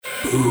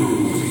Hello,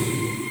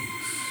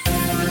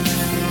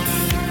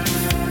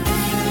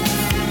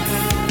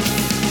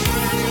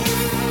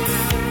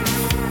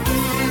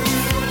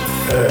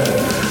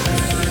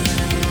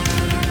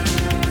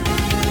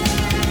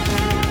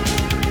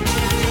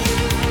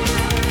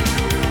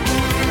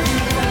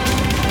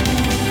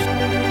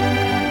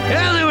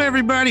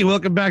 everybody.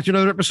 Welcome back to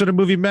another episode of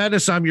Movie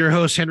Madness. I'm your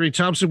host, Henry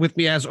Thompson. With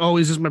me, as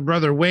always, is my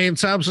brother, Wayne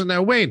Thompson.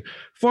 Now, Wayne,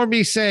 for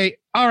me, say,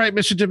 all right,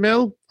 Mr.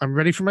 DeMille, I'm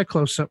ready for my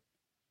close-up.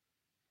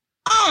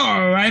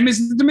 All right,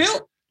 Mr.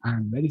 DeMille,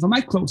 I'm ready for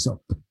my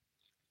close-up.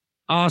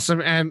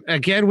 Awesome. And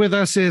again with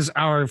us is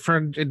our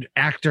friend and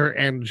actor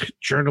and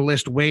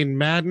journalist, Wayne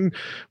Madden.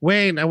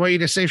 Wayne, I want you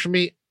to say for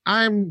me,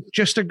 I'm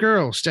just a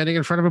girl standing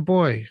in front of a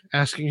boy,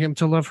 asking him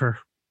to love her.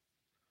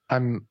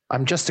 I'm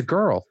just a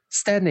girl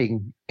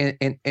standing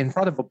in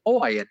front of a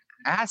boy and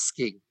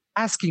asking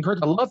her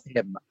to love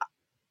him.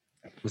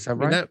 Was that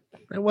right?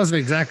 That wasn't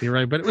exactly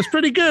right, but it was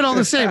pretty good all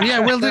the same. Yeah,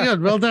 well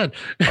done. Well done.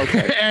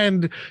 Okay.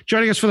 And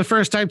joining us for the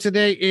first time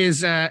today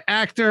is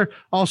actor,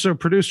 also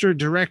producer,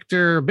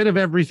 director, a bit of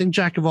everything,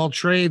 jack of all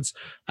trades,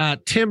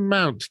 Tim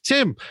Mount.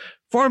 Tim,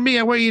 for me,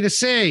 I want you to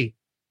say,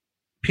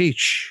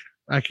 Peach.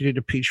 I could eat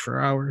a peach for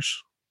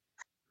hours.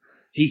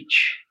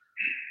 Peach.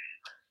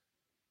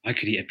 I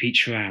could eat a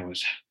peach for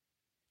hours.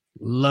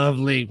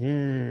 Lovely.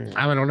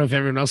 I don't know if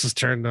everyone else is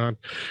turned on.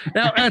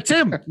 Now,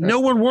 Tim, no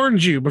one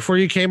warned you before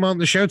you came on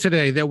the show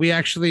today that we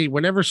actually,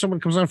 whenever someone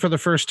comes on for the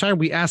first time,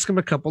 we ask them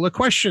a couple of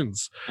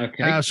questions.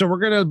 Okay. So we're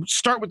going to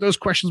start with those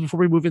questions before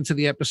we move into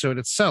the episode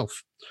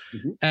itself.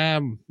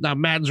 Mm-hmm. Now,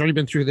 Madden's already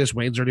been through this.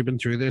 Wayne's already been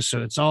through this.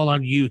 So it's all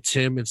on you,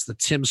 Tim. It's the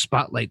Tim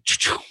spotlight.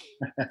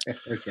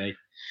 Okay.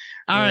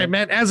 All right,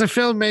 man. As a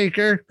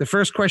filmmaker, the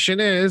first question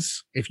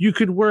is, if you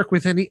could work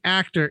with any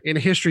actor in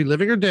history,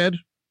 living or dead,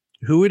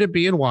 who would it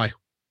be and why?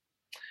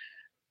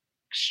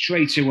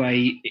 Straight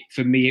away,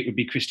 for me, it would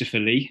be Christopher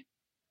Lee.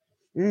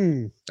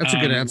 That's a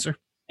good answer.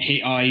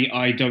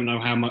 I don't know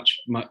how much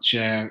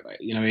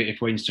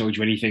if Wayne's told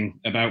you anything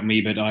about me,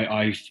 but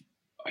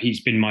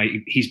he's been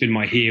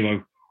my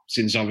hero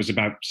since I was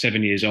about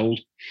 7 years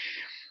old.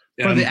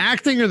 For the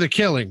acting or the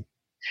killing?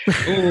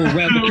 Oh,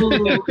 well,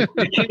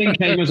 the killing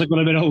came as I got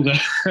a bit older.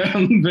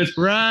 But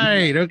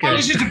right, okay. That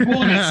was just a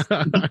bonus.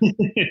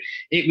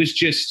 It was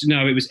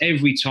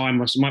every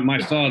time. My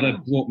father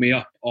brought me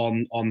up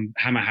on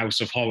Hammer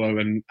House of Horror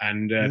and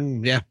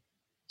Tyburn,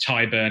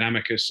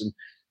 Amicus, and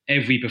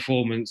every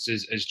performance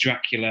as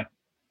Dracula,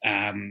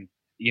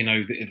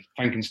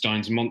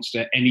 Frankenstein's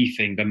monster,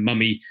 anything, the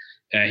Mummy,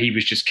 he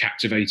was just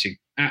captivating,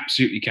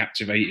 absolutely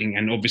captivating.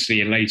 And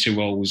obviously in later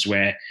roles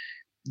where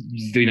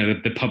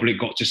the public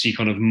got to see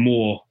kind of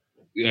more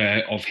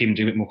of him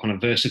doing more kind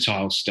of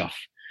versatile stuff.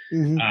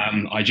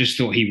 I just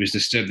thought he was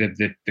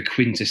the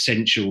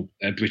quintessential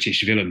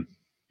British villain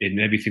in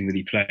everything that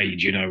he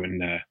played,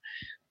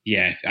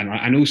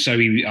 and also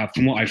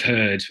from what I've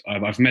heard,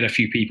 I've met a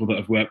few people that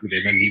have worked with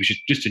him, and he was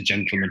just a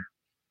gentleman,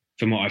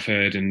 from what I've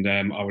heard, and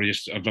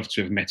I'd love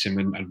to have met him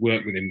and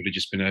worked with him. Would have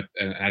just been an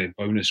added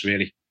bonus,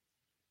 really.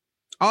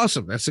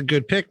 Awesome. That's a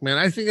good pick, man.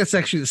 I think that's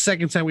actually the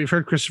second time we've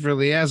heard Christopher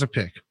Lee as a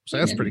pick. So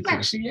that's pretty cool.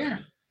 Actually, yeah.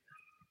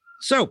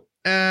 So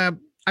I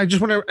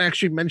just want to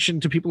actually mention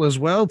to people as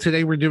well,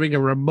 today we're doing a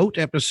remote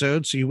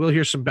episode. So you will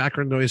hear some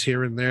background noise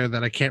here and there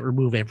that I can't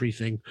remove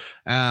everything.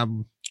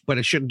 But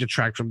it shouldn't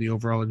detract from the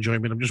overall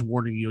enjoyment. I'm just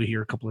warning you, you'll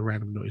hear a couple of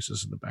random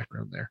noises in the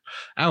background there.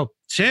 Oh,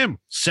 Tim,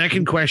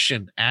 second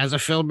question. As a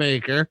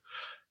filmmaker,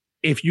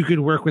 if you could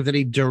work with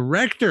any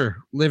director,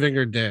 living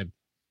or dead,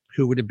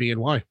 who would it be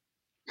and why?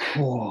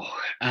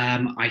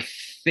 I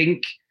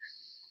think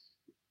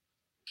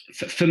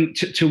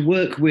to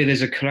work with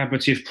as a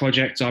collaborative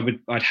project,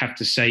 I'd have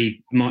to say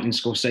Martin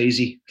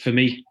Scorsese for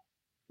me.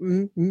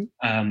 It's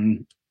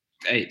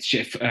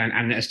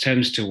and as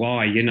terms to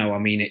why,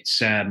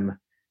 it's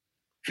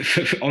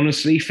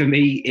honestly for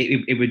me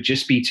it would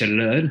just be to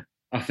learn.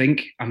 I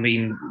think.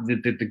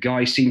 The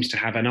guy seems to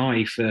have an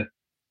eye for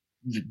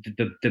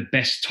the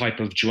best type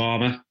of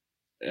drama,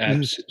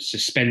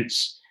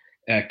 suspense,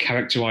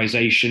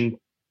 characterization.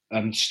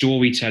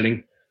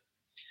 Storytelling,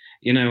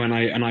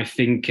 and I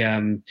think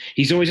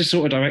he's always a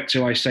sort of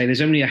director. I say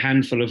there's only a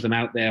handful of them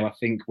out there. I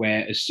think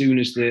where as soon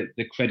as the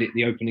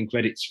opening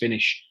credits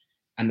finish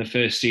and the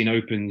first scene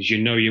opens,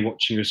 you're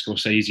watching a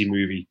Scorsese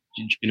movie.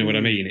 Do you know what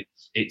I mean?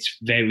 It's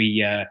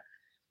very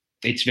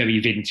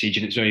vintage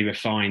and it's very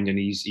refined, and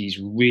he's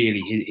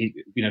really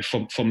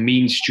from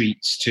Mean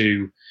Streets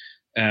to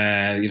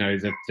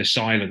the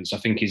Silence. I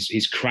think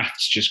his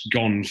craft's just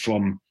gone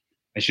from.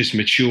 It's just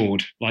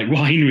matured like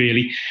wine,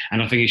 really.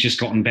 And I think it's just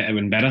gotten better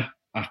and better.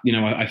 I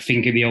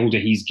think the older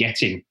he's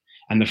getting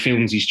and the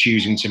films he's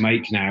choosing to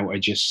make now are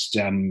just,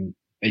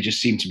 they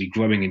just seem to be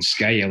growing in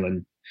scale.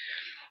 And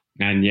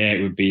yeah,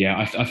 it would be,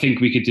 I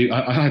think we could do,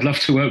 I'd love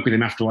to work with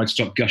him after I'd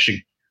stop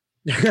gushing.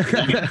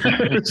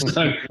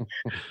 So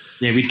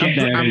yeah, we'd get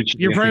there.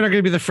 You're probably not going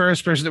to be the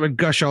first person that would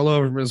gush all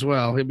over him as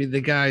well. I mean, the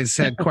guy's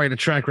had quite a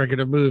track record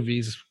of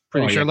movies.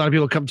 Pretty Oh, sure yeah. a lot of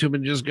people come to him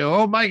and just go,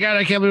 "Oh my god,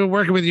 I can't believe I'm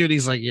working with you." And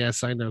he's like,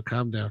 "Yes, I know.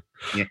 Calm down.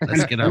 Yeah.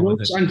 Let's get on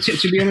with it." And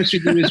to be honest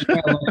with you as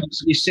well,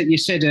 you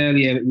said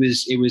earlier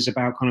it was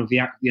about kind of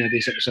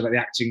this episode about the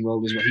acting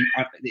world as well.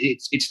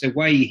 It's the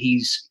way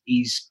he's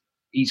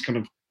kind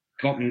of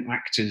gotten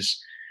actors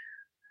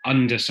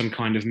under some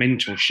kind of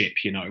mentorship,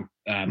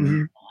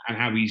 and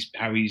how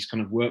he's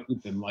kind of worked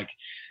with them. Like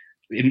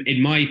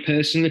in my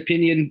personal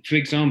opinion, for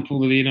example,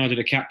 Leonardo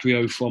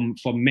DiCaprio from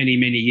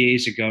many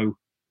years ago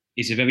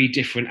is a very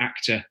different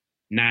actor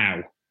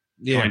now.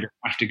 Yeah. Kind of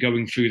after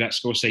going through that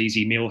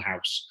Scorsese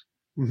Millhouse.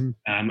 And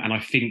I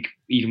think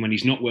even when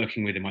he's not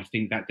working with him, I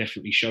think that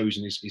definitely shows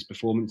in his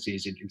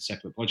performances in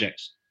separate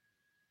projects.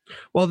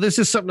 Well, this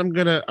is something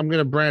I'm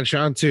gonna branch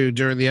onto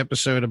during the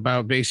episode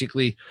about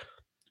basically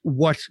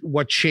what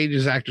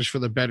changes actors for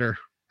the better,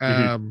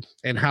 and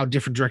how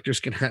different directors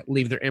can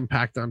leave their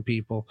impact on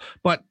people.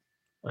 But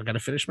I got to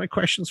finish my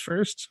questions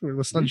first.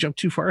 Let's not jump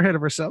too far ahead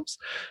of ourselves.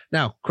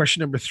 Now,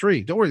 question number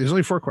 3. Don't worry, there's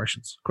only 4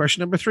 questions.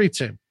 Question number 3,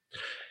 Tim.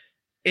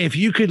 If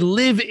you could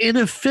live in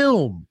a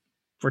film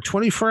for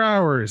 24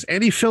 hours,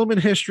 any film in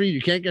history,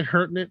 you can't get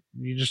hurt in it,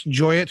 you just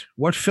enjoy it,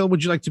 what film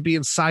would you like to be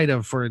inside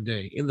of for a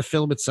day, in the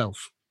film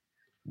itself?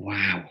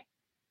 Wow.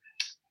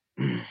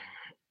 I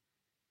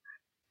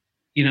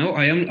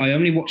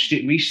only watched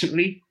it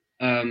recently,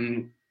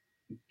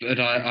 but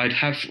I'd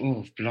have,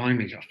 oh,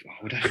 blimey,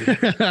 I would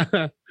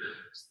have,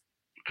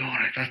 God,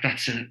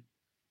 that's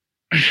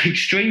as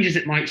strange as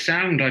it might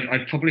sound,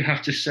 I'd probably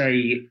have to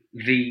say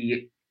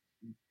the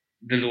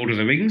Lord of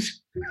the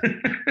Rings.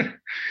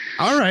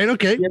 All right,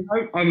 okay.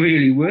 I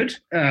really would.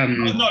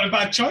 Not a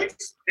bad choice.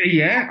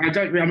 Yeah,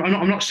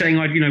 I'm not saying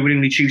I'd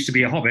willingly choose to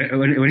be a hobbit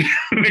or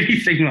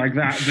anything like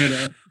that,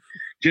 but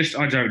just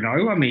I don't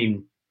know. I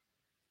mean,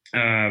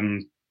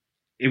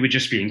 it would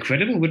just be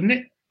incredible, wouldn't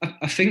it?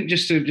 I think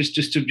just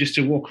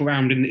to walk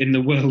around in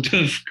the world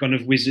of kind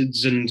of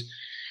wizards and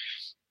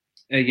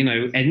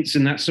Ents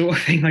and that sort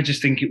of thing. I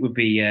just think it would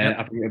be.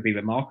 I think it would be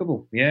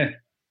remarkable. Yeah,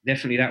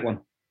 definitely that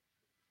one.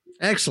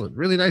 Excellent.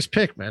 Really nice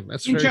pick, man.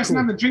 That's interesting.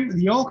 very cool. Have a drink with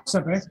the Yorks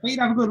a bit, but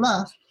you'd have a good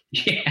laugh.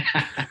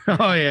 Yeah.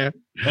 Oh, yeah.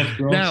 Of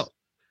course. Now,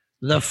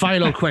 the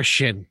final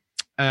question,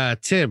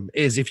 Tim,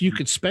 is if you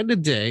could spend a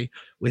day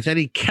with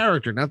any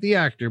character, not the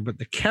actor, but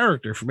the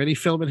character from any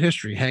film in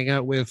history, hang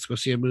out with, go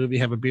see a movie,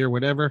 have a beer,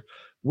 whatever,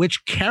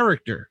 which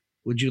character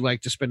would you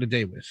like to spend a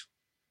day with?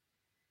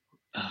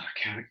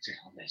 Character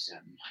on this.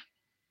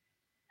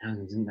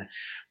 Isn't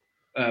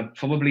there?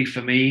 Probably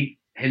for me,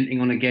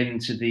 hinting on again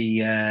to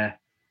the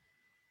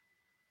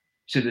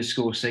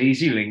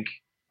Scorsese link,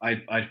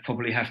 I'd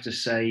probably have to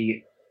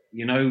say,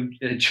 Joe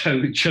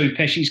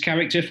Pesci's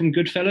character from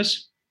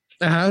Goodfellas.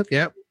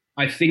 Yeah.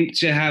 I think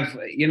to have,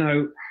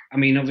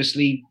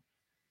 obviously,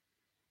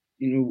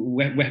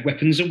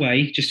 weapons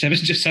away, just have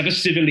a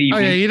civil evening. Oh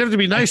yeah, you'd have to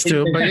be nice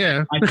to him, but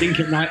yeah. I think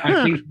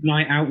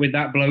night out with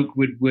that bloke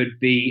would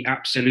be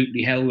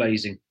absolutely hell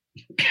raising.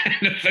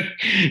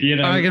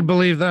 I can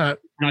believe that.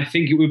 And I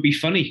think it would be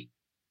funny.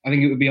 I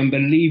think it would be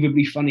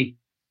unbelievably funny.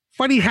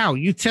 Funny how?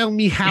 You tell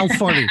me how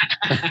funny.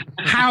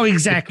 How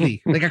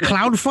exactly? Like a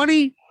clown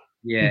funny?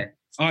 Yeah.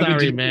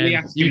 Sorry,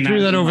 man. You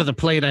threw that over the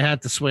plate. I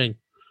had to swing.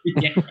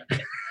 Yeah.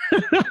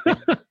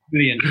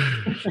 Brilliant.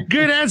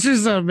 Good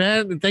answers, though,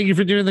 man. Thank you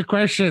for doing the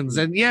questions.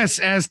 And yes,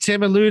 as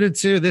Tim alluded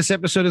to, this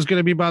episode is going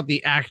to be about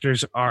the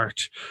actor's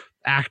art.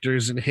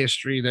 Actors in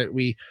history that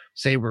we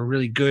say were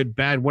really good,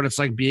 bad, what it's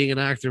like being an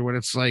actor, what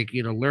it's like,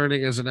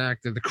 learning as an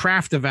actor, the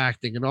craft of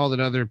acting, and all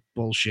that other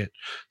bullshit.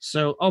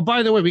 So,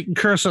 by the way, we can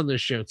curse on this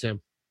show,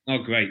 Tim. Oh,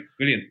 great.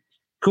 Brilliant.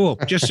 Cool.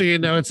 Just so you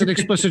know, it's an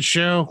explicit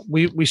show.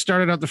 We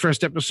started out the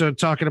first episode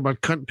talking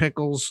about cunt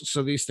pickles,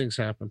 so these things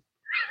happen.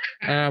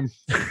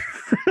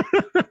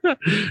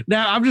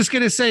 Now I'm just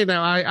gonna say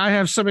I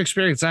have some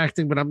experience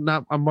acting, but I'm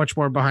much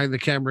more behind the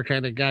camera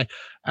kind of guy.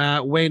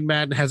 Wayne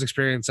Madden has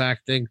experience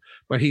acting,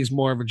 but he's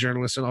more of a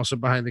journalist and also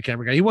behind the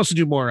camera guy. He wants to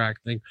do more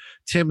acting.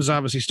 Tim's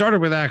obviously started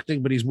with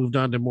acting, but he's moved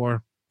on to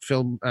more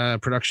film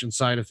production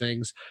side of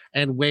things.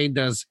 And Wayne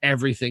does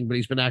everything, but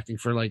he's been acting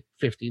for like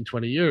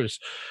 15-20 years.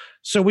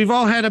 So we've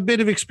all had a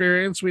bit of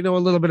experience. We know a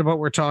little bit about what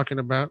we're talking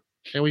about,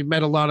 and we've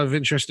met a lot of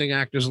interesting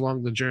actors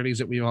along the journeys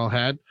that we've all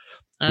had.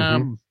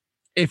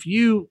 If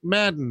you,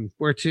 Madden,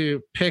 were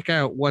to pick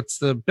out what's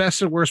the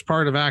best and worst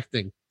part of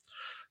acting,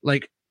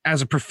 like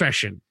as a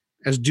profession,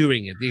 as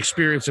doing it, the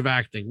experience of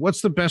acting, what's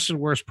the best and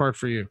worst part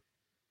for you?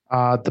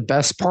 The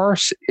best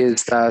part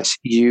is that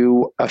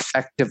you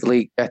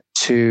effectively get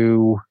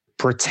to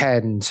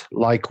pretend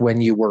like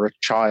when you were a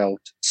child.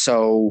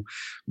 So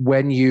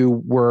when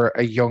you were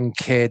a young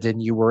kid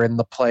and you were in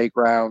the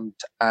playground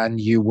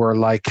and you were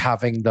like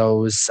having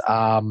those,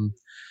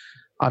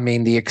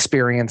 the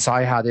experience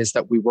I had is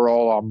that we were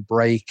all on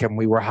break and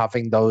we were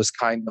having those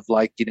kind of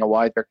like,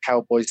 either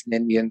cowboys and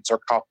Indians or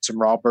cops and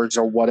robbers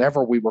or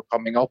whatever we were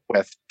coming up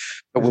with.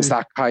 There was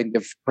that kind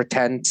of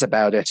pretense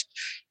about it.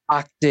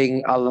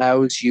 Acting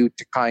allows you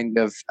to kind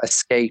of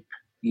escape,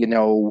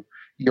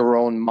 your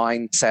own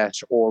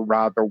mindset, or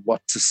rather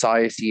what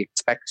society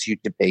expects you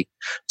to be.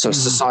 So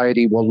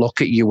society will look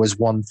at you as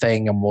one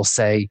thing and will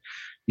say,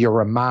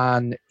 you're a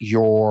man,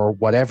 you're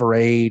whatever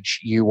age,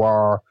 you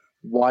are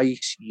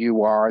white,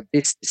 you are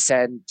this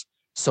descent,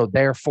 so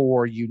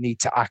therefore you need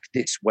to act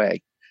this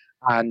way.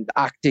 And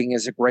acting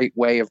is a great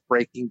way of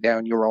breaking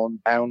down your own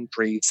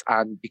boundaries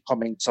and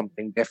becoming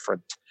something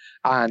different,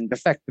 and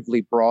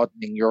effectively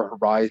broadening your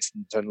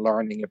horizons and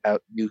learning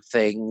about new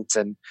things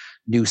and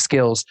new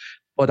skills.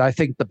 But I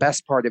think the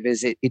best part of it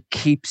is it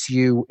keeps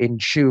you in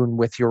tune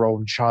with your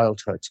own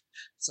childhood.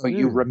 So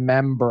you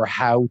remember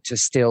how to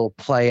still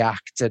play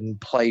act and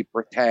play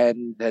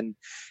pretend, and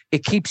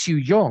it keeps you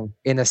young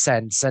in a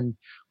sense. And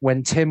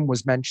when Tim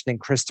was mentioning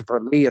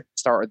Christopher Lee at the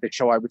start of the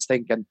show, I was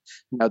thinking,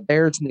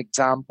 there's an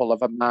example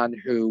of a man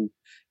who,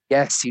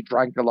 yes, he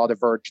drank a lot of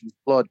virgin's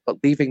blood, but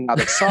leaving that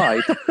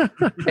aside,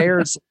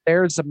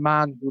 there's a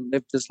man who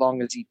lived as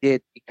long as he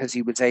did because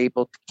he was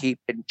able to keep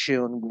in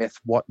tune with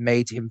what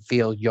made him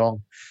feel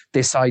young.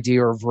 This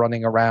idea of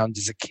running around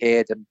as a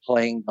kid and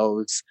playing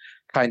those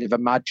kind of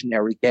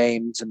imaginary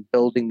games and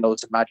building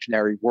those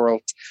imaginary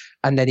worlds.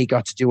 And then he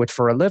got to do it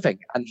for a living.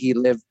 And he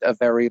lived a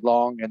very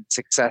long and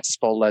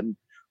successful and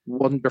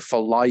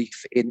wonderful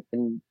life in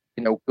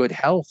good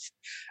health,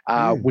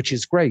 which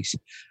is great.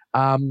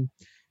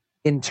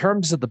 In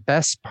terms of the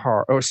best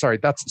part,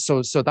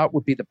 that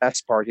would be the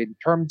best part. In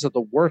terms of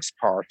the worst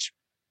part,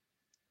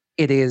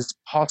 it is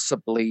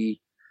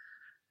possibly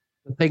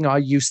the thing I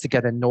used to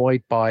get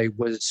annoyed by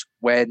was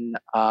when,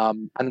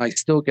 and I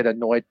still get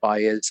annoyed by,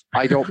 is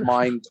I don't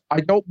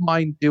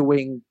mind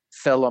doing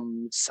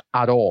films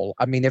at all.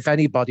 I mean, if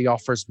anybody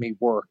offers me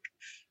work,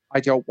 I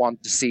don't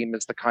want to seem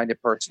as the kind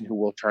of person who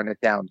will turn it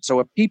down. So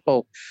if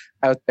people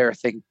out there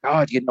think,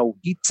 God,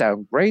 he'd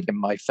sound great in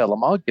my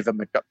film, I'll give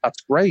him a go.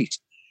 That's great.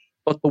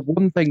 But the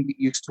one thing that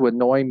used to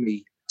annoy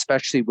me,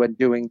 especially when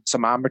doing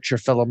some amateur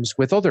films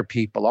with other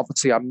people,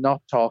 obviously I'm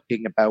not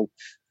talking about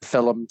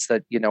films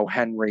that,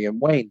 Henry and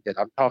Wayne did.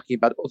 I'm talking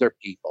about other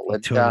people.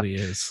 It totally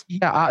is.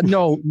 Yeah,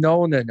 no.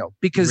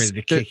 Because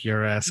ready to kick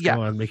your ass.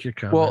 Go on, make your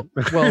comment.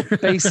 Well,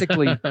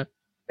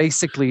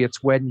 basically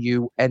it's when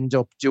you end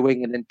up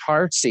doing an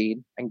entire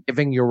scene and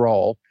giving your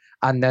all,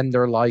 and then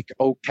they're like,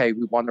 okay,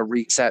 we want to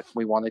reset,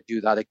 we want to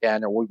do that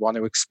again, or we want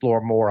to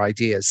explore more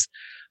ideas.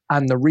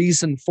 And the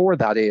reason for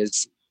that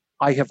is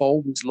I have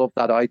always loved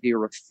that idea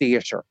of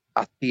theatre,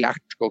 that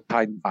theatrical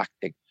kind of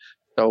acting.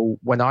 So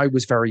when I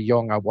was very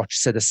young, I watched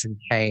Citizen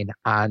Kane,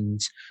 and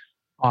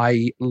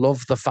I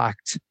love the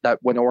fact that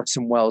when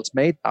Orson Welles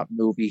made that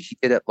movie, he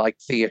did it like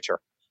theatre.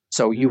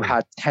 So you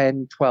had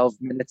 10, 12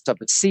 minutes of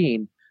a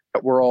scene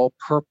that were all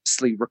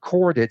purposely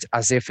recorded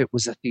as if it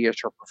was a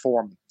theatre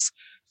performance.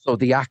 So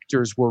the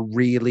actors were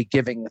really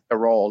giving it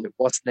their all. It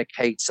wasn't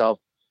a case of,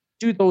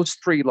 do those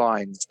 3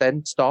 lines,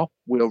 then stop,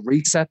 we'll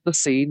reset the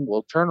scene,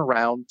 we'll turn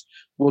around,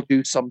 we'll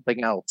do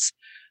something else.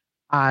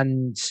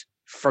 And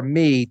for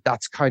me,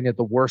 that's kind of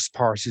the worst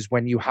part, is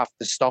when you have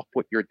to stop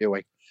what you're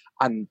doing.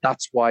 And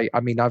that's why,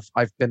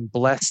 I've been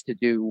blessed to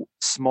do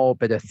a small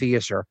bit of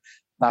theatre.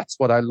 That's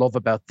what I love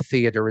about the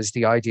theatre, is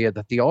the idea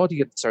that the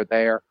audience are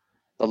there,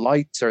 the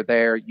lights are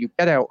there, you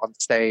get out on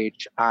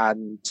stage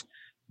and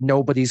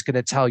nobody's going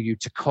to tell you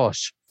to cut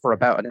for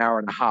about an hour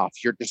and a half.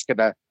 You're just going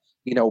to,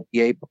 be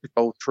able to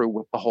go through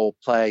with the whole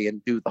play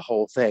and do the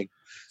whole thing.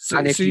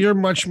 So you're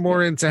much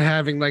more into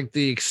having like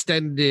the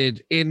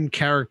extended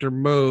in-character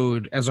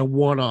mode as a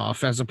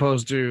one-off, as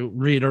opposed to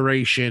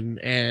reiteration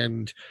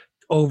and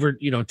over,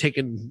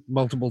 taking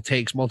multiple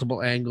takes,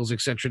 multiple angles,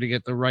 etc., to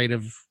get the right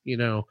of,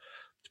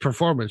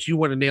 performance. You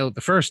want to nail it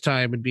the first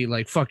time and be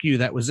like, fuck you,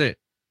 that was it.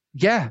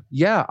 Yeah.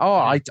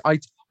 Oh,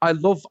 I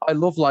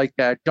love like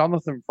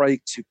Jonathan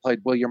Frakes, who played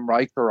William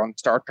Riker on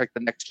Star Trek: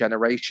 The Next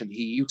Generation.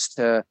 He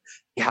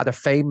had a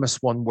famous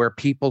one where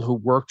people who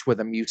worked with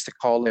him used to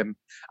call him,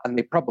 and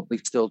they probably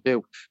still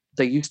do,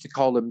 they used to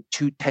call him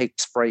 2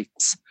 takes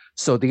Frakes.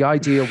 So the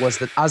idea was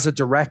that as a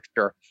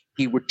director,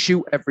 he would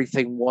shoot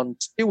everything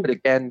once, do it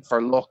again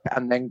for luck,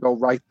 and then go,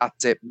 right,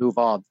 that's it, move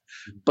on.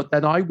 But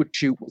then I would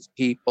shoot with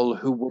people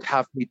who would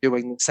have me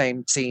doing the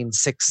same scene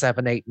 6,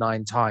 7, 8,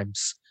 9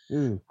 times.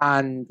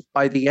 And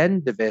by the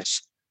end of it,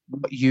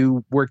 what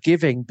you were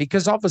giving,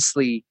 because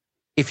obviously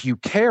if you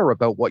care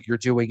about what you're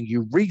doing,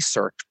 you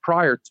research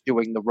prior to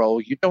doing the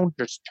role. You don't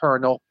just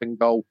turn up and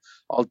go,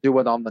 I'll do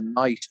it on the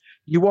night.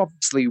 You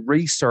obviously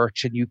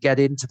research and you get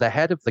into the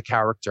head of the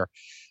character.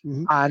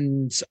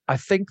 And I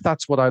think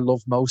that's what I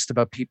love most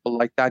about people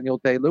like Daniel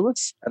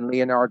Day-Lewis and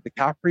Leonardo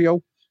DiCaprio,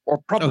 or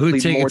probably who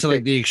take more it to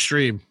like the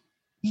extreme.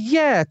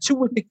 Yeah,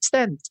 to an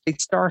extent. They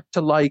start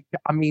to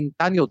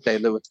Daniel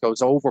Day-Lewis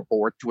goes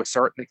overboard to a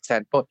certain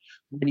extent, but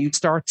when you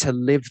start to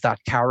live that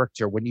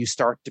character, when you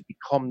start to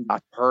become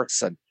that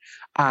person,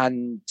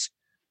 and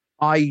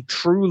I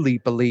truly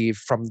believe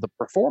from the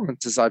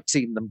performances I've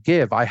seen them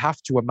give, I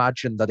have to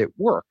imagine that it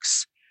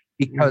works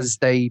because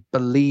they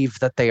believe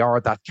that they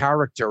are that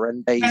character,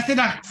 and they. I think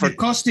that the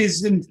cost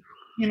is, and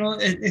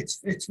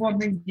it's one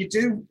thing you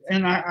do,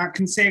 and I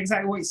can say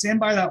exactly what you're saying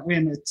by that,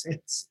 Wayne.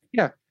 It's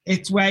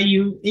It's where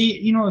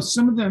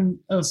some of them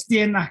will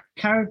stay in that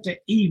character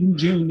even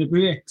during the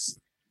breaks.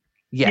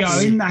 Yes. They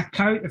are in that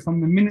character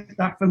from the minute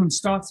that film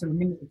starts to the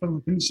minute the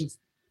film finishes.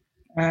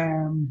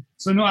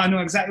 So no, I know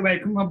exactly where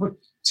you come from. But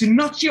to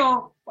notch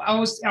I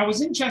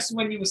was interested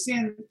when you were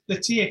saying the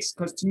takes,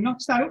 because to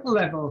notch that up a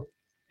level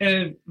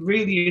of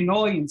really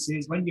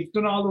annoyances when you've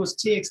done all those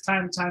takes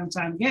time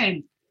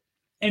again,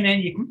 and then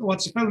you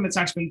watch the film, it's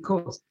actually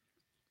cut.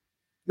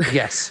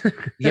 Yes.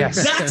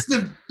 Yes. That's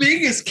the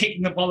biggest kick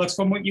in the bollocks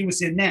from what you were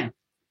saying now.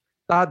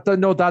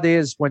 That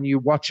is when you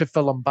watch a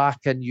film back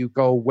and you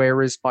go,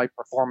 where is my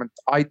performance?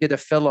 I did a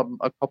film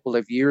a couple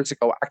of years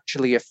ago,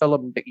 actually a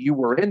film that you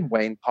were in,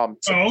 Wayne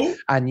Thompson. Oh?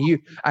 And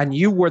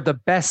you were the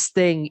best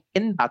thing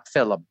in that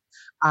film.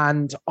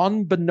 And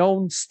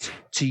unbeknownst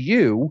to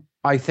you,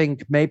 I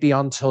think maybe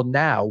until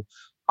now,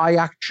 I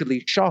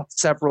actually shot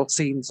several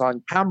scenes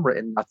on camera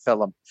in that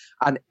film.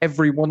 And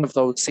every one of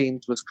those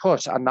scenes was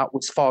cut, and that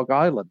was Fog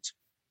Island.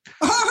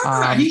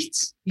 Right.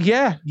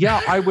 Yeah.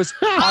 I was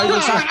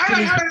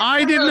actually.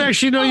 I didn't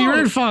actually know you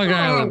were in Fog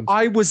Island.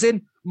 I was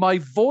in. My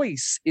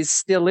voice is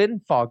still in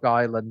Fog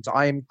Island.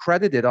 I am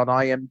credited on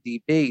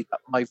IMDb that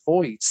my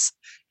voice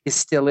is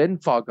still in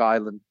Fog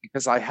Island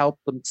because I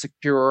helped them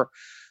secure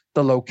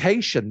the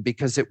location,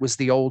 because it was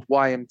the old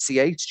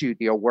YMCA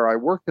studio where I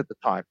worked at the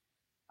time,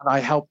 and I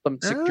helped them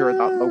secure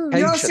that location.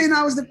 You're saying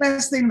that was the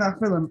best thing in that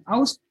film.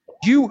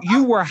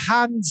 You were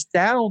hands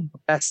down the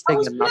best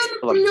thing in that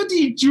film.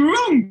 Bloody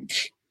drunk.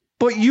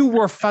 But you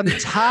were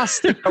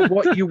fantastic at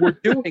what you were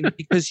doing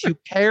because you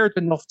cared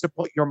enough to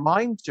put your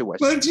mind to it.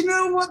 But do you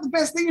know what the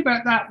best thing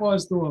about that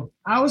was, though?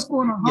 I was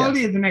going on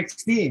holiday the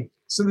next day,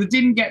 so they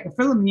didn't get to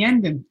film the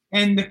ending,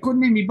 and they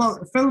couldn't even be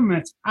bothered to film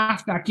it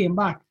after I came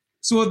back.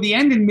 So the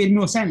ending made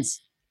no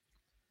sense.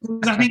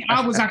 Because I think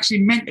I was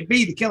actually meant to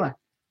be the killer,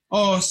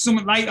 or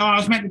something like, I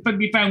was meant to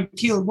be found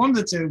killed, one of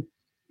the two,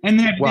 and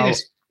then I did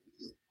it.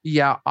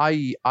 Yeah,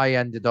 I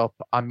ended up,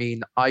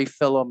 I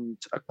filmed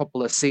a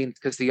couple of scenes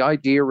because the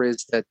idea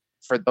is that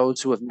for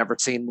those who have never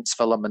seen this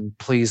film, and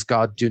please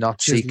God, do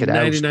not seek it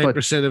out.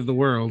 99% of the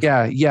world.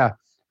 Yeah.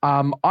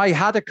 I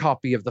had a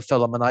copy of the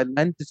film and I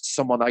lent it to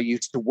someone I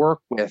used to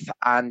work with,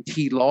 and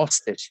he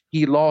lost it.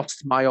 He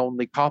lost my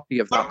only copy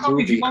of that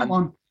movie. If you want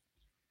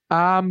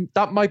one?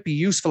 That might be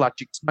useful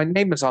actually, because my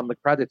name is on the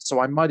credits, so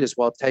I might as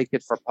well take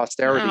it for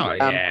posterity. Oh,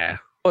 yeah.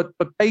 But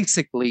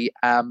basically,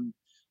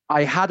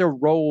 I had a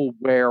role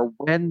where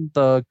when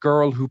the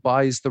girl who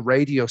buys the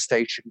radio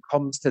station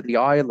comes to the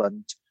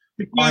island,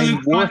 I'm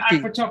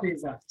working.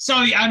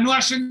 Sorry, I know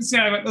I shouldn't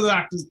say about other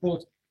actors,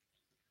 but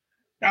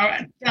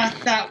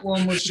that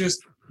one was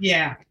just,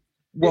 yeah.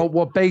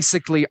 Well,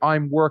 basically,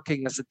 I'm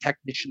working as a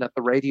technician at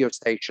the radio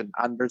station,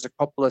 and there's a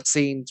couple of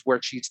scenes where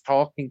she's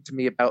talking to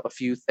me about a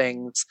few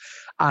things,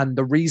 and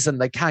the reason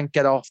they can't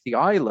get off the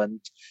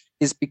island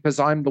is because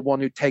I'm the one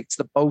who takes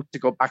the boat to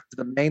go back to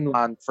the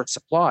mainland for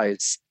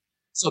supplies.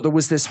 So there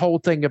was this whole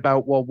thing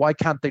about, well, why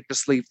can't they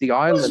just leave the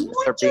island if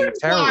they're being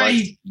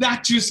terrorized?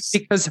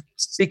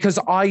 Because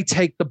I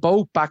take the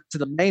boat back to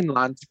the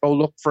mainland to go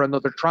look for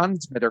another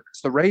transmitter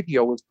because the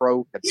radio was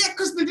broken. Yeah,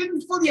 because they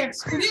didn't fully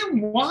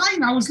explain why.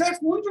 And I was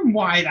left wondering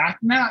why that.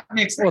 Now that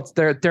makes sense.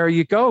 Well, there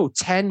you go.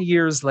 10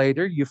 years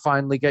later, you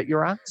finally get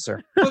your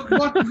answer. But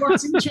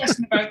what's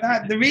interesting about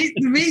that, the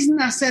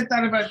reason I said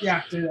that about the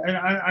actor,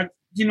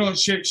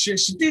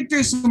 she did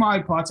do some eye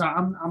parts.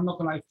 I'm not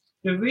going to lie.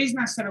 The reason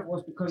I said it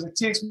was because it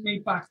takes me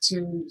back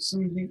to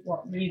something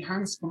what me and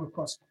Hans come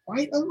across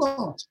quite a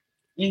lot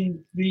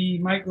in the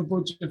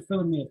micro-budget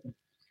filmmaking.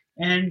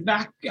 And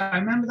I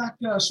remember that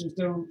girl,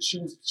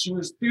 she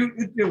was doing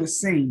to do a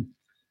scene,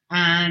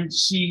 and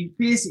she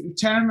basically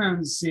turned around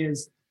and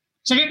says,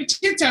 "So get your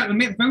tits out and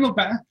make the film look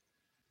better."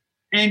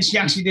 And she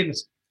actually did it.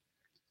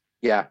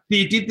 Yeah.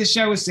 They did the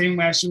shower scene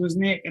where she was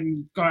naked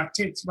and got her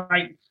tits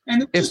right.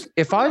 And it was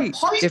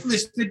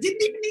pointless. They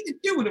didn't even need to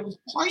do it. It was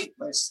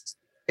pointless.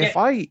 If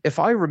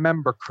I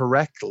remember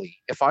correctly,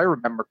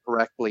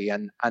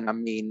 and I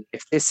mean,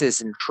 if this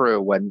isn't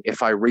true, and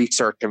if I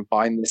research and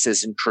find this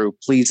isn't true,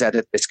 please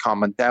edit this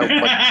comment out.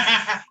 But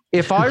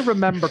if I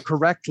remember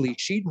correctly,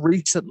 she'd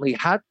recently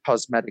had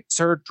cosmetic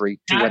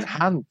surgery to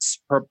enhance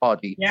her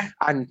body,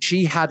 and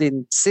she had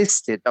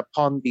insisted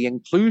upon the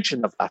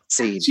inclusion of that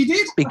scene. She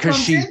did because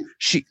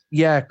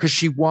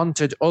she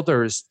wanted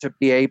others to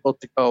be able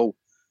to go,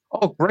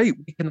 oh, great,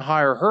 we can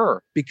hire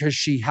her because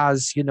she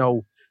has,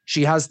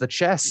 she has the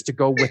chest to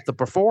go with the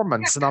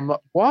performance. And I'm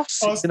like, what?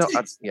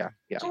 Yeah.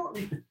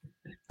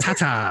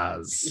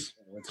 Tatas.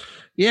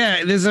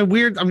 Yeah, there's a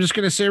weird, I'm just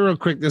going to say real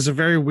quick, there's a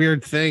very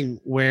weird thing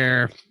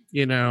where,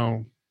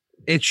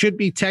 it should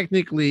be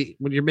technically,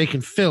 when you're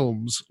making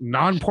films,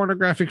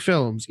 non-pornographic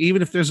films,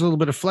 even if there's a little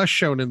bit of flesh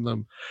shown in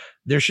them,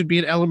 there should be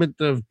an element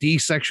of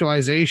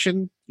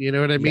desexualization. You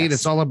know what I mean? Yes.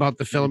 It's all about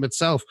the film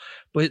itself.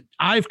 But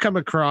I've come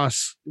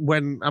across,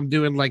 when I'm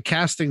doing like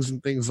castings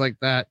and things like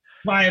that,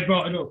 why I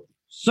brought it up.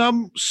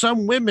 Some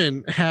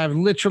women have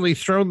literally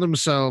thrown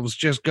themselves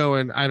just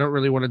going, I don't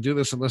really want to do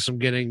this unless I'm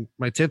getting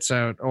my tits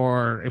out,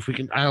 or if we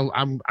can,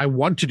 I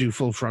want to do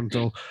full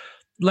frontal.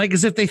 like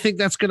as if they think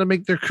that's going to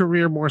make their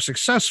career more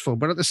successful.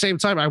 But at the same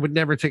time, I would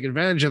never take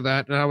advantage of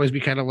that. And I always be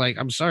kind of like,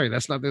 I'm sorry,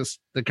 that's not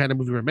the kind of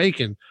movie we're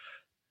making.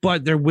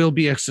 But there will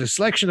be a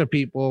selection of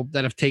people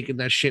that have taken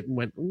that shit and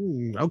went,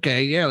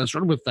 okay, yeah, let's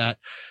run with that.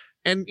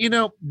 And, you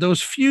know,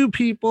 those few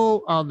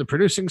people on the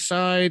producing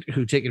side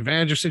who take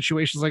advantage of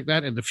situations like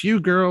that, and the few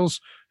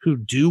girls who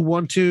do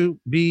want to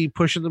be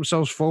pushing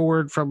themselves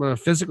forward from a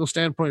physical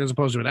standpoint as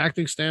opposed to an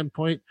acting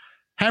standpoint,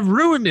 have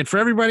ruined it for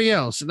everybody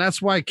else. And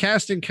that's why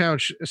casting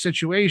couch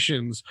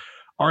situations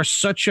are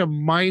such a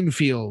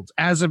minefield.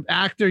 As an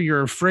actor,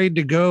 you're afraid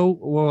to go,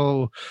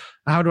 well,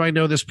 how do I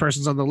know this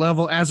person's on the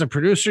level? As a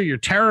producer, you're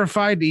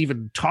terrified to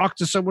even talk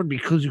to someone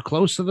because you're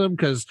close to them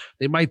because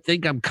they might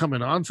think I'm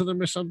coming on to them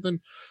or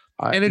something.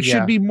 And it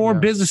should be more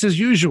business as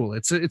usual.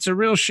 It's a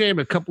real shame.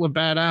 A couple of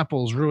bad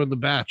apples ruined the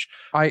batch.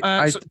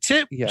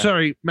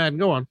 Sorry, man,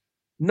 go on.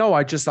 No,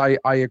 I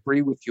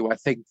agree with you. I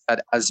think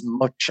that as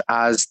much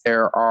as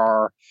there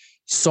are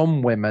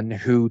some women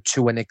who,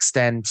 to an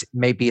extent,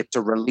 maybe it's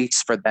a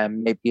release for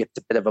them, maybe it's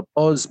a bit of a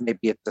buzz,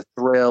 maybe it's a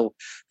thrill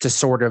to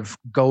sort of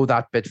go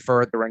that bit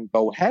further and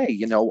go, hey,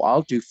 you know,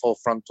 I'll do full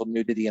frontal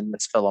nudity in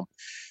this film.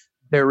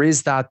 There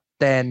is that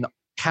then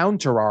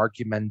counter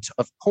argument,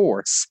 of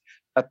course,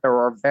 that there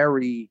are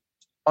very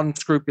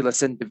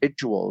unscrupulous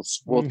individuals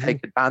will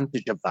take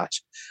advantage of that.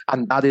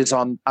 And that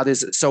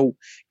is so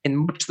in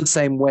much the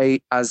same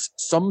way as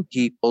some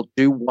people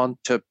do want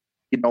to,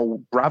 you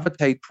know,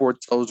 gravitate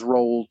towards those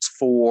roles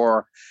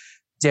for,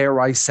 dare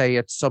I say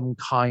it, some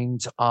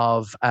kind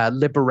of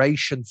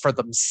liberation for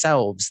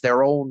themselves,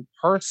 their own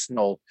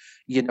personal,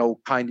 you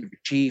know, kind of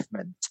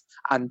achievement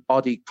and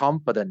body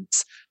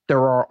confidence.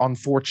 There are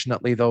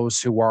unfortunately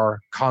those who are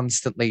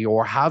constantly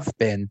or have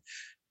been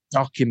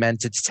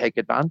documented to take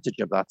advantage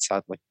of that,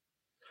 sadly.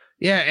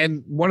 Yeah,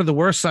 and one of the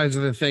worst sides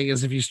of the thing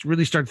is if you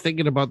really start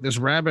thinking about this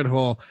rabbit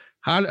hole,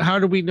 how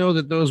do we know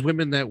that those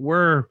women that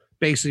were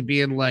basically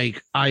being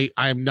like,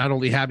 I'm not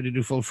only happy to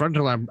do full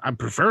frontal, I'm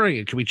preferring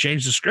it. Can we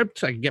change the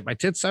script? I can get my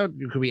tits out.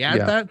 Can we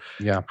add that?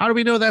 Yeah. How do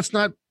we know that's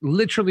not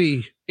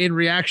literally in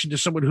reaction to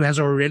someone who has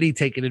already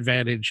taken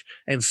advantage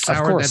and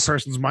soured that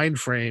person's mind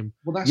frame?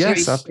 Well,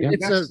 that's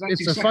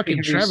it's a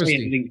fucking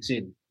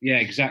travesty. Yeah,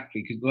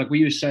 exactly. Because like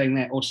we were saying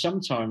there, or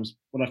sometimes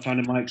what I found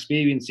in my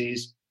experience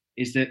is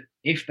that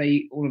if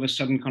they all of a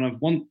sudden kind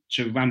of want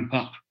to ramp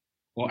up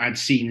or add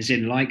scenes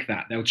in like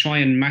that, they'll try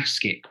and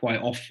mask it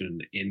quite often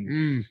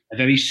in a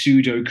very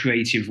pseudo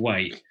creative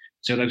way.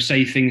 So they'll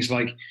say things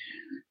like,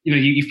 you know,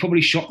 you've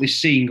probably shot this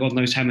scene God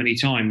knows how many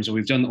times, or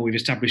we've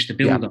established a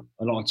build up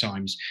a lot of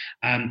times.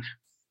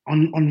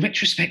 On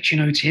retrospect, you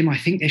know, Tim, I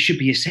think there should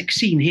be a sex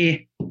scene here.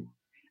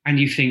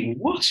 And you think,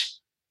 what?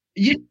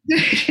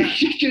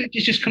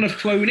 It's just kind of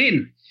thrown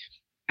in.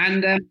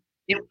 And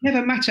it'll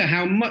never matter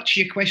how much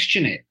you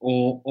question it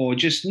or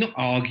just not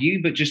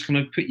argue, but just kind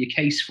of put your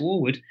case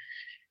forward.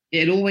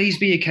 It'll always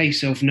be a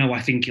case of, no,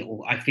 I think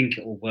it'll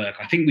work.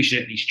 I think we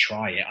should at least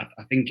try it.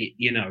 I think it,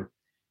 you know.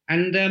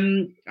 And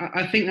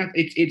I think that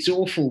it's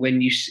awful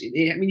when you see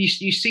it. I mean, you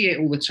see it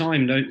all the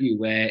time, don't you,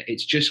 where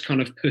it's just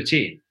kind of put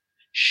in,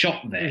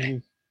 shot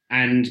there,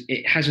 and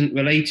it hasn't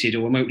related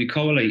or remotely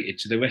correlated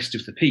to the rest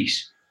of the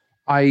piece.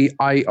 I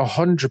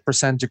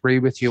 100% agree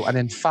with you. And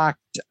in fact,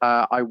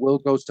 I will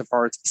go so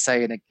far as to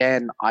say, and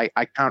again, I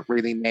can't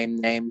really name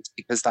names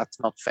because that's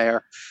not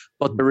fair,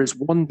 but there is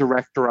one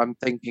director I'm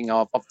thinking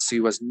of, obviously,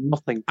 who has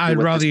nothing to do I'd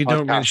with rather you podcast.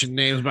 don't mention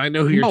names, but I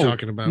know who you're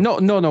talking about.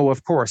 No,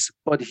 of course.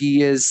 But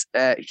he is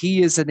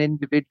an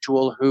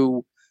individual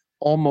who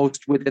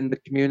almost within the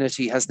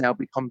community has now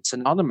become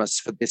synonymous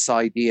for this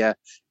idea,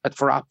 that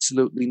for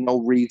absolutely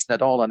no reason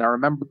at all. And I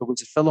remember there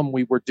was a film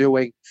we were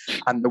doing,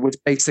 and there was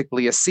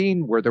basically a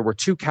scene where there were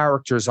two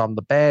characters on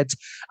the bed,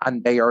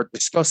 and they are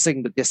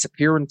discussing the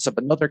disappearance of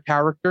another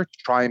character to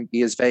try and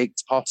be as vague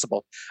as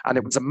possible. And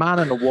it was a man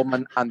and a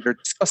woman, and they're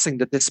discussing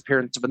the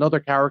disappearance of another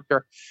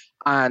character.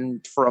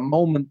 And for a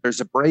moment,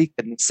 there's a break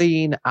in the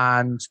scene,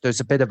 and there's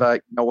a bit of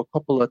a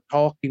couple of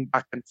talking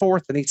back and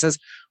forth. And he says,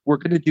 "We're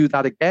going to do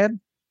that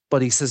again."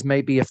 But he says,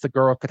 maybe if the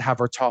girl could have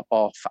her top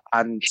off.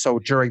 And so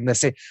during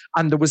this,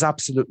 and there was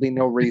absolutely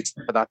no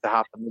reason for that to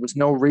happen. There was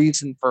no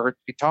reason for her to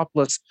be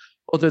topless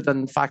other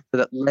than the fact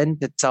that it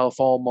lent itself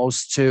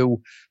almost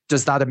to,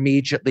 does that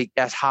immediately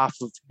get half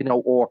of,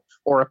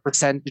 or a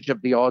percentage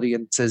of the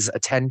audience's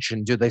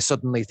attention? Do they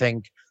suddenly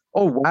think,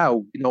 oh,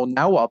 wow,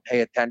 now I'll pay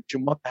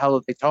attention. What the hell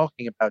are they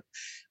talking about?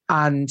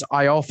 And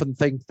I often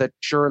think that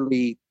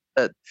surely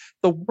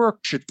the work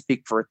should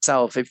speak for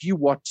itself. If you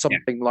watch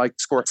something like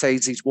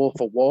Scorsese's Wolf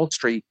of Wall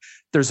Street,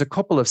 there's a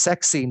couple of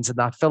sex scenes in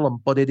that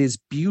film, but it is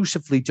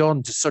beautifully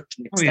done to such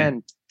an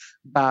extent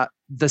that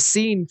the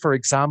scene, for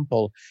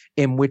example,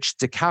 in which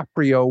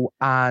DiCaprio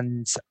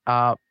and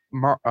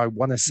Margot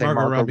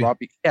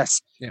Robbie.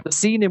 Yes, the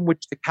scene in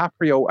which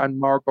DiCaprio and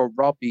Margot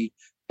Robbie,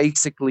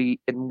 basically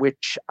in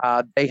which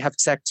they have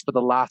sex for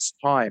the last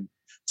time.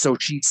 So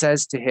she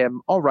says to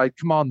him, all right,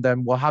 come on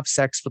then, we'll have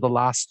sex for the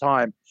last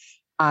time.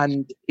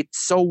 And it's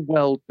so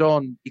well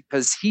done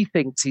because he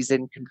thinks he's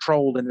in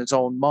control in his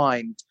own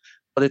mind,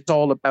 but it's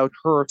all about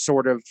her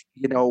sort of,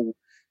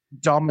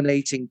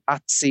 dominating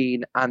that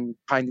scene and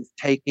kind of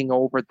taking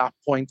over that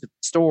point of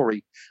the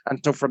story. And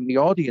so from the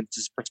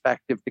audience's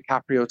perspective,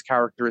 DiCaprio's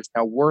character is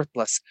now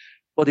worthless.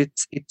 But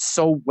it's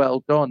so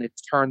well done.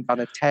 It's turned on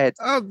its head.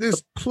 Oh,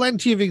 there's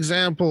plenty of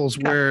examples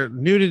where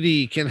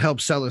nudity can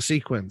help sell a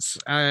sequence.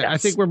 I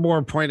think we're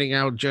more pointing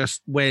out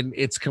just when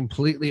it's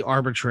completely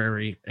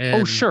arbitrary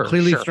and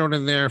clearly thrown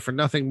in there for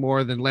nothing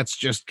more than let's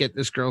just get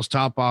this girl's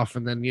top off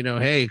and then,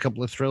 hey, a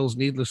couple of thrills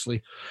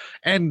needlessly.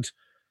 And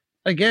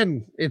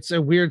again, it's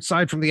a weird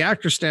side from the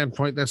actor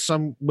standpoint that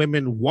some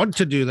women want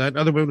to do that.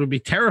 Other women would be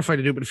terrified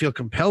to do it, but feel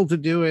compelled to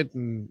do it.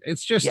 And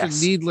it's just a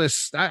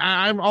needless.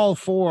 I'm all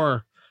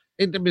for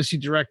intimacy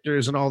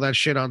directors and all that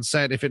shit on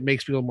set if it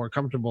makes people more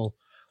comfortable,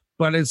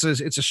 but it's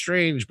a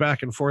strange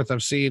back and forth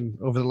I've seen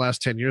over the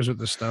last 10 years with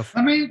this stuff.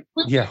 I mean,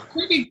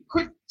 quickly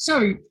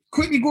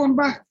going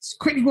back to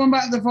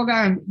the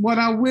program. What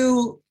I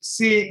will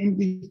say in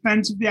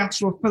defense of the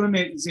actual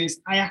filmmakers is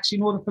I actually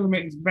know the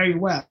filmmakers very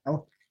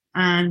well,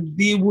 and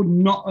they would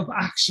not have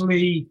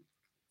actually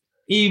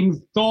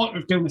even thought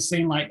of doing a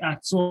scene like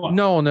that. So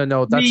no,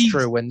 that's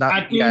true. And that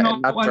I do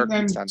not want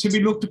them to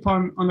be looked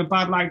upon on a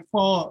bad light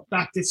for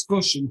that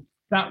discussion.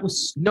 That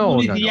was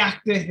only the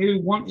actor who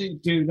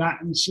wanted to do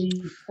that, and she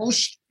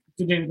pushed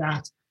to do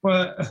that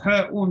for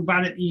her own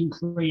vanity and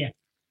career.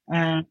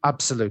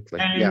 Absolutely.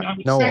 And on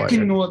the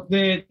second note,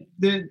 there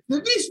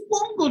is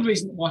one good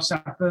reason to watch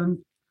that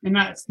film, and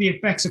that's the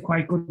effects are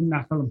quite good in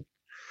that film.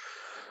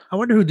 I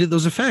wonder who did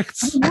those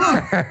effects.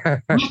 I'm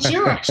not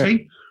sure,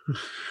 actually.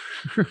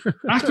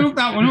 I have to look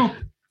that one up.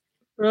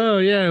 Oh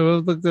yeah,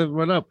 we'll look that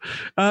one up.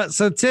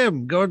 So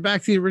Tim, going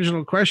back to the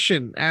original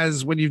question,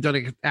 as when you've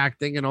done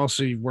acting and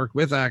also you've worked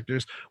with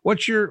actors,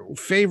 what's your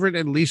favorite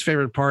and least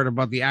favorite part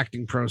about the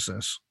acting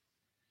process?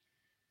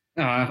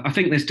 I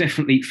think there's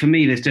definitely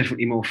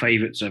more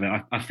favorites of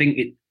it. I think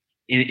it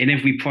in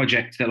every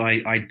project that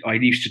I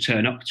used to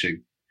turn up to,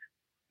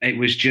 it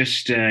was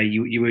just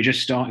you were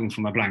just starting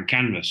from a blank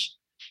canvas.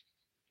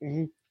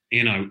 Mm-hmm.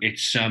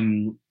 It's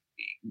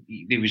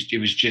it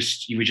was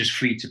just you were just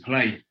free to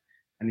play,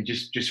 and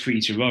just free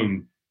to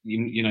roam.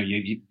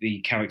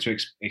 The character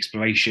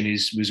exploration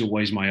was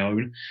always my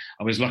own.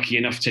 I was lucky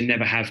enough to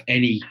never have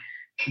any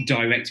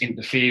direct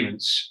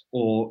interference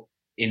or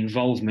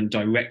involvement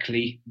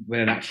directly,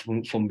 whether that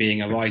from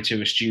being a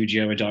writer, a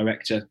studio, a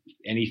director,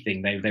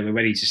 anything. They were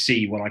ready to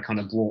see what I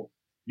kind of brought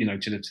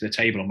to the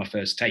table on my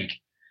first take.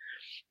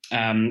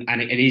 And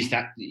it is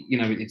that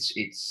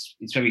it's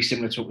very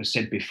similar to what was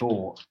said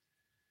before.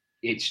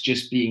 It's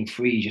just being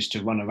free, just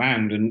to run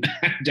around and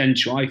and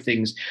try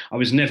things. I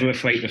was never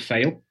afraid to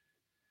fail.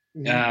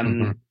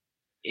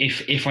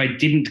 If I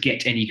didn't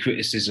get any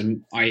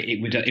criticism,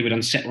 it would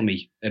unsettle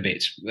me a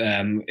bit.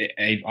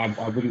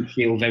 I wouldn't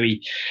feel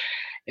very,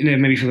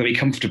 maybe feel very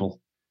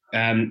comfortable.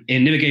 It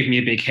never gave me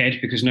a big head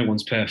because no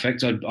one's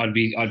perfect. I'd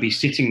be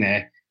sitting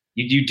there.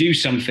 You do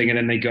something and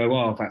then they go,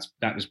 "Oh,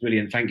 that was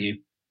brilliant, thank you."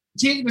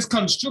 Take it as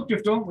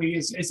constructive, don't we?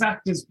 As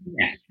actors,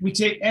 we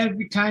take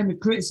every kind of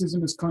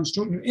criticism as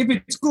constructive. If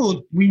it's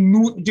good, we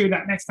know to do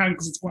that next time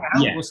because it's going to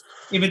help us.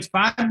 If it's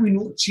bad, we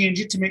know to change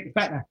it to make it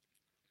better.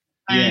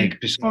 And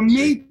for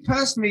me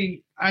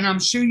personally, and I'm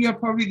sure you're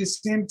probably the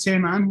same,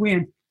 Tim and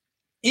Wayne,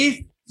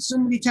 if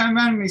somebody turns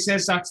around and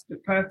says that's the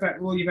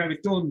perfect role you've ever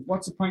done,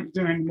 what's the point of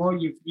doing anymore?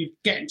 You're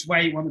getting to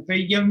where you want to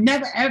be. You'll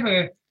never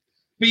ever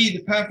be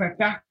the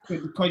perfect actor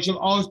because you'll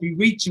always be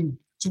reaching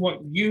to what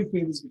you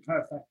feel is the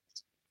perfect.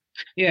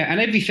 Yeah, and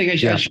everything,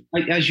 as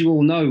you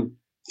all know,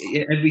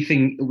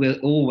 everything will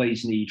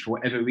always need, for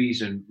whatever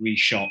reason,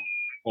 reshot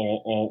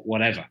or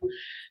whatever.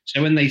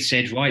 So when they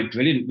said, right,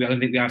 brilliant, I don't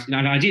think we have to,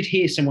 and I did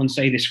hear someone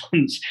say this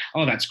once,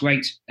 "Oh, that's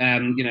great,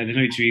 there's no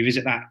need to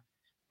revisit that."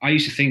 I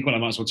used to think, well, I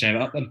might as well tear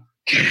it up then.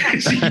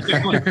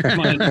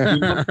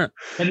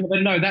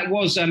 But no, that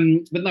was,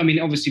 but no, I mean,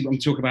 obviously I'm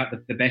talking about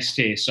the best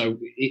here. So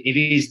it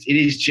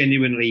is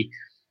genuinely,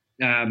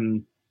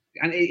 and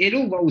it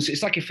all rolls,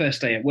 it's like your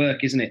first day at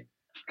work, isn't it?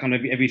 Kind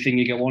of everything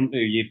you go on to,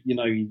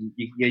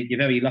 you're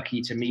very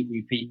lucky to meet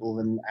new people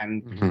and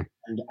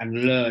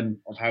learn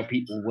of how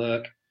people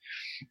work.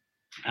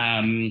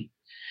 And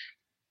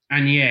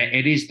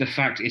it is the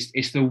fact,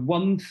 it's the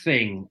one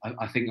thing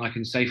I think I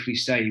can safely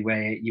say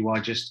where you are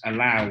just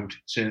allowed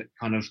to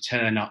kind of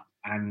turn up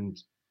and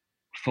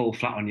fall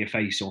flat on your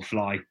face or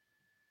fly.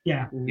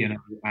 Yeah.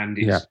 And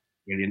it's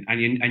brilliant.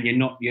 And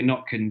you're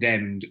not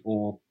condemned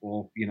or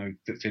for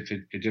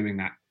doing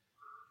that.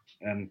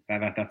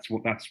 That's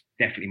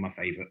definitely my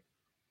favourite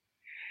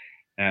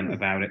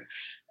about it.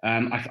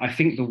 I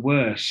think the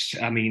worst,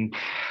 I mean,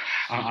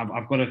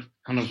 I've got to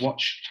kind of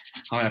watch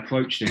how I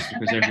approach this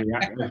because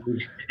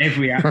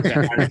every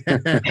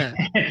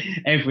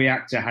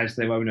actor has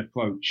their own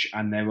approach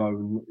and their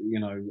own,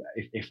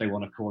 if they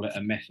want to call it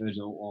a method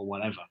or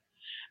whatever.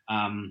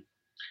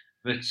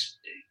 But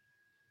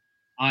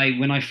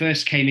when I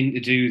first came in to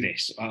do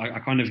this, I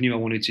kind of knew I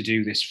wanted to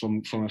do this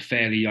from a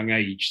fairly young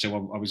age. So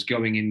I was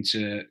going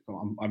into,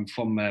 I'm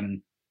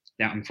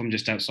from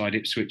just outside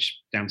Ipswich,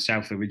 down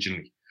south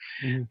originally.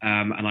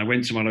 And I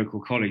went to my local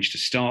college to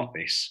start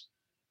this.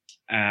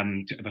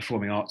 a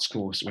performing arts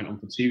course that went on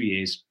for 2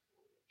 years.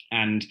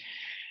 And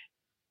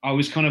I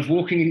was kind of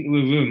walking into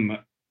a room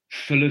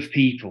full of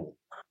people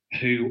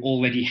who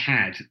already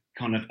had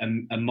kind of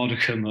a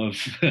modicum of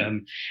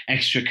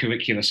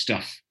extracurricular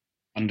stuff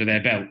under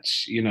their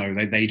belts. You know,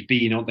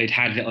 they'd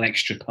had little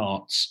extra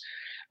parts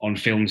on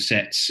film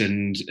sets,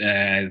 and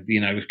you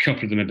know, a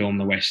couple of them had been on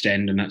the West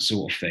End and that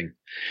sort of thing.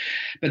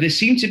 But there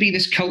seemed to be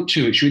this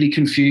culture which really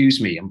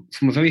confused me. I'm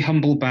from a very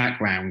humble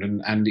background,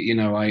 and you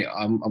know,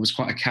 I was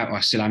quite I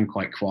still am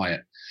quite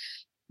quiet.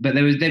 But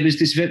there was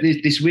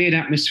this weird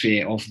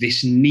atmosphere of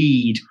this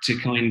need to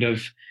kind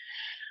of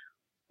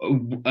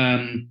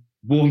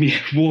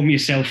warm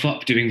yourself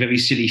up doing very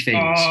silly things.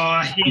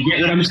 Oh, you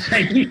get what I'm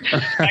saying?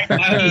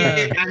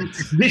 And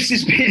this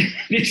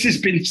has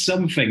been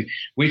something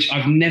which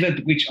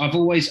I've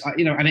always,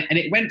 you know, and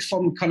it went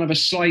from kind of a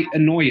slight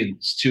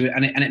annoyance to,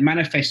 and it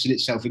manifested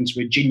itself into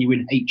a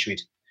genuine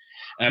hatred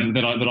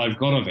that I've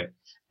got of it.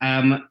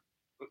 A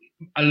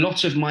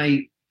lot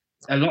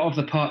of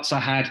the parts I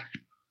had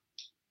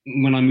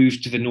when I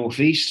moved to the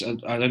Northeast,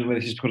 I don't know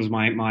whether this is because of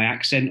my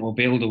accent or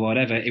build or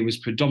whatever, it was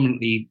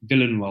predominantly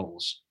villain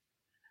roles.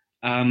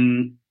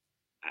 And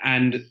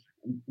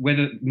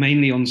whether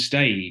mainly on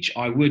stage,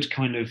 I would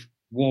kind of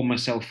warm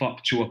myself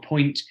up to a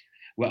point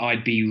where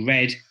I'd be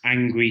red,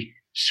 angry,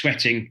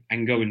 sweating,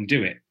 and go and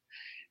do it.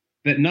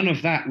 But none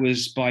of that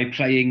was by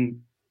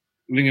playing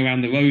Ring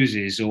Around the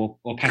Roses or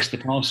Pass the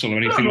Parcel or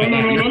anything like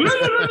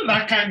that.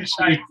 That kind of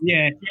shit.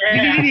 Yeah.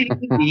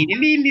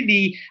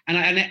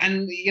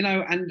 And you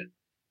know, and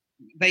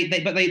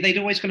they'd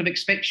always kind of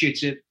expect you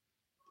to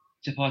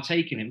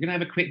partake in it. We're gonna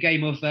have a quick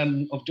game of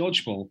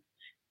dodgeball.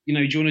 You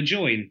know, do you want to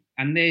join?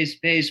 And there's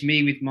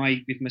me with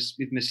my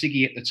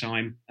ciggy at the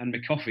time and my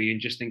coffee,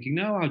 and just thinking,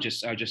 no, I'll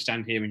just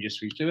stand here and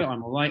just read through it.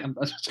 I'm all right.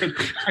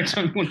 I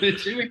don't want to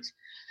do it.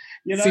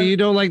 You know? So you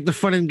don't like the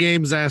fun and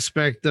games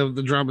aspect of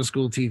the drama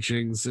school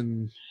teachings,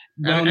 and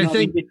I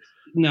think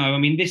no. I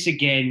mean, this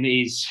again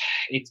is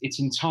it's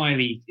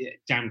entirely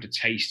down to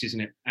taste,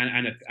 isn't it?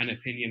 And an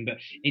opinion, but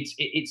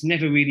it's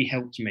never really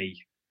helped me.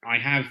 I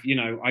have, you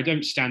know, I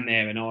don't stand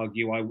there and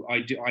argue.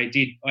 I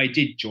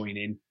did join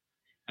in.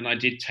 And I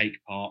did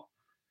take part,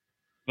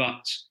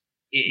 but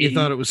you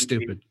thought it was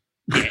stupid.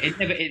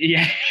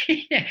 Yeah,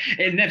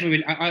 it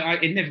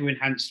never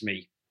enhanced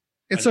me.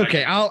 It's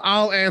okay.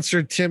 I'll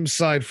answer Tim's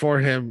side for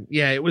him.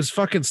 Yeah, it was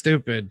fucking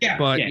stupid. Yeah,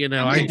 but you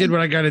know, I did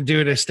what I got to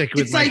do to stick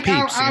with my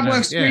peeps. I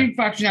work Screen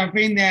Factory. I've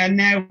been there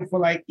now for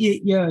like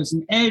 8 years,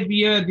 and every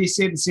year they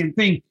say the same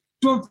thing.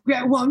 Don't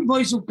forget one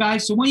voice up,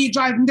 guys. So when you're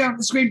driving down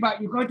the Screen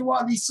Factory, you've got to do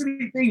all these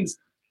silly things.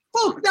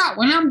 Fuck that.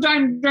 When I'm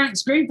driving down the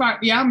Screen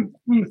Factory, I'm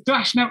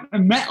thrashing out the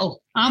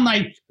metal. I'm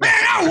like, man,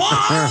 I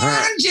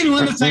want you.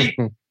 And it's like,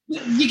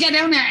 you get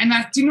down there, and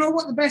do you know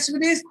what the best of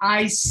it is?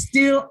 I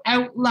still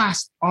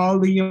outlast all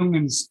the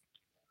young'uns.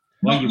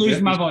 Not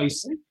losing my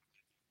voice.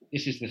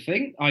 This is the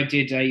thing. I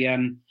did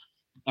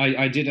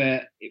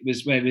it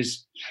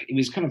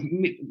was kind of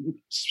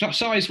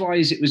size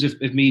wise, it was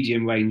of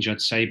medium range,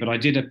 I'd say, but I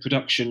did a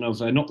production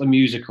of not the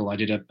musical. I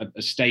did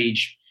a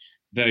stage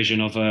version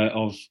of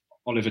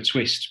Oliver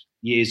Twist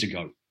years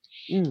ago,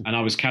 and I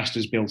was cast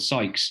as Bill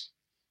Sykes,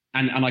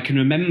 and I can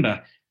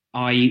remember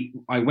I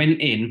went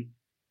in.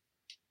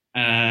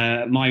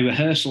 My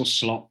rehearsal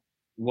slot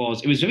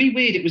it was very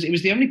weird. It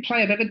was the only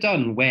play I've ever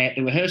done where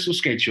the rehearsal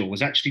schedule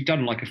was actually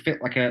done like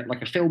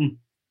a film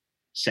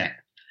set.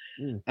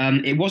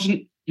 It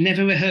wasn't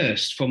never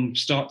rehearsed from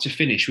start to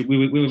finish.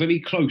 We were very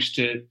close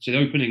to the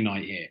opening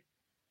night here.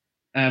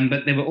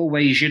 But they were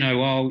always, you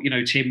know,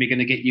 Tim, we're going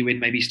to get you in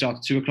maybe start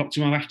at 2:00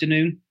 tomorrow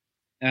afternoon.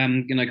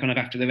 You know, kind of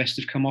after the rest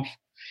have come off.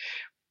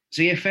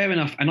 So yeah, fair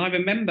enough. And I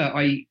remember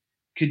I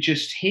could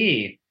just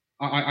hear.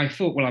 I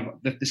thought, well,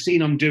 the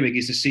scene I'm doing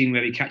is the scene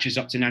where he catches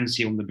up to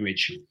Nancy on the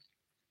bridge,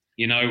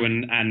 you know,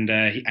 and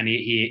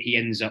he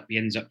ends up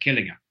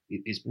killing her,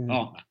 his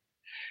partner.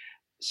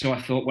 So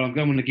I thought, well, I'm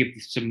going to give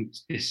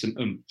this some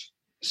oomph.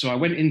 So I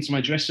went into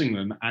my dressing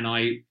room and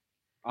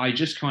I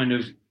just kind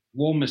of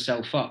warmed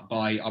myself up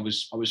by I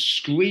was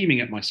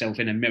screaming at myself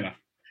in a mirror.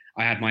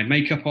 I had my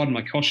makeup on,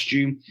 my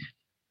costume.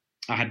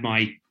 I had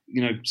my,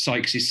 you know,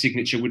 Sykes'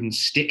 signature wooden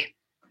stick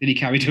that he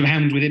carried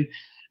around with him.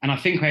 And I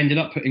think I ended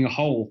up putting a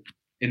hole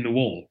in the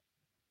wall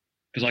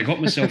because I got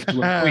myself to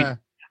a point.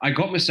 I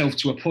got myself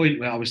to a point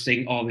where I was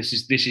thinking, oh, this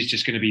is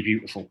just going to be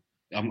beautiful.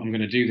 I'm going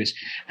to do this.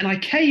 And I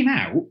came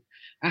out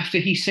after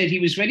he said he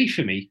was ready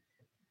for me.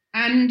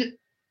 And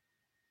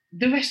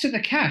the rest of the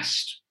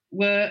cast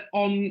were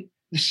on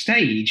the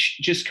stage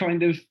just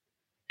kind of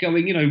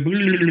going, you know, and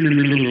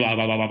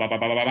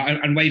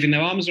waving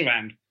their arms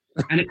around.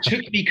 And it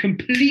took me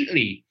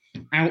completely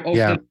out of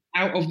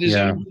the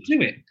zone to do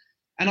it.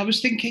 And I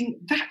was thinking,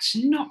 that's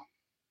not.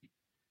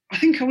 I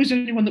think I was the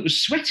only one that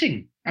was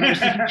sweating, and I was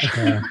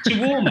thinking to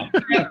warm up.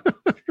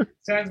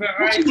 Sounds about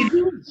right.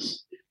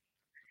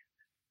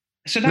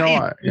 So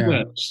that is the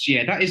worst.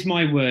 Yeah, that is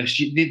my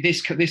worst.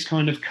 This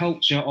kind of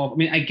culture of. I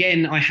mean,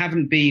 again, I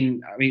haven't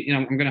been. I mean, you know,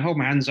 I'm going to hold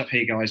my hands up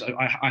here, guys.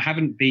 I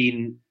haven't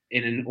been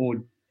in an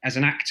as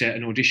an actor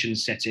an audition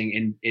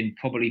setting in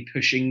probably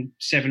pushing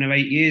 7 or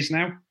 8 years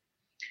now.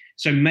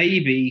 So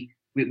maybe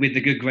with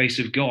the good grace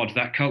of God,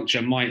 that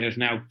culture might have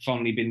now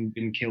finally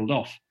been killed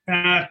off.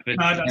 Not it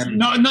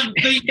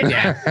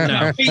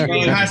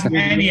hasn't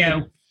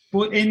anyhow.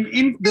 But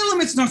in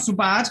film, it's not so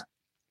bad.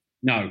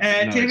 No,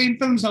 TV and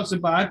film's not so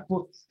bad,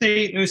 but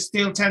theater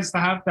still tends to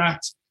have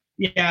that.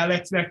 Yeah,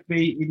 let's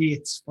be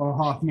idiots for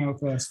half an hour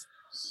first.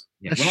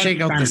 Yeah, let's shake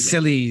out the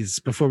sillies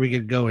before we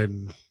get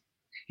going.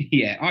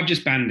 Yeah, I've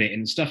just banned it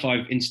in stuff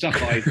I've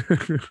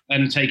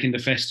taken to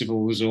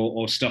festivals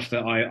or stuff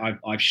that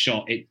I've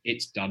shot.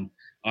 It's done.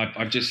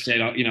 I've just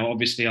said,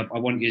 obviously I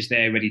want you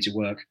there ready to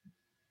work,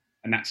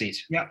 and that's it.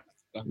 Yeah.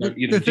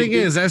 The thing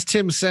is, as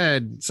Tim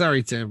said,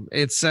 sorry, Tim,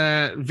 it's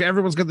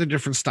everyone's got their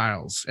different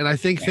styles. And I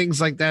think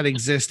things like that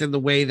exist in the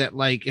way that,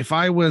 like, if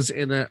I was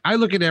I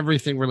look at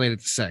everything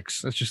related to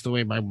sex. That's just the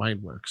way my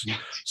mind works.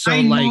 So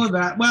I know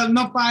that. Well,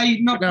 not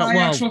by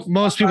actual.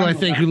 Most people I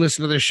think who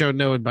listen to this show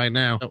know it by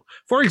now.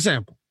 For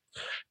example,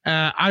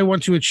 I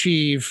want to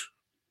achieve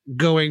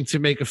going to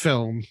make a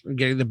film and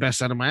getting the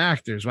best out of my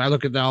actors. I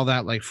look at all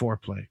that like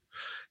foreplay.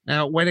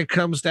 Now, when it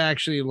comes to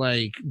actually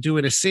like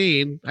doing a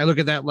scene, I look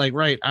at that like,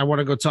 right, I want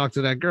to go talk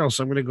to that girl.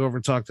 So I'm going to go over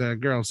and talk to that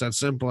girl. It's that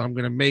simple. I'm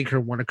going to make her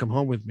want to come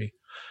home with me.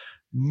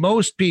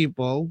 Most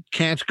people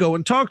can't go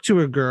and talk to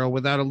a girl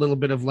without a little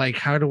bit of like,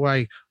 how do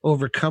I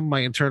overcome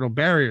my internal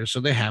barriers? So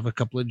they have a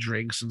couple of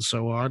drinks and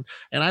so on.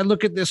 And I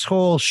look at this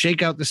whole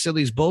shake out the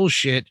sillies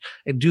bullshit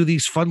and do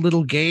these fun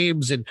little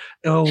games and,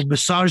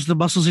 massage the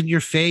muscles in your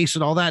face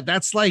and all that.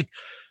 That's like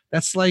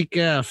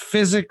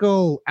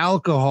physical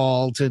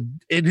alcohol to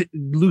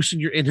loosen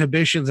your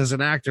inhibitions as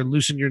an actor,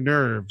 loosen your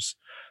nerves.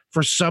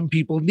 For some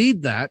people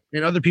need that,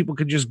 and other people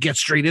can just get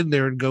straight in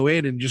there and go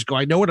in and just go,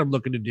 I know what I'm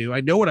looking to do.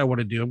 I know what I want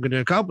to do. I'm going to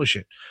accomplish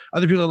it.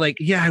 Other people are like,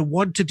 yeah, I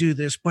want to do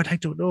this, but I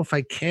don't know if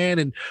I can.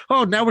 And,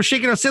 now we're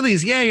shaking our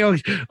sillies. Yay. We're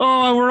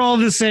all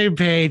on the same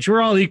page.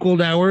 We're all equal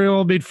now. We're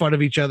all made fun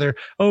of each other.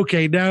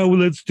 Okay, now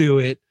let's do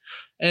it.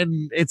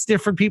 And it's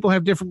different. People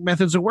have different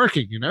methods of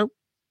working,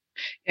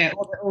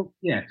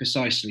 Yeah,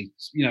 precisely.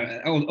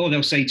 Or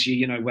they'll say to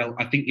you, well,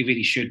 I think you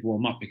really should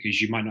warm up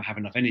because you might not have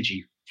enough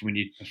energy for when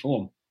you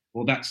perform.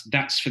 Well,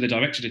 that's for the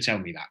director to tell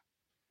me that.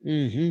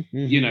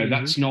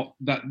 That's not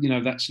that.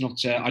 That's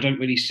not. I don't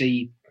really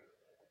see,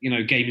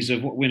 games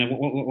of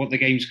what the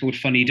game's called,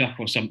 Funny Duck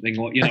or something.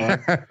 Or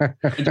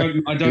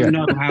I don't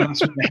know how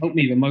that's going to help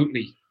me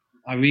remotely.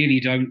 I really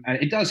don't.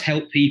 It does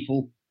help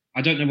people.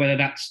 I don't know whether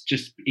that's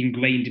just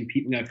ingrained in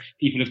people.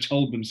 People have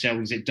told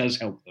themselves it does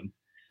help them.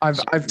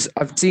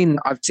 I've seen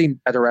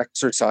better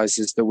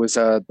exercises. There was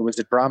a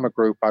drama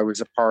group I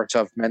was a part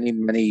of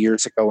many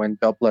years ago in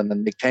Dublin,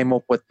 and they came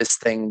up with this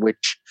thing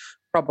which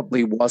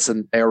probably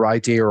wasn't their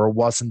idea or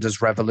wasn't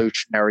as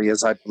revolutionary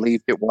as I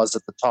believed it was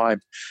at the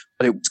time,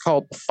 but it was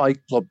called the Fight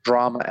Club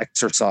drama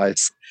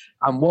exercise.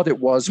 And what it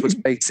was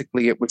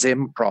basically it was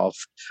improv,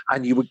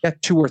 and you would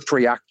get 2 or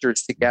 3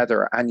 actors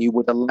together and you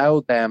would allow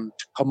them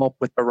to come up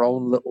with their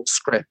own little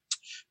script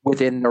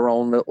within their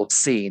own little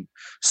scene.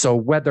 So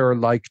whether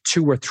like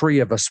 2 or 3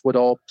 of us would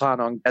all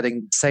plan on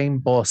getting the same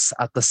bus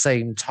at the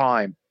same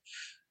time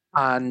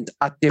and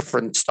at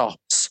different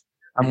stops.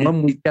 And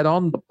when we get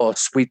on the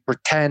bus, we'd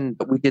pretend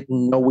that we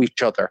didn't know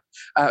each other.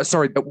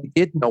 That we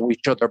did know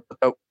each other, but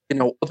that,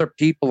 other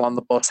people on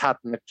the bus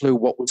hadn't a clue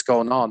what was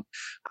going on.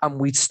 And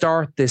we'd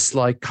start this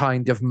like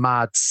kind of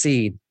mad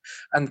scene.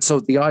 And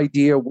so the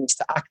idea was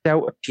to act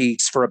out a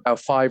piece for about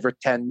 5 or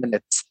 10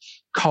 minutes,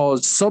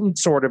 cause some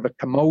sort of a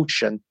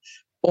commotion,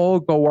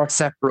 all go our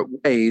separate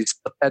ways,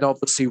 but then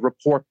obviously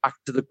report back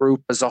to the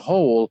group as a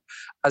whole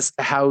as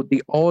to how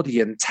the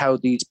audience, how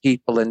these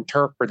people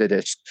interpreted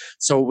it.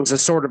 So it was a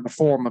sort of a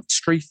form of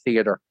street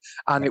theater,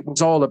 and it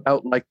was all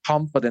about like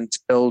confidence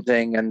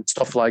building and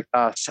stuff like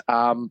that.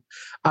 And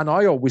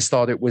I always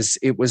thought it was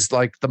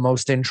like the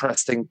most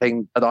interesting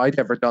thing that I'd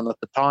ever done at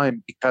the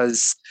time,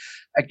 because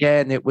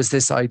again, it was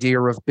this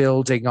idea of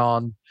building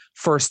on,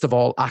 first of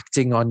all,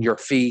 acting on your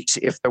feet.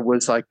 If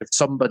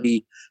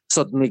somebody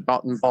suddenly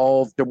got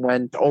involved and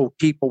went,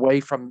 keep away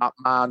from that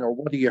man, or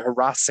what are you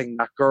harassing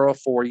that girl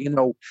for?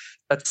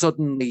 That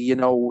suddenly,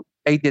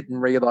 they didn't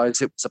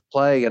realize it was a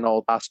play and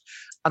all that.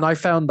 And I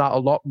found that a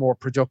lot more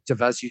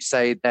productive, as you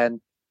say,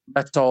 than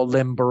let's all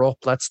limber up,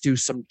 let's do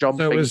some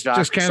jumping. So it was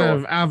just kind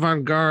of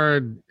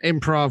avant-garde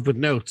improv with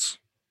notes.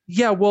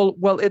 Yeah, well,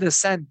 in a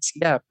sense,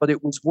 yeah, but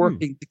it was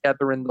working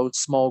together in those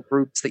small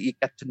groups that you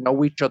get to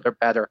know each other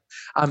better.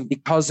 And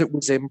because it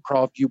was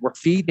improv, you were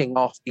feeding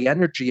off the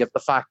energy of the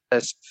fact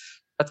that,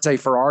 let's say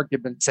for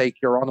argument's sake,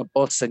 you're on a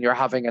bus and you're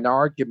having an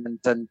argument,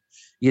 and,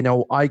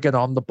 I get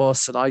on the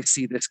bus and I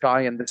see this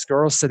guy and this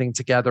girl sitting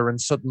together, and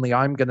suddenly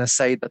I'm going to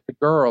say that the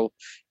girl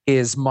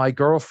is my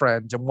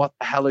girlfriend, and what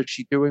the hell is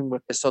she doing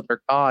with this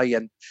other guy,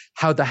 and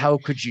how the hell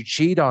could you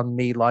cheat on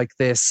me like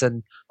this?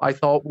 And I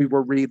thought we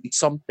were really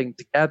something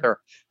together.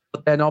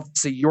 But then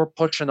obviously you're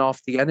pushing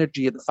off the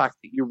energy of the fact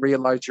that you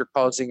realize you're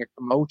causing a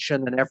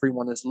commotion and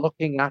everyone is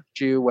looking at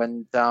you,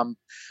 and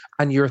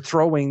you're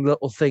throwing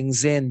little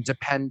things in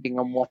depending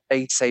on what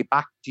they say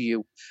back to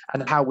you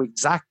and how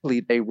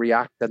exactly they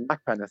react and that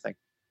kind of thing.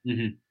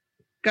 Mm-hmm.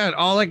 God,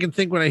 all I can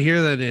think when I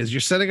hear that is you're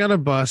sitting on a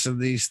bus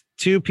and these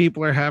two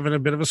people are having a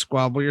bit of a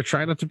squabble. You're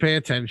trying not to pay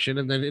attention,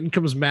 and then in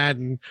comes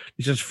Madden.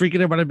 He's just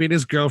freaking out about being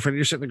his girlfriend.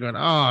 You're sitting there going,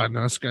 "Oh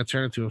no, it's going to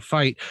turn into a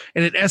fight,"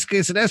 and it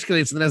escalates and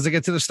escalates. And then as they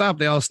get to the stop,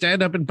 they all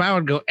stand up and bow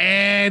and go,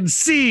 "And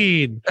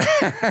scene."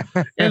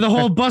 And the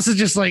whole bus is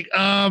just like,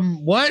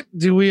 what?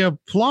 Do we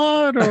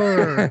applaud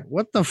or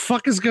what the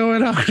fuck is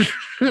going on?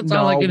 That's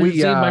all I can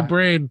see in my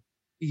brain.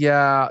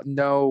 Yeah,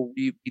 no,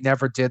 we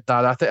never did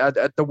that. I think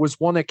there was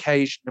one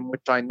occasion in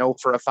which I know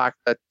for a fact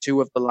that two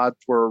of the lads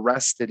were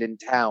arrested in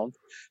town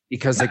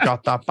because it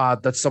got that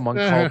bad that someone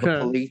called the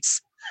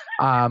police.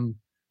 And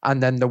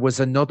then there was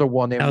another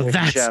one in which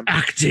that's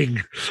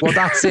acting. Well,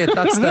 that's it.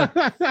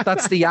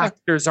 That's the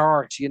actor's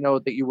art,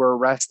 that you were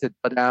arrested.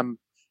 But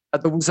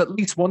there was at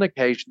least one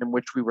occasion in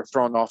which we were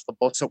thrown off the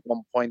bus at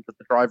one point that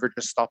the driver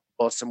just stopped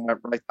the bus and went,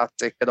 "Right,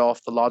 that's it, get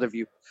off the lot of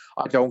you.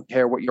 I don't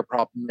care what your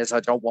problem is.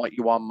 I don't want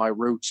you on my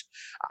route,"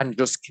 and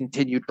just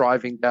continued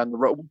driving down the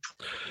road.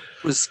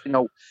 It was,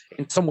 in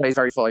some ways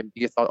very funny.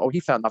 You thought, oh, he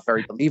found that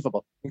very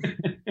believable.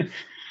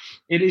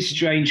 It is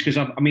strange because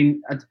I don't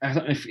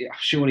know if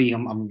surely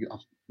I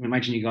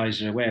imagine you guys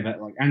are aware,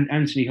 but like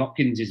Anthony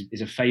Hopkins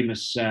is a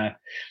famous.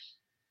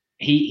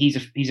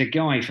 He's a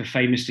guy for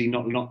famously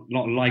not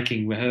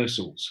liking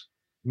rehearsals.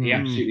 He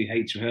absolutely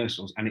hates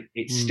rehearsals, and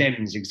it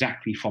stems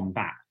exactly from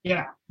that.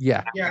 Yeah.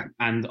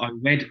 And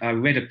I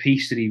read a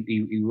piece that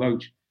he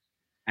wrote,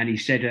 and he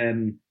said,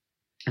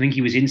 I think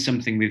he was in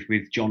something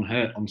with John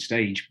Hurt on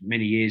stage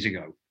many years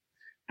ago,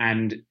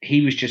 and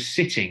he was just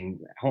sitting,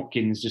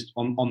 Hopkins, just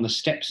on the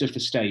steps of the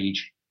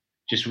stage,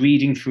 just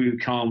reading through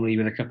calmly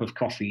with a cup of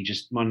coffee,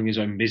 just minding his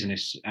own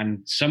business, and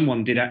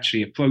someone did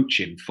actually approach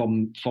him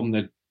from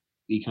the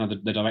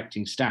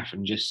directing staff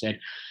and just said,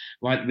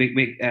 "Right,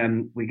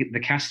 the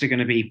cast are going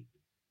to be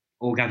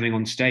all gathering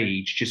on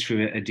stage just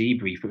for a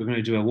debrief, but we're going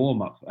to do a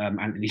warm up.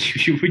 Anthony,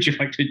 would you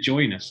like to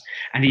join us?"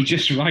 And he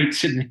just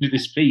writes at the end of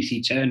this piece,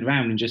 he turned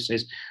around and just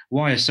says,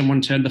 "Why has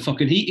someone turned the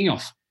fucking heating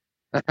off?"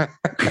 And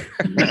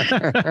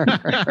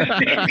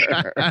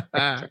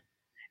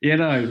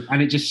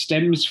it just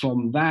stems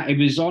from that. It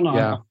was on,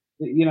 I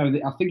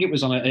think it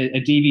was on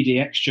a DVD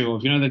extra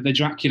of the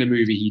Dracula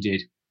movie he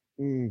did.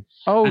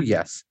 Oh,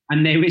 yes.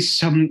 And there is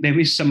some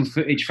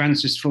footage.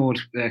 Francis Ford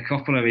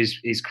Coppola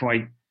is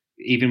quite,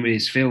 even with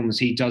his films,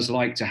 he does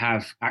like to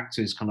have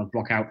actors kind of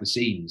block out the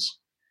scenes.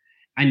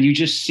 And you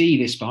just see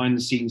this behind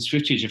the scenes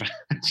footage of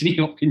Anthony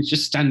Hopkins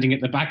just standing at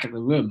the back of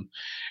the room,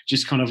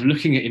 just kind of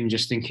looking at him,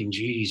 just thinking,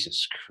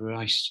 Jesus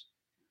Christ.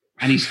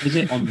 And he says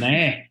it on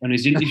there. On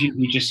his interview,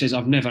 he just says,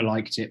 "I've never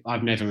liked it.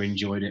 I've never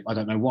enjoyed it. I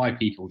don't know why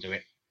people do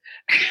it."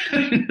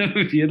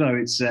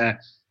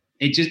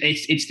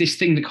 It's this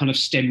thing that kind of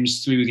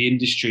stems through the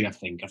industry. I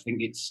think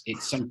it's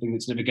something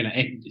that's never going to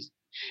end,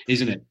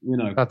 isn't it?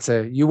 That's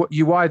it.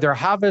 You either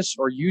have it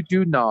or you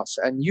do not.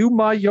 And you,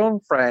 my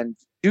young friend,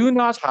 do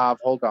not have.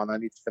 Hold on, I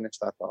need to finish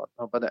that thought.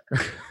 No, but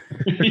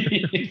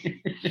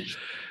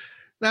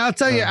now I'll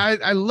tell you,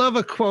 I love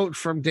a quote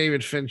from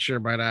David Fincher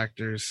about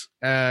actors,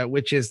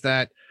 which is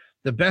that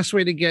the best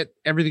way to get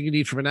everything you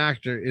need from an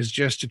actor is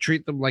just to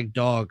treat them like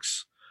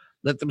dogs.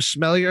 Let them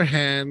smell your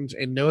hand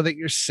and know that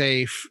you're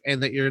safe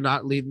and that you're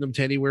not leading them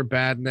to anywhere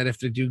bad, and that if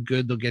they do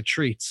good, they'll get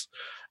treats.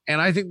 And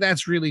I think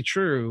that's really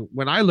true.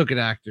 When I look at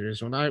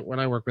actors, when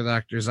I work with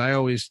actors, I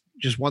always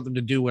just want them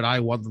to do what I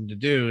want them to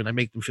do, and I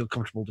make them feel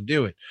comfortable to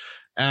do it.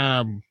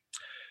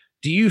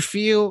 Do you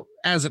feel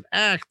as an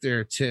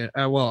actor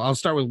I'll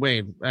start with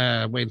Wayne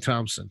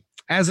Thompson.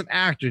 As an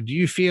actor, do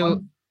you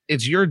feel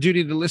it's your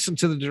duty to listen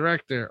to the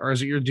director, or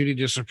is it your duty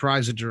to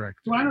surprise the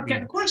director? Do I not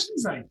get the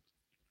questions right?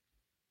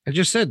 I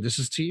just said this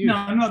is to you.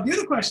 No, the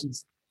other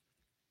questions.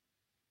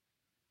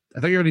 I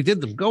thought you already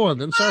did them. Go on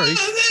then. Sorry. You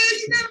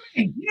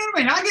know what I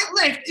mean? I get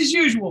left as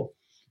usual.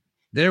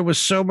 There was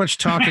so much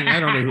talking.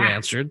 I don't know who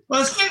answered.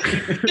 Well,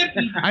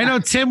 I know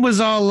Tim was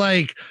all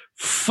like,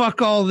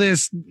 "Fuck all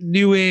this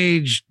new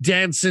age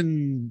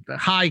dancing,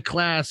 high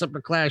class,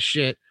 upper class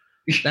shit."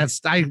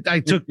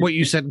 I took what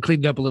you said and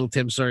cleaned up a little,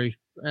 Tim. Sorry.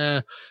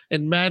 And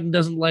Madden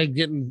doesn't like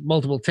getting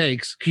multiple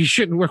takes. You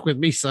shouldn't work with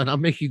me, son. I'll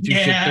make you do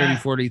shit 30,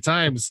 40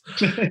 times.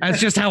 That's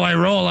just how I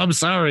roll. I'm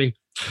sorry.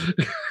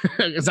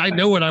 Because I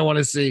know what I want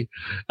to see.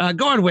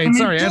 Go on, Wayne.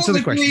 Sorry, answer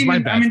the question. My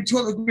bad. I'm in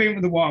total agreement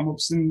with the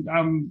warm-ups. And,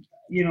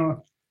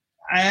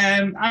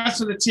 as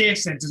for the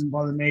takes, that doesn't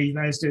bother me.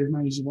 Let's do as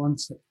many as you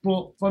want.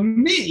 But for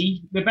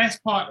me, the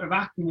best part of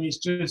acting is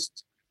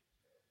just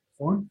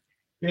fun.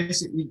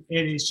 Basically,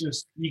 it is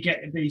just, you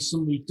get to be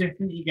somebody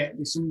different. You get to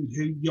be somebody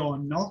who you're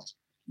not.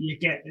 You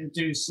get to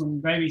do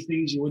some very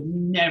things you would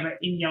never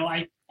in your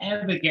life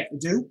ever get to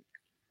do.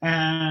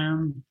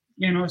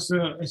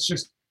 So it's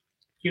just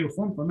pure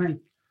fun for me.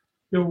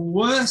 The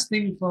worst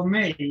thing for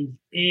me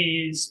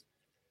is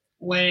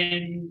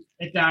when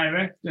a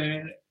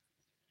director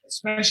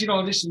especially at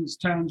auditions,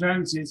 turns around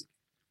and says,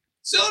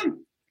 "Son,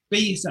 be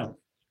yourself."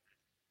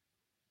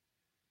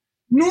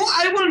 No,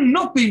 I will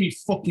not be me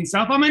fucking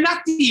self. I'm an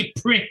actor, you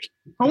prick.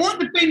 If I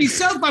want to be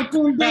myself, I'd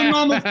go and do a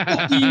normal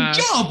fucking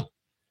job.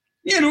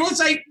 You know, it's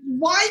like,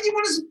 why do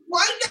you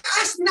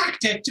ask an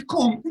actor to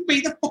come and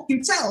be the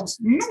fucking selves?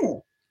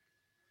 No.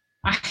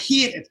 I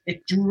hate it.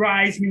 It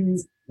drives me.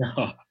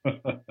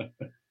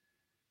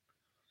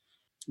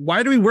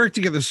 Why do we work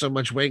together so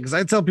much, Wayne? Because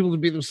I tell people to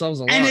be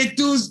themselves a lot. And it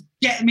does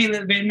get me a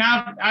little bit.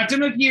 Now, I don't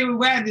know if you're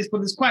aware of this, but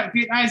there's quite a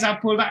few times I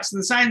pull back to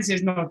the side and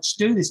says, no, just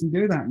do this and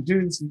do that, and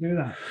do this and do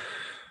that.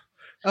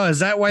 Oh, is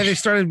that why they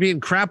started being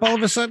crap all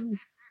of a sudden?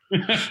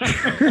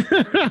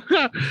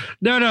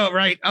 No,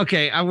 right.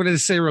 Okay, I'm going to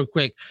say real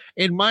quick.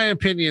 In my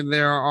opinion,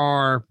 there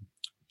are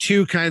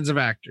two kinds of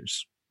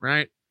actors,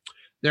 right?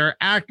 There are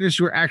actors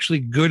who are actually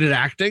good at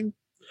acting,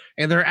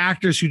 and there are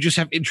actors who just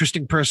have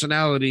interesting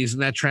personalities,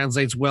 and that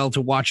translates well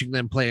to watching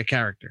them play a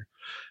character.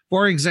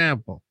 For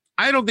example,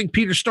 I don't think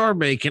Peter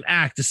Stormare can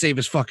act to save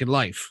his fucking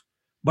life,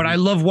 but I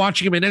love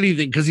watching him in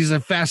anything because he's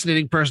a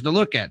fascinating person to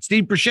look at.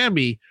 Steve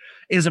Buscemi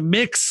is a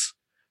mix.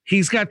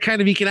 He's got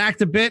he can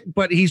act a bit,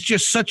 but he's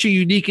just such a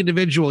unique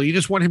individual. You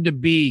just want him to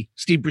be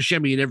Steve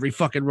Buscemi in every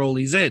fucking role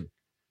he's in.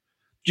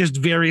 Just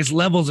various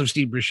levels of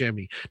Steve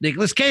Buscemi.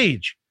 Nicolas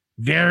Cage,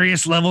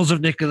 various levels of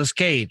Nicolas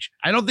Cage.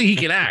 I don't think he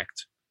can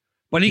act,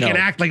 but he can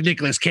act like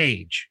Nicolas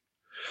Cage.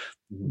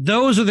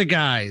 Those are the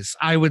guys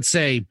I would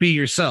say be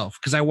yourself,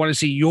 because I want to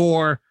see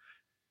your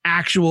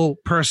actual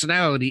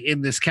personality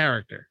in this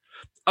character.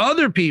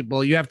 Other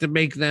people, you have to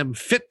make them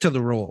fit to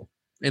the role,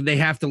 and they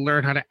have to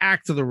learn how to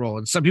act to the role.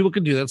 And some people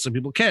can do that, some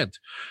people can't.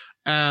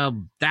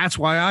 That's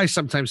why I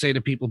sometimes say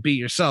to people, be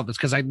yourself. It's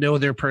because I know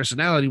their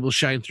personality will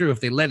shine through if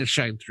they let it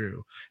shine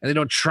through, and they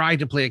don't try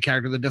to play a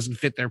character that doesn't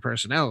fit their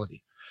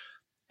personality.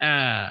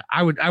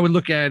 I would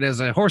look at it as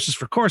a horses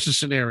for courses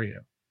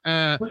scenario.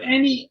 But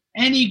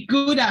any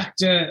good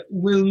actor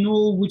will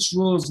know which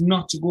roles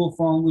not to go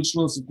for and which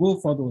roles to go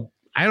for, though.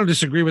 I don't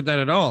disagree with that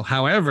at all.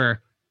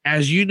 However,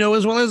 as you know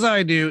as well as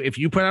I do, if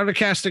you put out a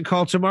casting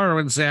call tomorrow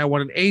and say, I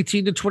want an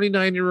 18 to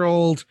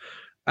 29-year-old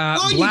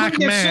black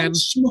man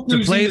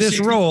to play this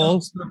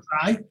role,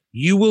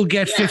 you will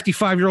get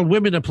 55-year-old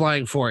women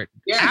applying for it.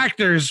 Yeah.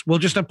 Actors will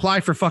just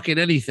apply for fucking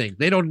anything.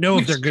 They don't know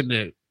if they're good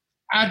at it.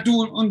 I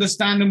don't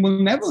understand and will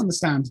never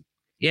understand.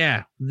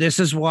 Yeah, this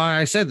is why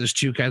I said there's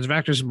two kinds of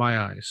actors in my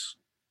eyes.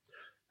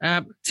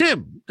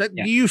 Tim, do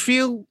you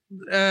feel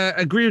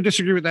agree or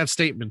disagree with that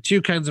statement?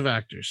 Two kinds of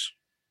actors.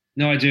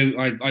 No, I do.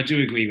 I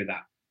do agree with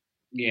that.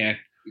 Yeah,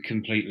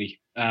 completely.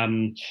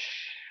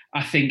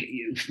 I think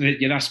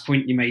the last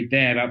point you made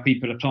there about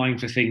people applying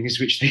for things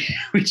which they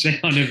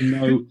kind of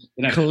know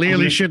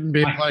clearly shouldn't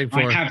be applying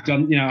for. I have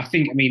done.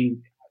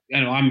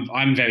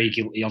 I'm very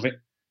guilty of it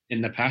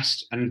in the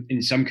past, and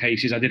in some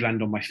cases I did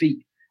land on my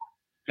feet.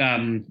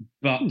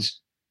 But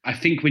I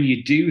think when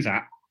you do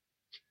that,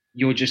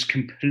 you're just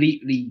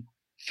completely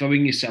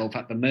throwing yourself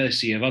at the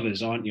mercy of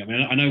others, aren't you? I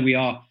mean, I know we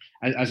are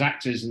as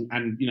actors,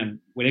 and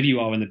wherever you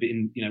are in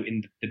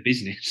the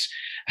business,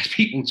 as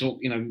people talk,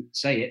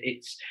 say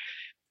it's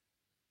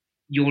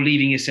you're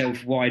leaving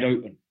yourself wide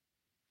open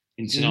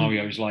in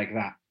scenarios like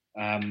that.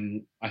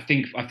 I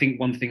think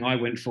one thing I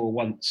went for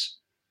once,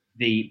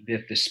 the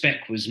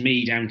spec was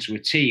me down to a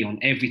T on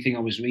everything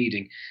I was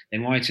reading.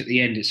 Then right at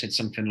the end, it said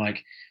something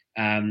like,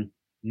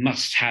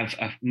 must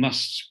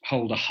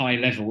hold a high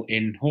level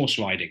in horse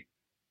riding.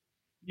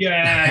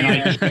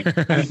 Yeah.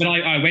 But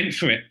I went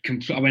for it.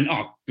 I went,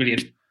 oh,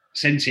 brilliant.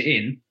 Sent it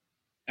in.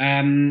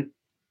 And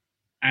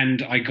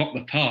I got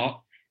the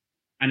part.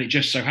 And it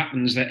just so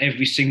happens that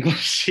every single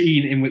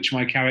scene in which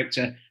my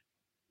character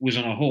was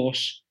on a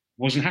horse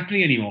wasn't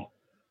happening anymore.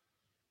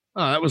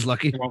 Oh, that was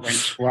lucky.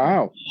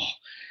 Wow.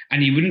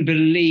 And you wouldn't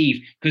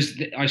believe,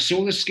 because I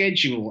saw the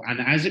schedule,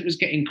 and as it was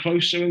getting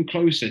closer and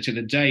closer to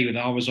the day that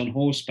I was on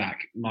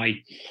horseback,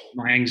 my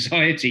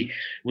anxiety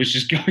was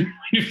just going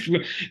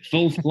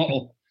full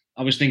throttle.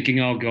 I was thinking,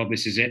 oh God,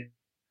 this is it.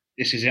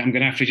 This is it. I'm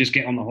going to have to just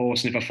get on the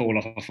horse, and if I fall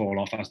off, I fall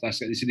off.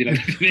 This is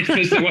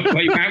the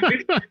way around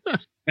it.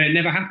 But it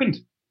never happened.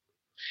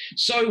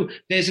 So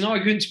there's an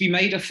argument to be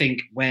made, I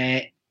think,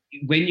 where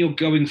when you're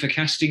going for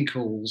casting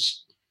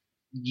calls,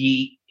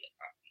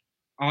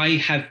 I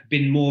have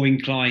been more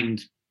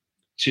inclined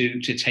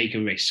to take a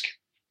risk.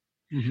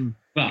 Mm-hmm.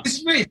 But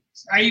it's risk.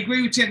 I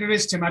agree with taking a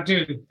risk, Tim. I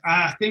do.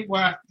 I think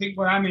what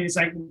I mean is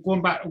like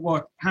going back to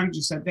what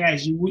Andrew said there.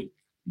 Is you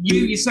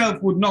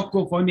yourself would not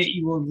go for an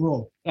 80-year-old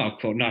role. Oh, of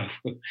course, no.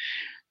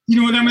 You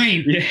know what I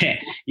mean?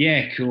 Yeah,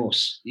 of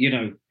course.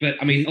 But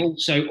I mean,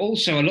 also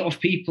a lot of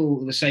people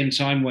at the same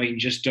time, Wayne,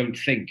 just don't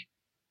think.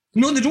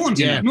 No, they don't.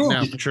 Yeah,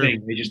 no, true.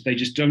 They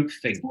just don't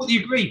think. I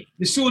totally agree.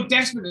 They're so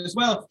desperate as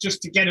well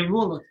just to get a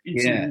role.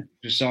 Yeah,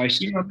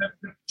 precisely.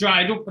 They've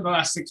dried up for the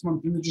last 6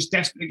 months, and they're just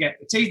desperate to get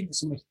the teeth into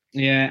something.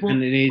 Yeah,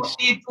 and it is. What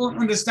they don't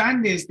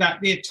understand is that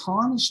they're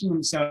tarnishing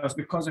themselves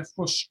because it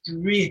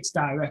frustrates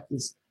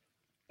directors.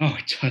 Oh,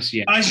 it does,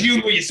 yeah. As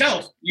you know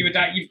yourself, you've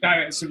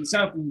directed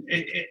yourself, and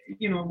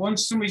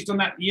once somebody's done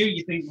that to you,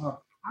 you think,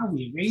 well, Are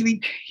we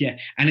really? Yeah,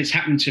 and it's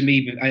happened to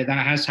me. That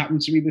has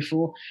happened to me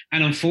before,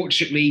 and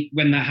unfortunately,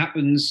 when that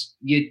happens,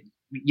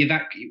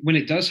 when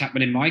it does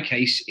happen, in my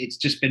case, it's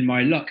just been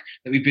my luck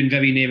that we've been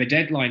very near a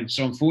deadline.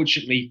 So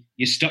unfortunately,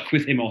 you're stuck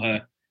with him or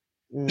her.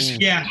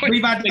 Yeah,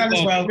 we've had that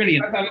as well.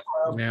 Brilliant.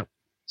 Yeah.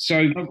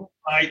 So,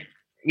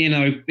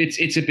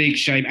 it's a big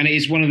shame, and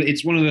it's one of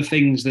the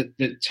things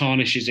that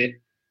tarnishes it.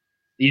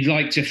 You'd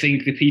like to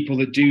think the people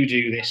that do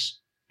this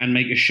and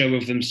make a show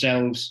of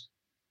themselves,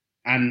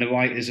 and the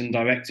writers and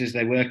directors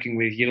they're working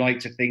with, you like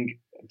to think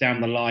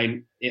down the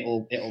line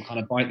it'll kind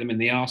of bite them in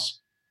the arse.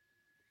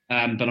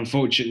 But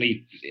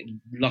unfortunately,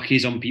 luck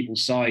is on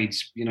people's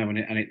sides, and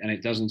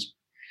it doesn't.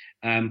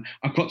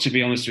 I've got to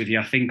be honest with you.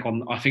 I think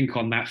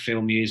on that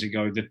film years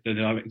ago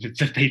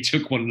that they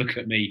took one look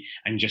at me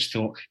and just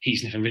thought,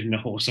 he's never ridden a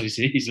horse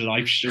his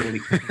life, surely.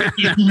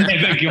 He's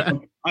never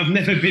gone. I've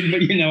never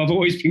been, I've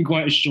always been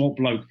quite a short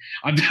bloke.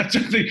 I don't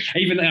think,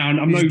 even now,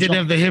 I'm no. Didn't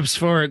have the hips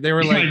for it. They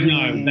were like, I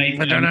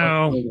don't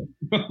know.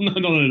 No,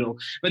 not at all.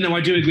 But no, I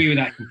do agree with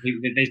that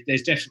completely.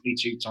 There's definitely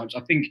two types.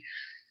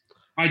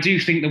 I do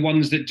think the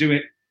ones that do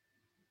it,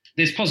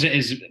 there's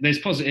positives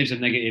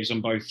and negatives on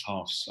both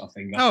halves. I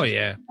think.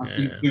 I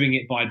think doing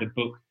it by the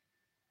book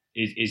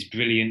is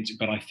brilliant,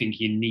 but I think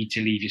you need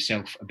to leave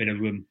yourself a bit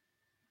of room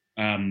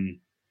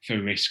for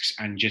risks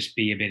and just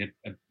be a bit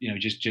of,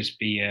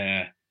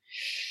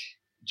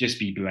 just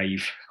be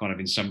brave, kind of,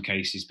 in some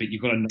cases. But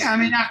you've got to. Yeah, I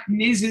mean, acting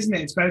isn't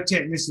it? It's about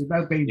taking this. It's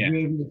about being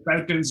brave. It's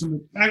about doing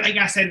something. Like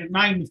I said,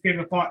 my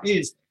favorite part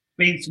is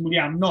being somebody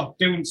I'm not,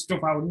 doing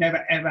stuff I would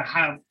never ever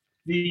have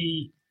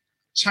the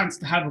chance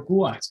to have a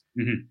go at.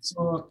 Mm-hmm.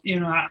 So,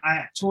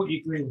 I totally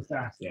agree with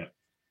that. Yeah.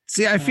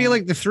 See, I feel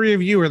like the three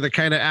of you are the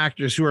kind of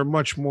actors who are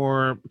much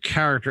more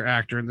character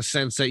actor, in the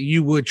sense that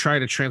you would try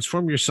to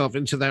transform yourself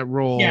into that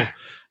role.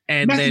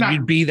 And then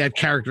you'd be that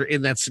character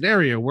in that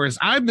scenario. Whereas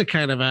I'm the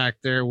kind of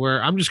actor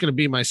where I'm just going to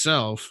be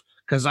myself,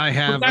 because I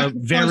have a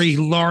very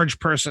large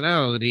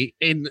personality,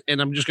 and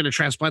I'm just going to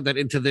transplant that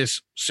into this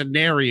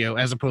scenario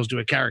as opposed to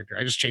a character.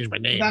 I just changed my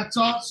name. That's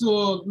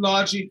also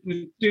largely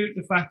due to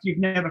the fact you've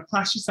never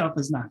classed yourself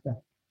as an actor.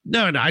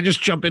 No, I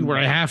just jump in where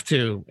I have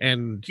to.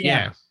 And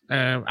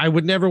I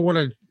would never want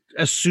to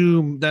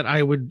assume that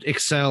I would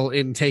excel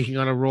in taking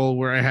on a role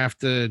where I have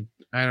to,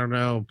 I don't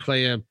know,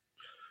 play a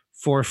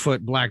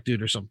 4-foot black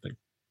dude or something.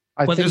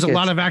 But there's a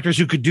lot of actors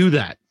who could do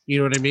that. You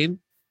know what I mean?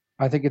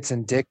 I think it's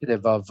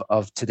indicative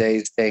of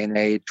today's day and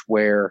age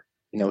where,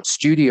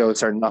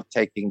 studios are not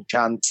taking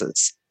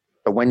chances.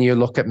 But when you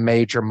look at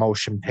major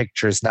motion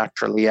pictures,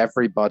 naturally,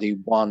 everybody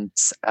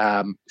wants,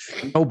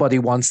 nobody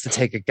wants to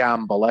take a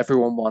gamble.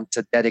 Everyone wants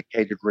a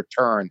dedicated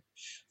return.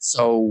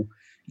 So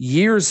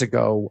years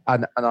ago,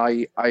 and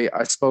I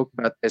spoke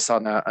about this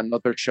on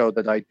another show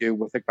that I do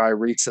with a guy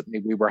recently.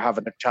 We were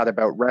having a chat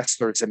about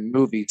wrestlers in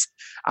movies.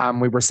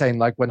 We were saying,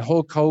 like, when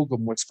Hulk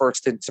Hogan was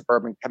first in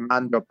Suburban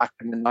Commando back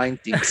in the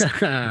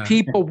 90s,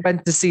 people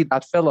went to see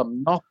that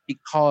film not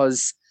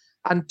because,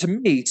 and to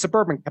me,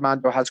 Suburban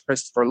Commando has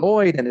Christopher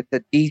Lloyd, and it's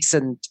a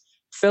decent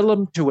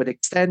film to an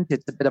extent.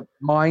 It's a bit of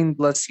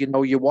mindless, you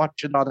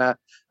watch it on an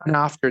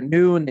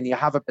afternoon and you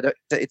have a bit of,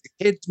 it's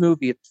a kid's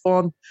movie, it's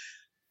fun.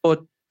 But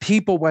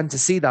people went to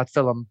see that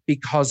film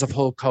because of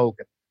Hulk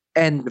Hogan.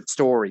 End of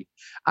story.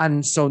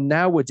 And so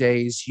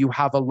nowadays you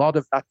have a lot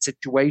of that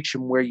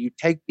situation where you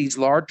take these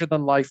larger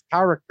than life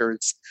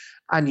characters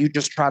and you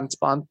just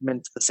transplant them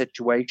into the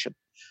situation.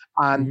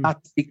 And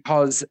that's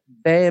because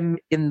them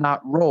in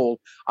that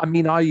role. I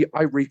mean, I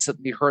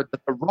recently heard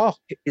that The Rock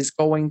is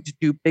going to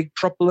do Big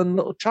Trouble in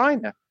Little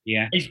China.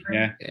 Yeah.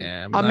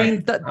 I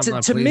mean,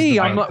 to me,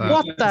 I'm like,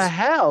 what the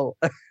hell?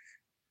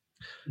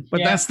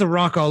 But that's The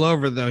Rock all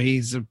over, though.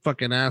 He's a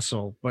fucking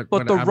asshole. But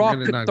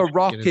The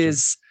Rock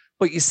is.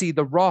 But you see,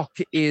 The Rock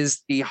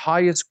is the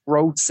highest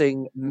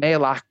grossing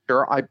male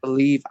actor, I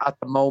believe, at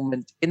the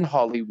moment in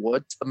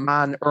Hollywood. The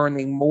man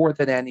earning more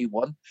than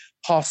anyone,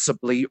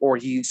 possibly, or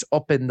he's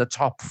up in the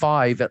top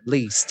 5 at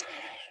least.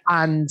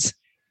 And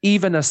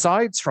even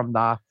aside from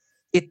that,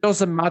 it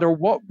doesn't matter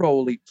what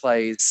role he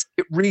plays.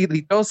 It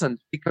really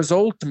doesn't, because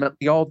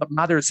ultimately all that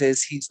matters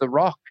is he's The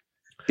Rock.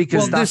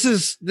 Because this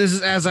is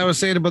as I was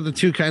saying about the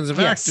two kinds of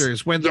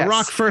actors. When The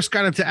Rock first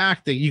got into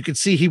acting, you could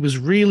see he was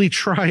really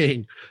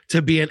trying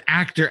to be an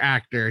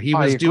actor. He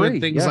was doing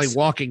things like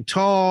Walking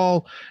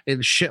Tall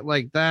and shit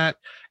like that.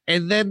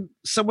 And then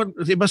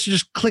they must have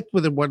just clicked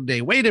with him one day.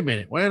 Wait a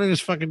minute, why don't I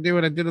just fucking do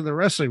what I did in the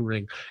wrestling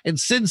ring? And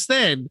since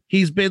then,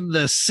 he's been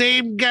the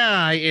same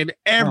guy in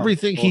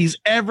everything he's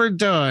ever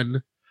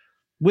done,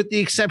 with the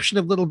exception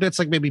of little bits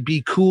like maybe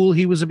Be Cool.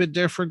 He was a bit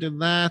different in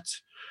that.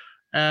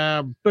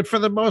 But for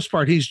the most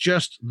part, he's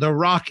just The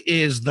Rock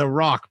is The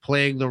Rock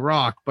playing The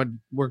Rock, but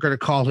we're going to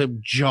call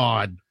him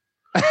John.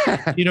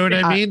 You know what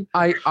I mean?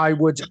 I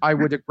would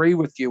agree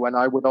with you, and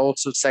I would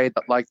also say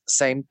that, like, the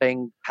same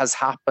thing has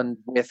happened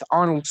with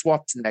Arnold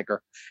Schwarzenegger.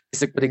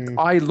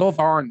 I love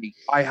Arnie.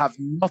 I have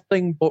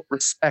nothing but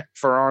respect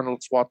for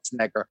Arnold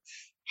Schwarzenegger.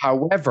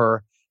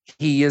 However,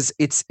 he is.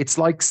 It's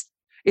like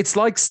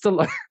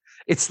Stallone.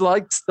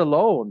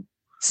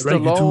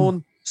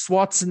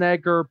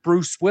 Schwarzenegger,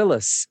 Bruce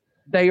Willis.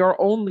 They are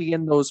only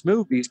in those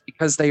movies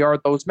because they are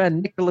those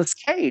men. Nicolas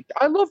Cage.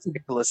 I love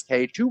Nicolas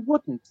Cage. Who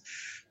wouldn't?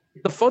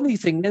 The funny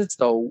thing is,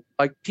 though,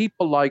 like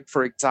people like,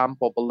 for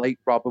example, the late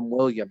Robin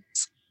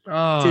Williams.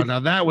 Oh, now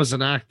that was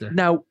an actor.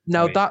 Now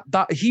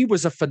that he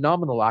was a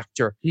phenomenal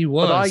actor. He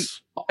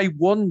was. But I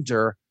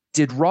wonder,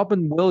 did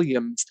Robin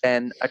Williams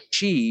then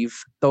achieve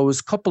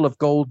those couple of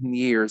golden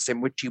years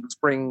in which he was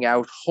bringing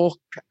out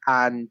Hook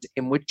and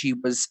in which he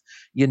was,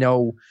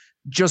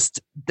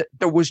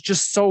 there was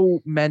just so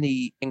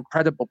many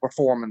incredible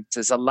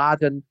performances,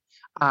 Aladdin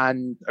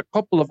and a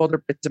couple of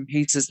other bits and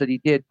pieces that he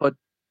did. But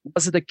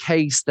was it a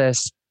case that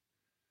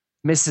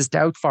Mrs.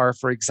 Doubtfire,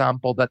 for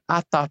example, that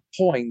at that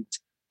point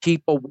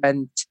people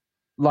went,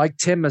 like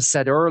Tim has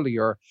said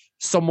earlier,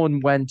 someone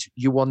went,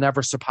 you will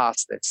never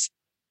surpass this.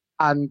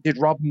 And did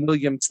Robin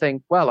Williams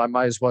think, well, I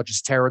might as well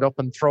just tear it up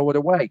and throw it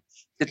away?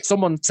 Did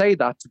someone say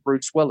that to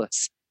Bruce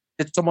Willis?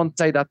 Did someone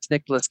say that to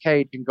Nicolas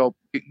Cage and go,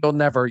 you'll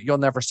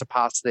never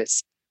surpass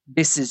this.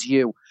 This is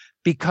you.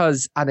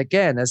 Because, and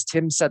again, as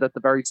Tim said at the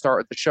very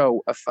start of the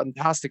show, a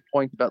fantastic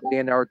point about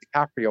Leonardo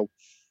DiCaprio.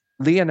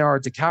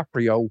 Leonardo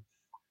DiCaprio,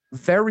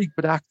 very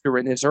good actor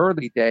in his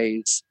early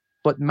days,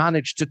 but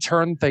managed to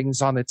turn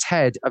things on its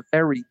head, a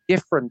very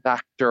different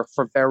actor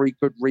for very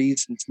good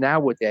reasons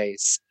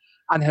nowadays,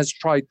 and has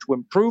tried to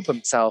improve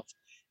himself.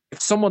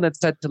 If someone had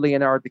said to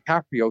Leonardo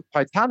DiCaprio,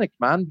 Titanic,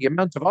 man, the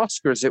amount of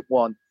Oscars it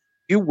won,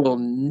 you will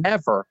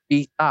never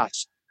beat that.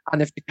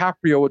 And if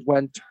DiCaprio had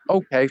went,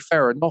 okay,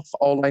 fair enough,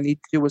 all I need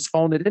to do is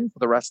phone it in for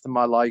the rest of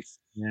my life,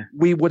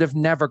 we would have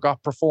never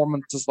got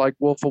performances like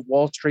Wolf of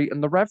Wall Street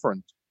and The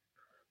Reverend.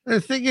 The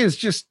thing is,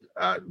 just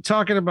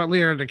talking about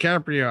Leonardo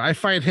DiCaprio, I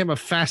find him a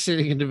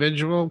fascinating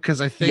individual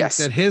because I think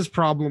that his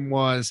problem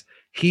was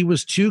he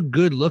was too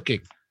good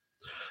looking.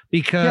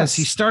 Because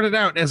he started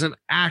out as an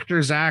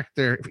actor's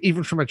actor,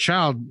 even from a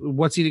child.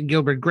 What's Eating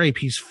Gilbert Grape?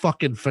 He's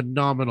fucking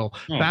phenomenal.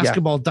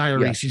 Basketball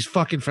Diaries, he's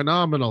fucking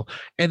phenomenal.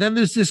 And then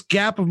there's this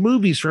gap of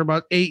movies for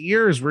about 8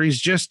 years where he's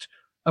just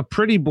a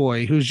pretty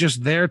boy who's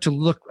just there to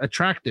look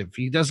attractive.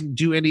 He doesn't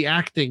do any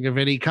acting of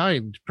any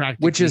kind,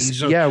 practically. Which is,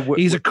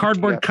 he's a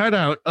cardboard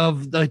cutout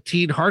of the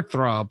teen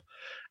heartthrob.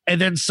 And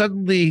then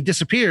suddenly he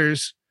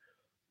disappears.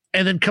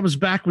 And then comes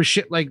back with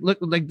shit like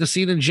the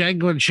scene in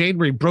Django Unchained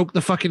where he broke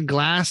the fucking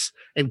glass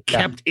and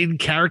kept in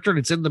character, and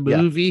it's in the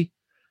movie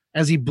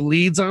as he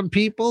bleeds on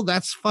people.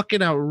 That's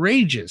fucking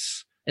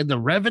outrageous. And The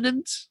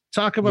Revenant,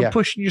 talk about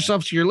pushing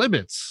yourself to your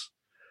limits.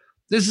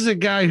 This is a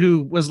guy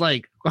who was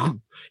like, oh,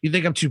 you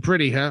think I'm too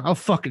pretty, huh? I'll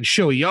fucking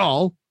show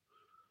y'all.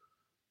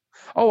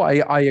 Oh,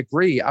 I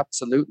agree.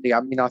 Absolutely.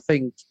 I mean, I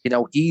think,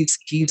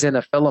 he's in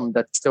a film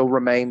that still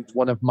remains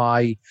one of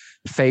my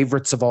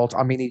favorites of all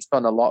time. I mean, he's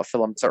done a lot of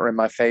films that are in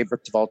my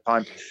favorites of all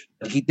time.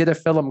 He did a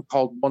film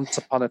called Once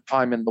Upon a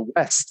Time in the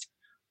West.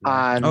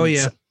 And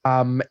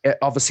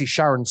obviously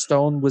Sharon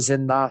Stone was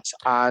in that.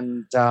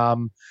 And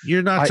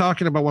you're not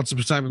talking about Once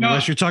Upon a Time in the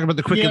West. You're talking about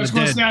The Quick and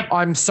the Dead.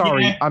 I'm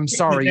sorry. I'm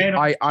sorry.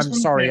 I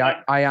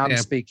am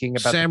speaking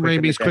about Sam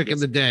Raimi's Quick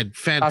and the Dead.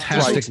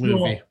 Fantastic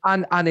movie.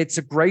 And it's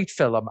a great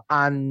film.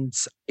 And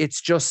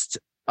it's just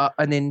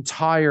an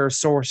entire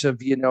sort of,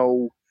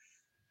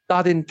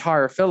 that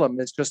entire film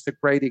is just a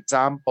great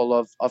example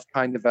of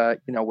kind of a,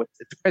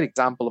 it's a great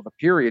example of a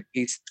period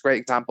piece. It's a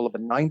great example of a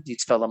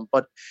 90s film.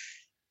 But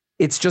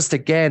it's just,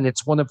 again,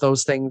 it's one of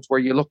those things where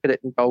you look at it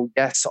and go,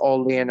 yes,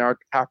 all Leonardo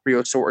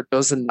DiCaprio sort of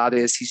does, and that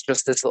is he's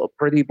just this little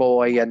pretty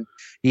boy and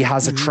he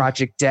has a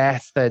tragic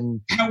death.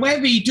 And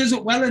however, he does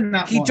it well in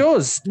that He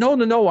does.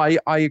 No, I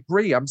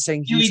agree. I'm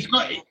saying he's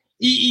got...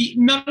 He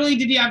not only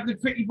did he have the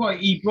pretty boy,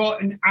 he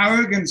brought an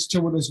arrogance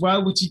to it as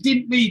well, which he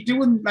didn't really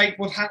do in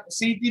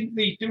didn't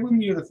really do in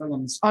the other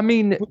films. I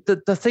mean,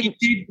 the thing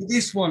he did with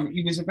this one,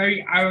 he was a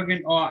very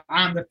arrogant,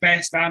 I'm the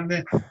best,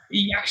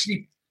 he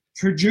actually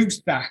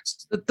produced that.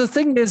 The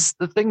thing is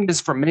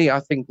for me,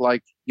 I think,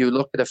 like, you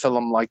look at a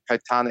film like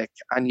Titanic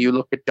and you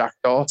look at Jack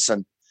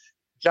Dawson.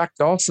 Jack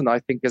Dawson, I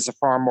think, is a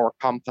far more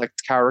complex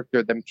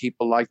character than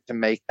people like to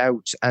make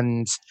out.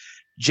 And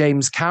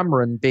James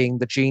Cameron, being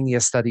the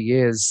genius that he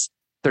is,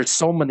 there's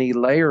so many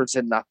layers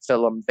in that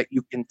film that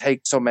you can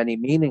take so many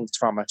meanings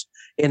from it,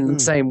 in the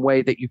same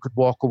way that you could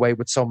walk away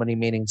with so many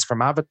meanings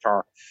from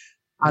Avatar.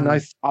 And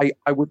I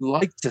would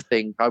like to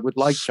think, I would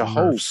like to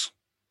hope.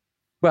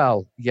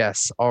 Well,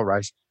 yes, all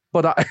right,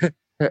 but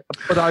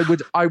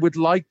I would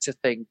like to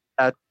think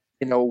that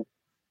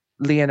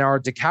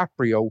Leonardo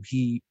DiCaprio,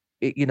 he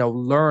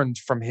learned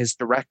from his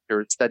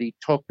directors, that he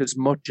took as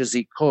much as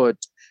he could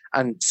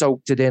and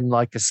soaked it in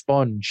like a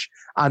sponge,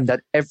 and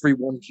that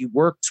everyone he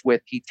works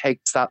with, he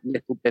takes that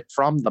little bit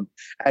from them.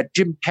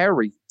 Jim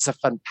Carrey is a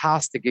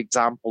fantastic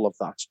example of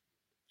that.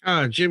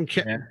 Jim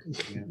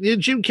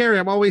Carrey,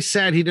 I'm always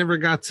sad he never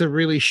got to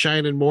really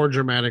shine in more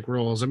dramatic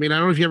roles. I mean, I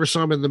don't know if you ever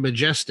saw him in The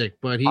Majestic,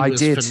 but he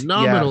was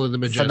phenomenal in The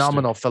Majestic.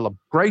 Phenomenal film.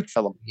 Great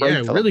film.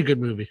 Really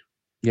good movie.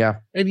 Yeah.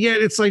 And yet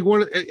it's like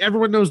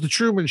everyone knows The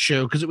Truman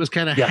Show because it was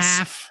kind of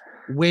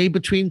halfway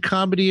between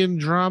comedy and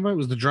drama. It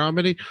was the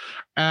dramedy.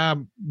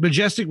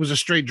 Majestic was a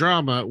straight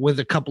drama with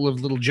a couple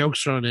of little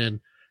jokes thrown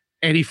in.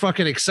 and he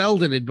fucking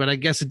excelled in it, but I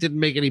guess it didn't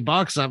make any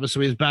box office, so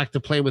he's back to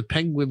playing with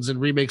penguins and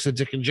remakes of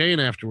Dick and Jane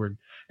afterward.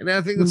 And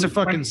I think that's a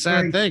fucking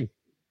sad thing.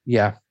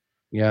 Yeah.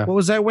 Yeah. What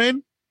was that,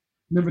 Wayne?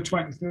 Number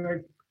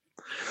 23.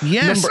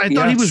 Yes, I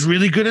thought he was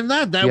really good in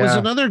that. That was Yeah.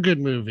 another good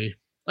movie.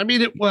 I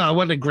mean, it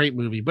wasn't a great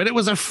movie, but it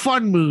was a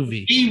fun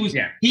movie. He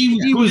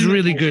was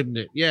Really good in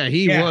it. Yeah,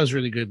 he was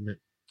really good in it.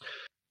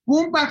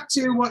 Going back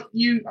to what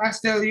you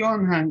asked early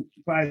on, Hank,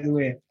 by the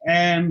way,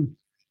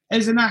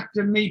 as an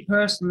actor, me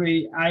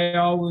personally, I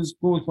always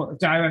go with what the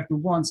director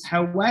wants.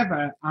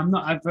 However, I'm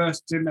not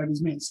averse to maybe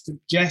making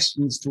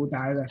suggestions to a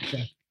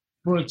director,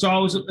 but it's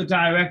always up to the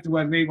director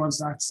whether he wants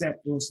to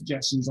accept those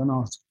suggestions or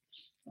not.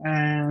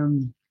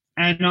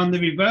 And on the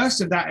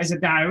reverse of that, as a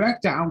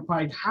director, I'm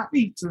quite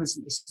happy to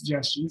listen to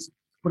suggestions,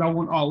 but I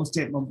won't always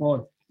take them on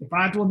board. If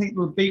I don't think it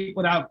will beat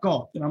what I've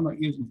got, then I'm not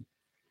using it.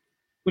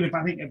 But if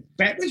I think it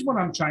betters what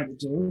I'm trying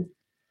to do,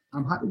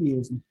 I'm happy to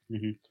use them.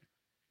 Mm-hmm.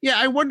 Yeah,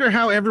 I wonder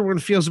how everyone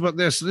feels about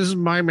this. This is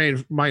my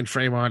main mind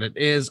frame on it.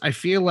 Is I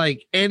feel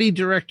like any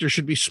director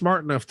should be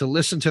smart enough to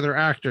listen to their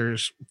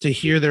actors to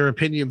hear their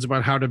opinions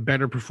about how to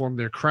better perform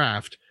their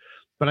craft.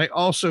 But I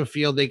also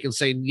feel they can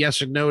say yes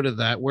or no to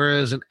that.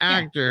 Whereas an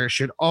actor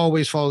should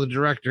always follow the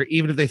director,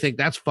 even if they think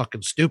that's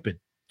fucking stupid.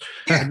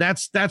 Yeah. And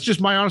that's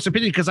just my honest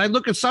opinion. Because I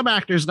look at some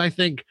actors and I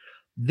think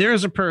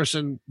there's a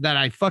person that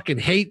I fucking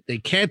hate. They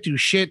can't do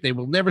shit. They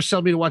will never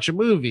sell me to watch a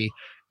movie.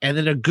 And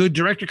then a good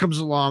director comes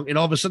along and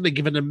all of a sudden they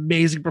give an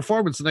amazing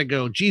performance. And I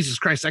go, Jesus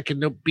Christ, that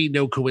can be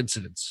no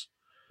coincidence.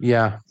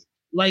 Yeah.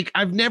 Like,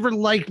 I've never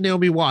liked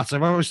Naomi Watts.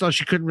 I've always thought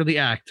she couldn't really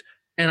act.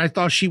 And I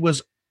thought she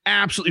was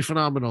absolutely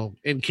phenomenal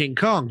in King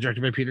Kong,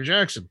 directed by Peter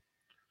Jackson.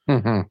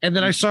 Mm-hmm. And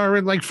then I saw her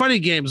in like Funny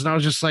Games and I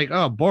was just like,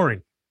 oh,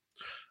 boring.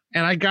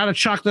 And I got to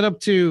chalk that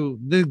up to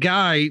the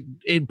guy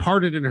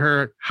imparted in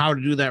her how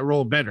to do that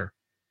role better.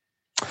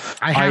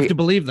 I have to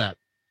believe that.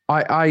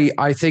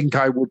 I think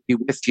I would be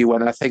with you.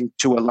 And I think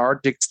to a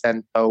large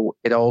extent, though,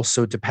 it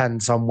also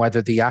depends on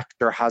whether the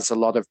actor has a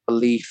lot of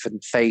belief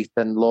and faith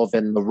and love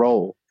in the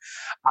role.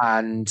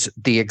 And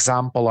the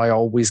example I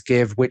always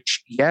give,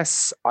 which,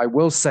 yes, I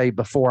will say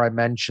before I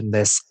mention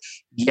this,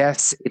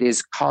 yes, it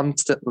is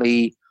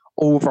constantly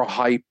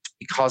overhyped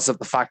because of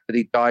the fact that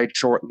he died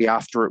shortly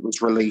after it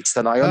was released.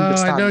 And I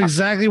understand. I know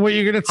exactly what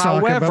you're going to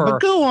talk about.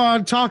 But go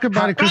on, talk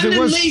about it. Because it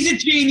was Laser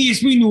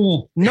Genius, we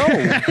know. No.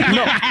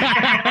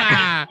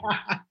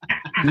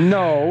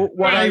 No.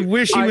 I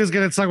wish he was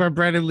going to talk about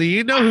Brandon Lee.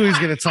 You know who he's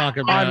going to talk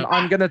about.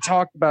 I'm going to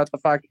talk about the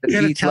fact that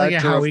He's going to tell Ledger, you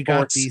how he got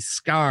course, these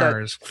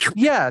scars.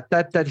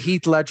 That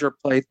Heath Ledger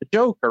played the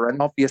Joker.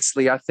 And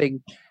obviously, I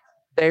think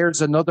there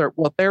is an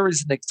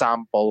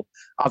example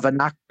of an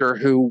actor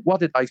who,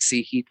 what did I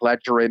see Heath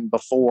Ledger in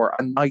before?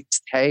 A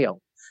Knight's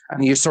Tale.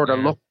 And you sort of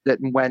looked at it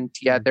and went,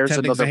 yeah, there's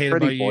 10 another Things I Hate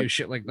pretty About boy. You,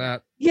 shit like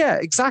that. Yeah,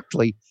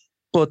 exactly.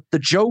 But the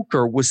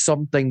Joker was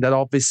something that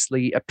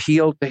obviously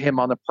appealed to him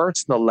on a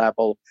personal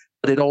level,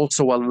 but it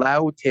also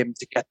allowed him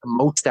to get the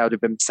most out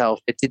of himself.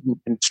 It didn't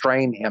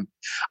constrain him.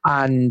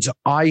 And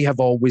I have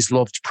always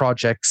loved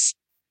projects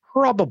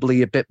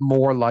probably a bit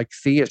more like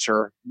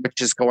theater, which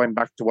is going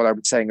back to what I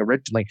was saying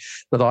originally,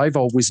 that I've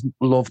always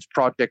loved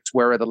projects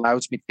where it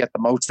allows me to get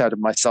the most out of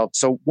myself.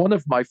 So one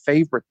of my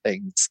favorite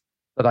things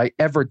that I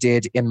ever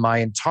did in my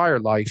entire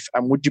life,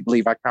 and would you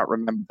believe I can't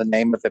remember the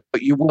name of it,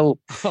 but you will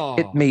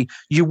hit me.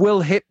 You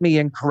will hit me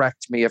and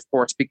correct me, of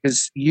course,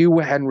 because you,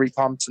 Henry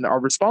Thompson,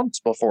 are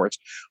responsible for it.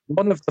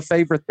 One of the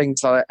favorite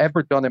things that I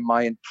ever done in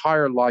my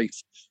entire life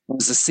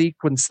was a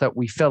sequence that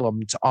we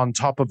filmed on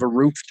top of a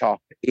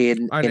rooftop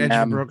in Edge of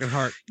a Broken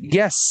Heart.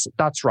 Yes,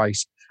 that's right.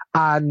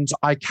 And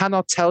I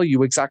cannot tell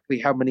you exactly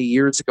how many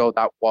years ago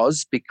that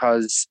was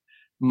because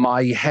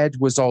my head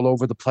was all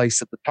over the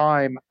place at the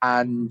time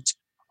and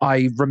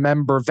I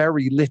remember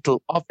very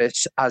little of it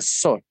as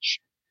such,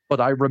 but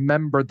I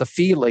remember the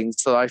feelings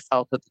that I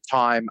felt at the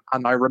time.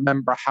 And I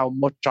remember how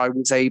much I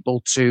was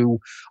able to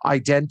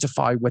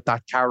identify with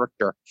that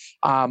character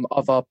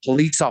of a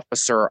police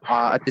officer,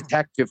 a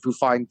detective who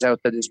finds out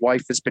that his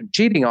wife has been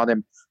cheating on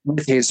him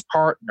with his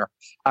partner,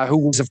 who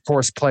was, of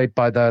course, played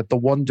by the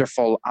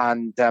wonderful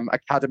and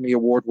Academy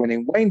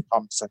Award-winning Wayne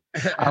Thompson.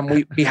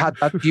 And we had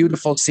that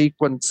beautiful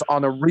sequence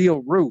on a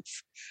real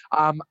roof.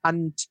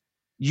 And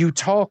you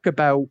talk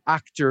about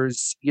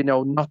actors,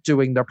 not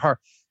doing their part.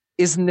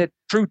 Isn't it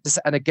true to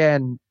say, and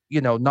again,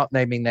 not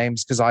naming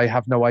names because I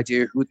have no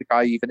idea who the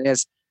guy even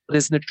is, but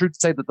isn't it true to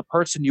say that the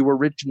person you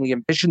originally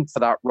envisioned for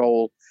that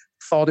role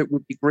thought it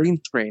would be green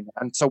screen?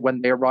 And so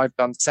when they arrived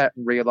on set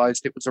and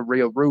realized it was a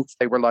real roof,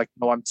 they were like,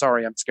 no, I'm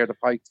sorry, I'm scared of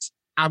heights.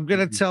 I'm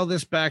going to tell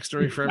this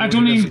backstory for everyone. I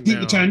don't even think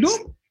you turned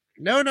up.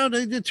 No,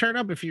 they did turn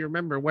up if you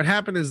remember. What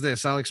happened is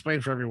this. I'll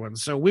explain for everyone.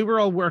 So we were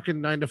all working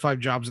 9 to 5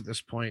 jobs at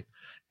this point,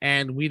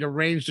 and we'd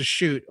arranged a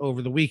shoot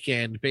over the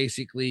weekend,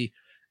 basically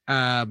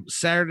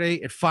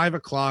Saturday at 5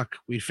 o'clock.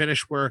 We'd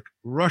finish work,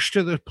 rush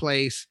to the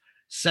place,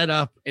 set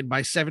up, and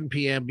by 7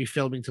 p.m. be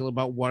filming till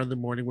about 1 in the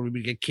morning when we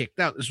would get kicked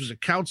out. This was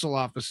at council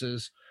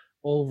offices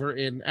over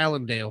in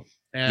Allendale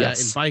in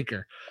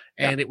Biker.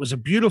 And it was a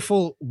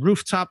beautiful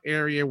rooftop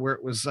area where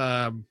it was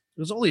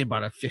only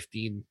about a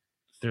 15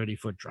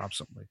 30-foot drop,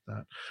 something like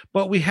that.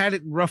 But we had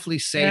it roughly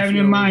safe. Bearing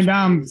in mind,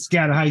 I'm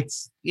scared of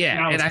heights.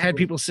 Yeah, and I had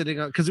people sitting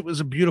on, because it was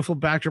a beautiful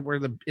backdrop where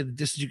in the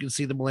distance you can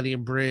see the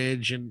Millennium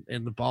Bridge and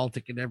the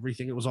Baltic and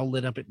everything. It was all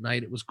lit up at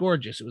night. It was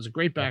gorgeous. It was a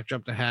great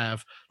backdrop to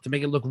have to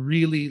make it look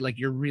really like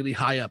you're really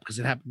high up, because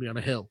it happened to be on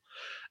a hill.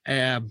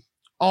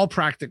 All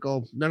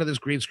practical, none of this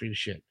green screen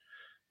shit.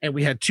 And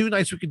we had 2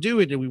 nights we could do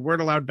it, and we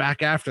weren't allowed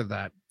back after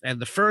that. And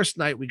the first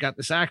night we got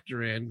this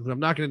actor in, who I'm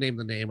not going to name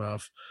the name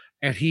of,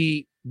 and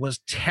he was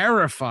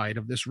terrified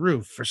of this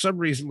roof for some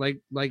reason.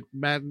 Like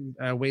Matt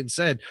and Wayne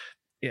said,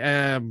 he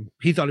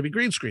thought it'd be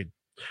green screen.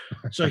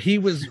 So he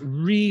was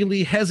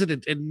really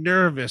hesitant and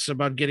nervous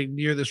about getting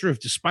near this roof,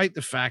 despite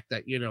the fact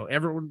that,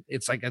 everyone,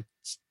 it's like a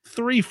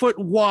 3-foot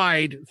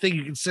wide thing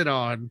you can sit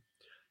on.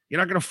 You're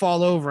not going to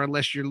fall over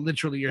unless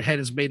your head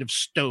is made of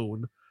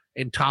stone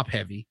and top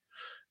heavy.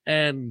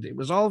 And it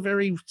was all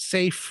very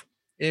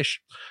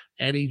safe-ish.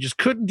 And he just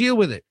couldn't deal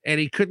with it. And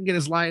he couldn't get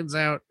his lines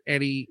out.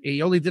 And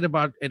he only did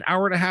about an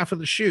hour and a half of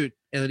the shoot.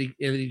 And then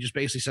he just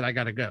basically said, I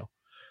got to go.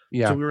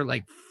 Yeah. So we were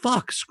like,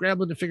 fuck,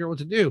 scrambling to figure out what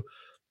to do.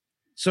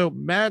 So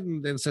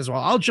Madden then says,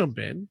 well, I'll jump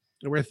in.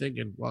 And we're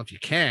thinking, well, if you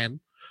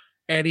can.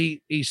 And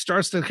he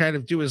starts to kind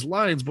of do his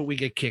lines, but we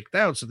get kicked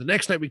out. So the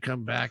next night we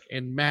come back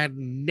and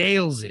Madden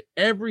nails it.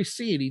 Every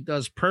scene he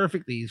does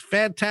perfectly. He's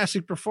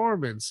fantastic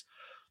performance.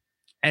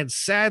 And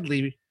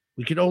sadly,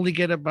 we could only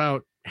get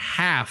about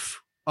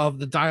half of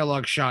the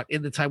dialogue shot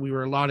in the time we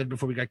were allotted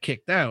before we got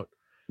kicked out.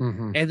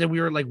 Mm-hmm. And then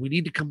we were like, we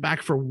need to come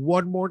back for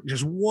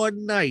just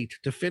one night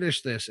to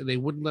finish this. And they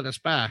wouldn't let us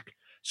back.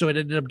 So it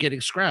ended up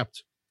getting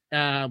scrapped.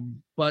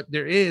 But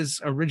there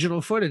is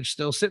original footage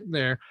still sitting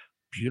there.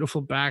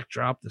 Beautiful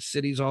backdrop. The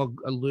city's all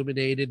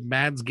illuminated.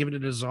 Madden's giving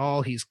it his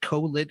all. He's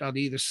co-lit on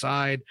either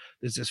side.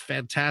 There's this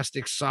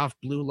fantastic soft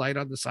blue light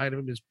on the side of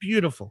him. It's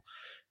beautiful.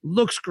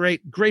 Looks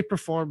great. Great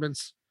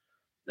performance.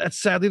 That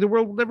sadly the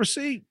world will never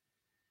see.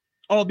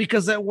 All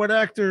because that one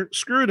actor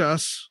screwed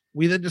us.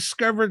 We then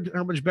discovered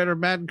how much better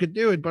Madden could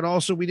do it, but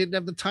also we didn't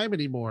have the time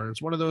anymore.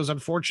 It's one of those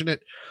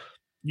unfortunate,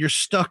 you're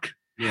stuck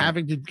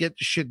having to get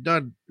the shit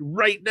done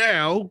right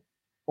now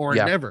or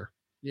never.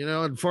 You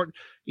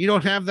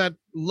don't have that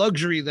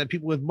luxury that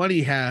people with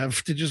money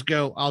have to just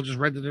go, I'll just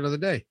rent it another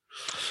day.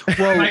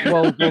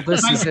 Well,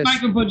 this is it.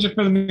 Micro budget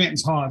for the minute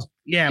is hard.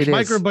 Yeah,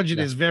 micro budget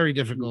is very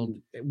difficult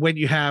when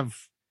you have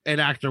an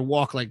actor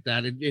walk like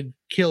that. It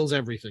kills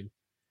everything.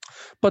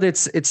 But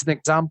it's an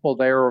example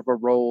there of a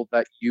role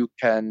that you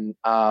can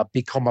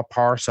become a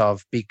part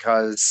of,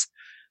 because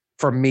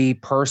for me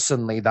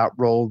personally, that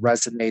role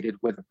resonated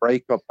with a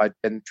breakup I'd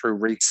been through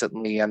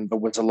recently, and there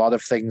was a lot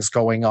of things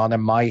going on in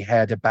my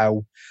head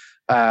about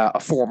a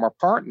former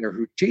partner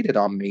who cheated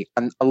on me,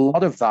 and a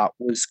lot of that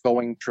was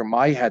going through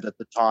my head at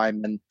the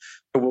time, and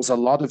there was a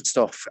lot of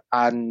stuff,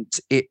 and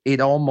it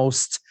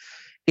almost,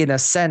 in a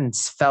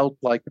sense, felt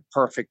like a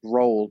perfect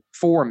role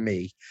for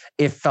me.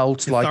 It felt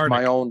cathartic. Like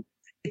my own.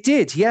 It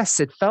did, yes.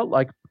 It felt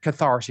like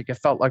cathartic. It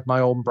felt like my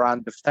own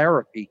brand of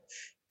therapy,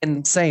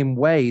 in the same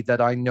way that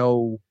I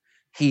know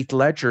Heath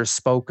Ledger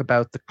spoke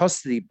about the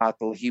custody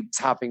battle he was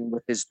having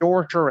with his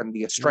daughter and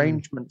the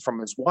estrangement from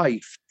his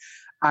wife.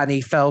 And he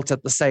felt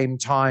at the same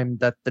time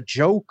that the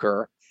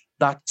Joker,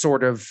 that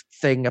sort of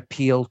thing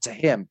appealed to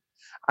him.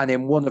 And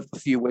in one of the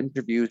few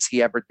interviews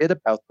he ever did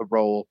about the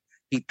role,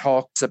 he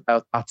talks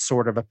about that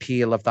sort of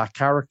appeal of that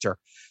character.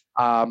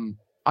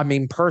 I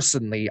mean,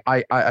 personally,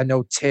 I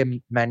know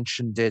Tim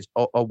mentioned it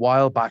a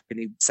while back, and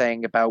he was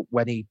saying about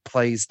when he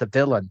plays the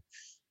villain.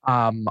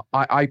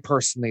 I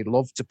personally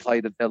love to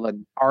play the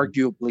villain,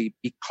 arguably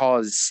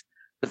because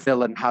the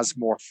villain has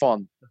more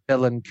fun. The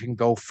villain can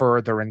go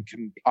further and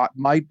can.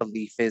 My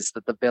belief is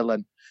that the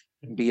villain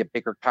can be a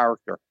bigger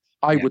character.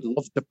 I would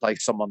love to play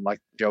someone like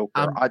the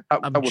Joker.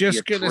 I'm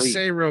just going to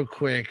say real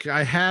quick,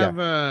 I have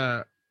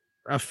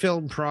a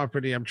film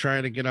property I'm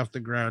trying to get off the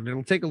ground.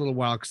 It'll take a little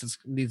while because it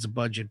needs a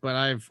budget, but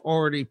I've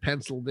already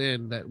penciled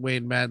in that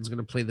Wayne Madden's going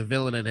to play the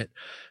villain in it.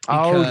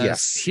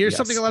 Here's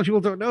something a lot of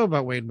people don't know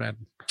about Wayne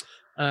Madden,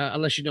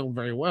 unless you know him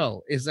very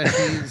well, is that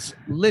he's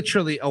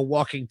literally a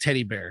walking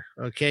teddy bear.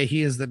 Okay.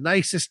 He is the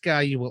nicest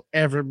guy you will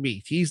ever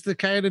meet. He's the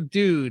kind of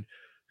dude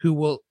who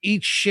will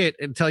eat shit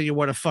and tell you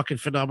what a fucking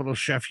phenomenal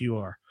chef you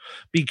are,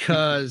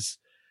 because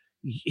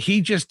he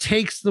just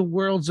takes the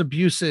world's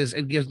abuses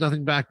and gives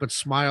nothing back but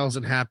smiles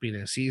and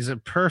happiness. He's a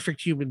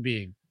perfect human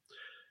being.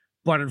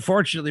 But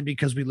unfortunately,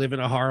 because we live in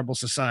a horrible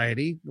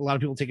society, a lot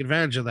of people take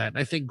advantage of that. And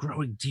I think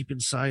growing deep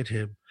inside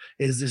him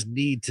is this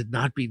need to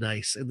not be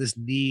nice, and this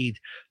need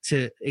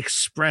to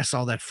express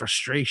all that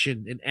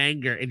frustration and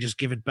anger and just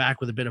give it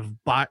back with a bit of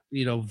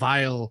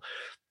vile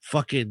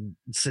fucking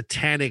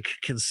satanic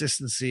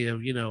consistency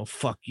of,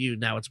 fuck you,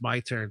 now it's my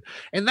turn.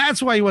 And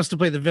that's why he wants to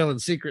play the villain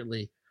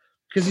secretly,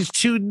 because he's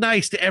too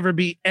nice to ever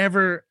be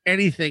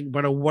anything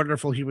but a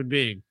wonderful human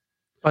being.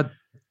 But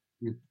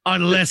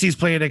unless he's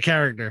playing a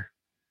character.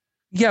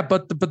 Yeah,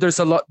 but there's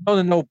a lot.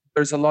 No.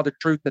 There's a lot of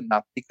truth in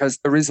that, because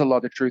there is a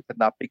lot of truth in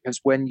that. Because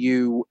when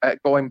you,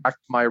 going back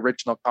to my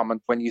original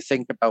comment, when you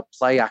think about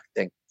play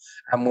acting,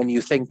 and when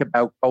you think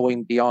about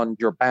going beyond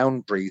your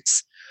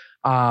boundaries,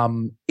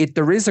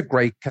 There is a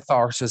great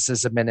catharsis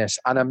in it.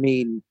 And I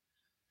mean,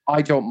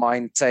 I don't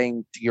mind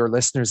saying to your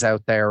listeners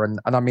out there, and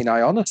I mean,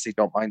 I honestly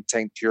don't mind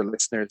saying to your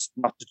listeners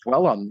not to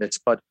dwell on this,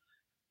 but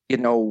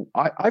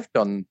I've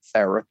done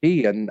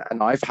therapy and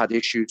I've had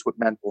issues with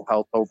mental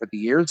health over the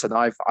years, and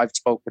I've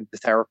spoken to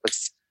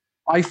therapists.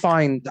 I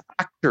find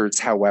actors,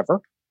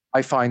 however,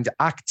 I find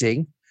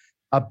acting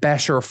a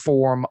better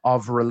form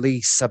of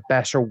release, a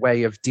better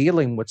way of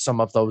dealing with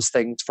some of those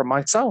things for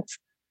myself,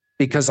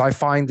 because I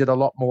find it a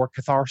lot more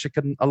cathartic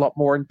and a lot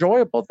more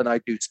enjoyable than I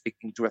do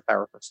speaking to a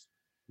therapist.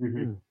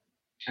 Mm-hmm.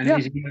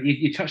 And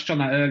you touched on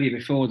that earlier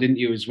before, didn't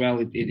you? As well,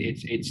 it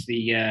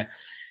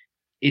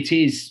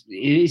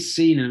is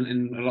seen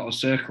in a lot of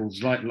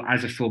circles like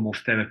as a form of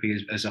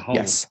therapy as a whole.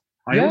 Yes.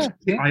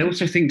 I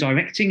also think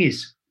directing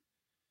is.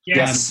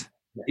 Yes.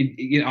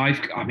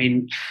 I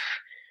mean,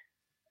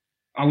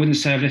 I wouldn't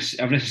say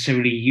I've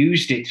necessarily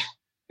used it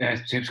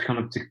to kind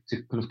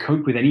of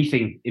cope with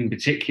anything in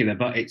particular,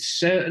 but it's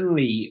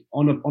certainly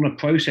on a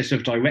process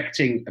of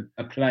directing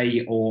a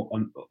play or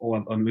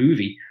a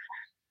movie.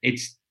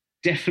 It's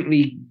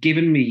definitely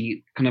given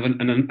me kind of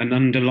an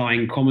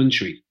underlying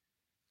commentary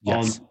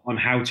on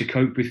how to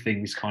cope with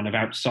things kind of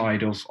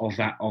outside of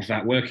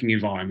that working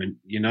environment,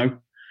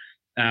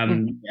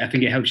 I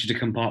think it helps you to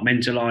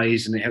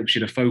compartmentalize and it helps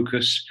you to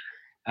focus,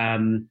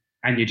 and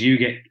you do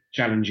get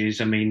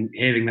challenges. I mean,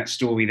 hearing that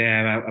story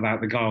there about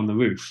the guy on the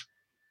roof,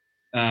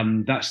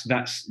 that's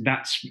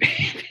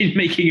in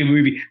making a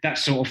movie, that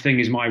sort of thing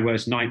is my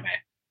worst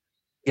nightmare.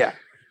 Yeah.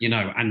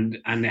 And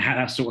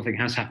that sort of thing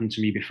has happened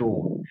to me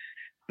before,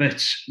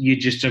 but you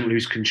just don't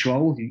lose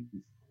control.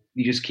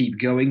 You just keep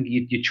going.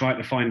 You try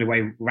to find a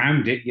way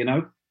around it,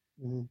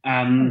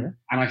 And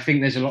I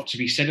think there's a lot to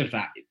be said of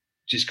that,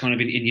 just kind of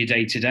in your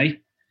day to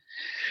day,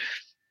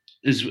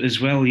 as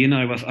well.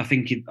 I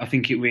think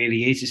it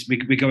really is.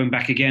 We're going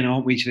back again,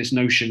 aren't we, to this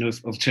notion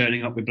of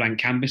turning up with blank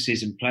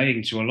canvases and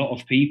playing. To a lot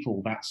of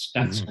people, that's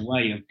a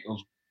way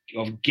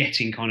of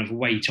getting kind of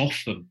weight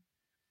off them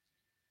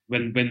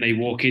when they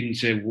walk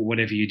into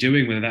whatever you're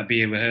doing, whether that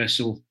be a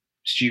rehearsal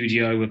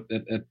studio,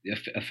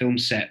 a film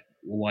set,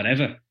 or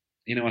whatever.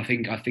 I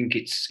think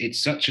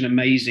it's such an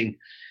amazing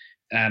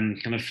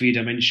kind of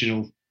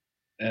three-dimensional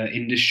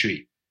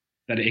industry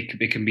that it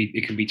can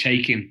be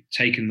taken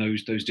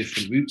those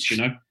different routes.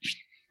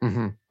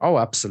 Mm-hmm. Oh,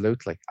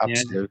 absolutely.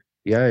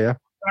 Yeah.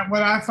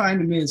 What I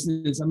find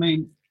amazing is, I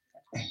mean,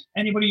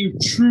 anybody who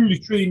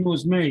truly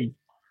knows me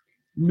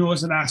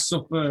knows that I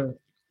suffer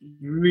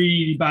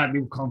really badly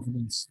with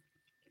confidence.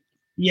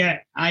 Yeah,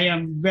 I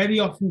am very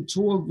often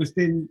told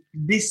within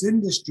this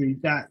industry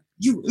that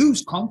you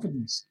lose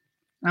confidence.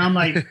 And I'm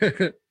like,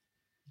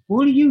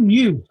 what are you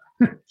new?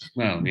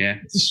 Well, yeah.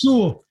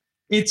 Sure,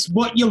 it's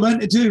what you learn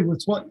to do.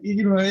 It's what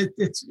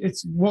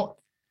it's what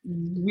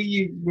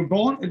we were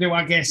born to do,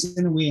 I guess,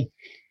 in a way.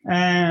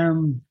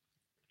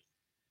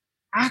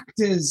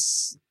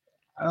 Actors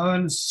are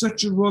on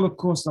such a roller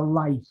coaster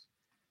life,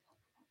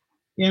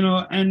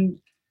 and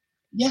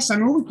yes, I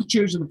know we could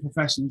choose other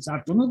professions.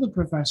 I've done other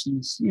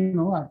professions,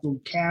 I've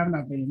done caring,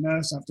 I've been a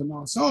nurse, I've done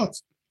all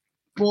sorts.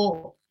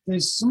 But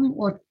there's something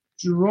what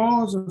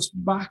draws us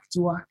back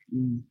to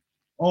acting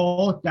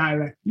or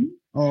directing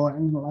or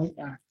anything like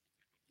that.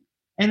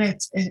 And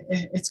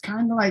it's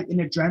kind of like an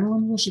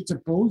adrenaline rush. It's a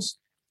buzz.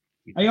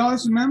 I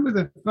always remember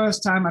the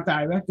first time I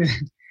directed.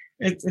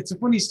 It's a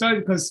funny story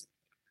because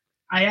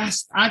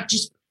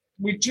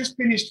we just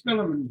finished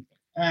filming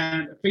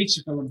a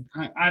feature film.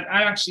 I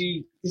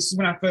actually, this is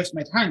when I first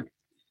met Hank,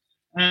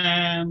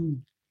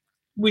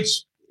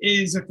 which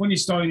is a funny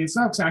story in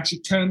itself. So I actually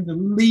turned the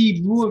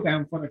lead role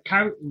down for the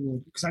character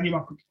role because I knew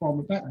I could perform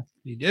it better.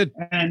 You did.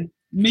 And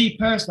me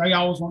personally, I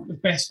always want the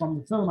best from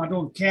the film. I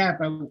don't care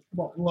about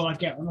what role I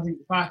get. And I think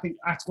if I think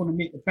that's going to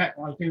make it better,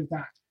 I'll do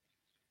that.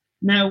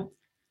 Now,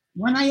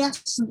 when I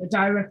asked him to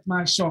direct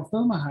my short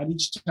film I had, he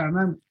just turned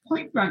around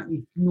point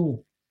blankly,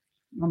 no.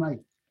 I'm like,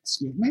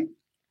 excuse me?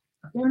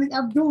 I don't think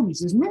I've done. He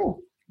says, no,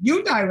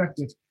 you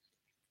directed.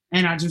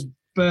 And I just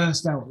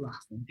burst out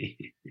laughing.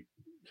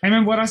 I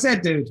remember what I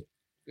said, dude.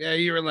 Yeah,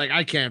 you were like,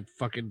 I can't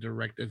fucking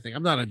direct this thing.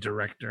 I'm not a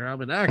director. I'm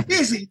an actor.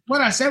 Basically,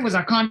 what I said was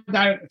I can't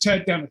direct a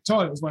turd down the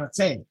toilet is what I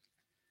said.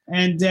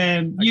 And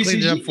I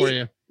cleaned it up for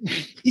you.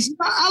 He said,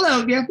 I'll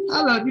help you.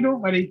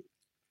 Don't worry.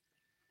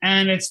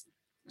 And it's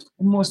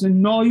the most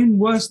annoying,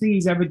 worst thing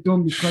he's ever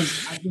done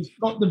because I just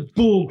got the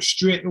bug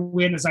straight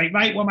away and it's like,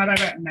 right, what am I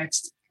directing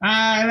next?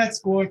 Let's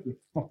go, you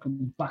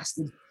fucking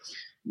bastard.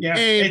 Yeah.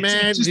 Hey,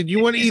 man, did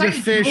you want to eat a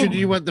fish or do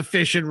you want the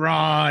fishing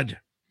rod?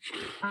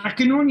 I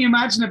can only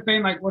imagine it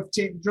being like what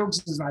taking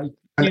drugs is like.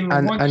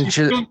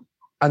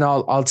 And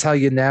I'll tell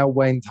you now,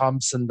 Wayne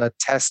Thompson, that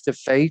Test of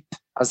Fate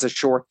as a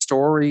short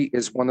story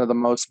is one of the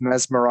most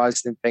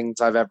mesmerizing things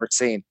I've ever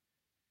seen.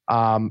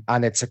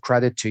 And it's a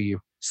credit to you.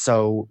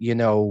 So,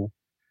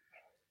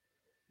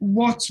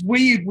 What's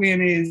weird,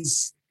 Wayne,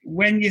 is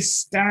when you're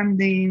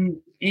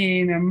standing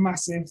in a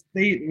massive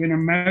theater in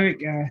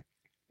America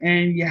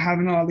and you're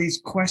having all these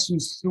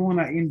questions thrown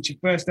at you in your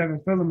first ever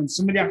film, and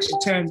somebody actually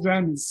turns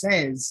around and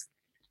says,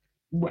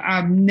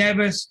 I've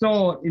never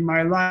thought in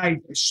my life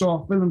a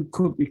short film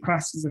could be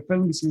classed as a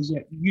film. He says,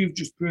 yeah, you've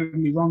just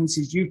proven me wrong. He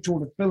says, you've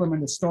told a film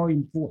and a story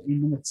in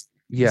 14 minutes.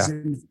 Yeah.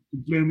 It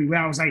blew me away.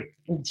 I was like,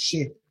 oh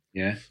shit.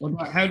 Yeah.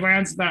 How do I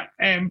answer that?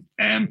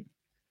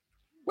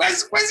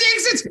 Where's the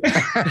exit?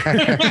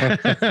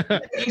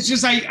 It's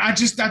just like, I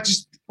just,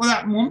 for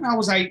that moment, I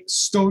was like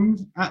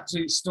stunned,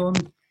 absolutely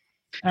stunned.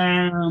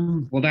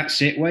 Well,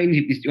 that's it, Wayne.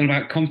 You're on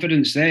about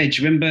confidence there.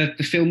 Do you remember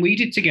the film we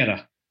did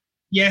together?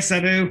 Yes, I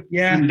do.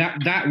 Yeah. And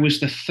that was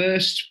the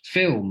first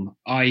film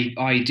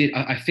I did.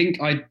 I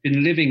think I'd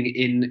been living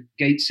in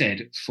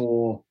Gateshead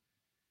for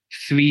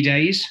 3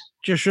 days.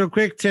 Just real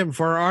quick, Tim,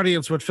 for our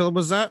audience, what film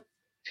was that?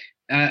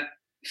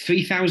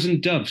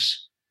 3,000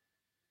 Doves.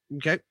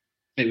 Okay.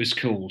 It was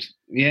called.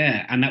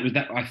 Yeah. And that was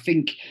that. I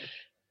think,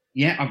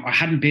 yeah, I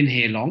hadn't been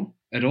here long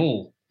at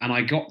all. And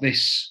I got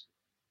this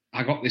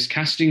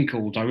casting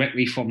call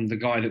directly from the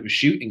guy that was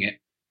shooting it.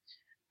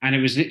 And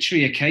it was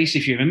literally a case,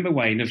 if you remember,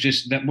 Wayne, of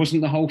just, that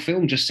wasn't the whole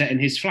film just set in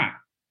his flat.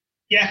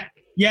 Yeah.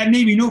 Yeah,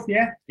 maybe enough,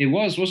 yeah. It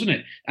was, wasn't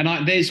it?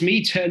 And there's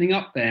me turning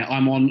up there.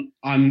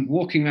 I'm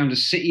walking around a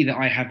city that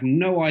I have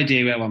no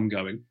idea where I'm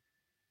going.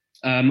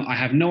 I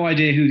have no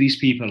idea who these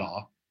people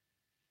are.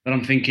 But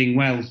I'm thinking,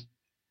 well,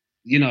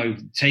 you know,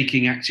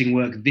 taking acting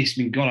work,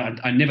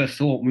 God, I never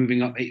thought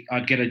moving up,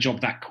 I'd get a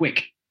job that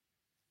quick.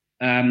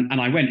 And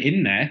I went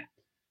in there,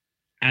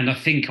 and I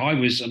think I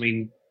was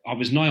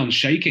nigh on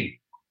shaking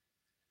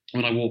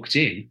when I walked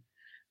in.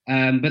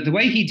 But the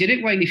way he did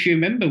it, Wayne, if you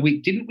remember,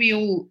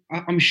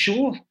 I'm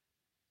sure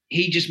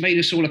he just made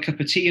us all a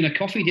cup of tea and a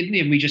coffee, didn't he?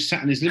 And we just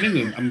sat in his living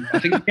room. I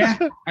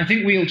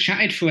think we all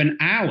chatted for an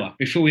hour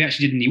before we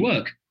actually did any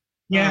work.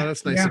 Yeah,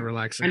 that's nice and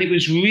relaxing. And it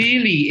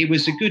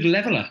was a good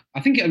leveler.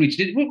 I think it only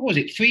did, what was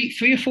it,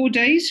 three or 4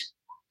 days?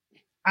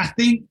 I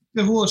think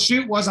the whole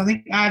shoot was, I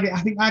think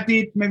I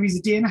did maybe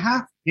a day and a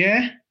half.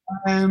 Yeah.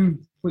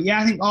 But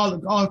yeah, I think all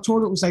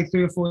told it was like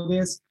 3 or 4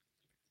 days.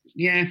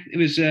 Yeah, it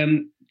was.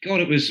 God,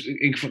 it was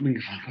incredible.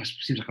 It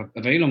seems like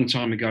a very long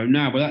time ago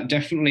now, but that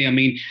definitely. I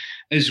mean,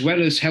 as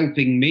well as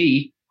helping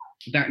me,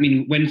 when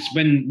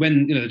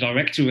you know the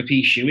director of a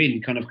piece you're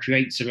in kind of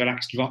creates a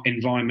relaxed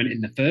environment in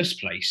the first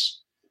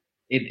place,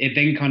 it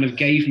then kind of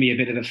gave me a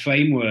bit of a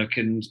framework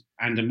and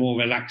a more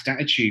relaxed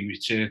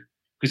attitude to,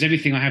 because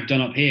everything I have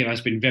done up here has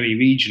been very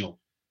regional.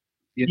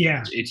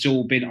 Yeah, it's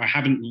all been. I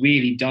haven't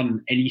really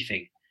done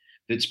anything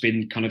that's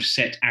been kind of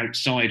set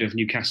outside of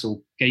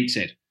Newcastle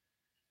Gateshead.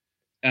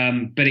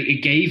 But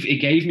it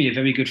gave me a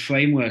very good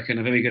framework and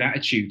a very good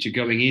attitude to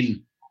going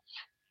in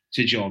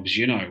to jobs,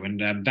 you know,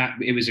 and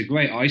that it was a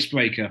great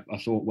icebreaker, I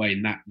thought,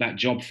 Wayne, that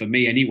job for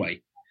me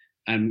anyway.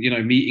 And, you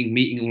know,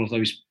 meeting all of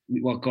those,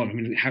 well, God, I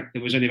mean,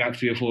 there was only about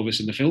 3 or 4 of us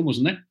in the film,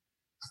 wasn't there?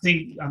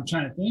 I'm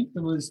trying to think.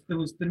 There was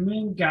the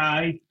main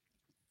guy,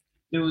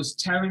 there was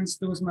Terence,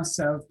 there was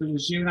myself, there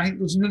was you, and I think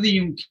there was another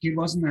young kid,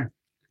 wasn't there?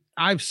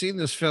 I've seen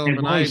this film,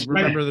 and I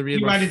remember there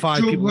being about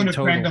 5 people in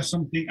total. Friend or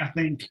something, I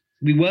think.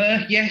 We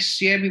were, yes,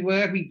 yeah, we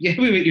were. We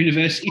were at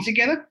university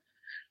together.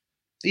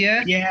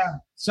 Yeah. Yeah.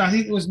 So I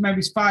think it was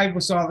maybe 5 of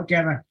us all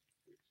together.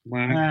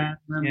 Wow.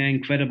 Yeah,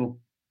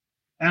 incredible.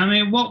 I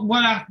mean, what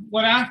I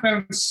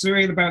found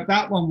surreal about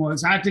that one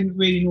was I didn't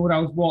really know what I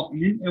was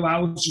walking into. I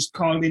was just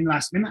called in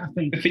last minute, I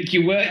think. I think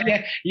you were,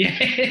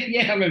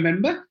 yeah, I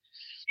remember.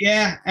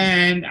 Yeah,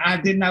 and I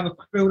didn't have a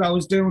clue what I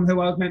was doing,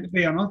 who I was meant to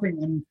be or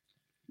nothing.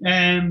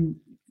 And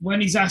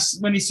when he said,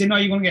 no,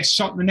 you're going to get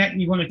shot in the neck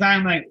and you're going to die,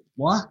 I'm like,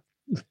 what?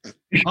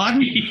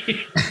 Pardon?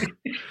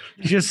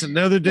 Just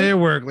another day of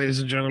work, ladies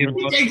and gentlemen.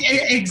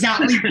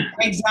 Exactly.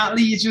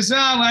 You just,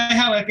 how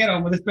I get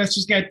on with it, let's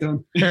just get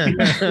done.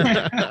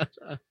 But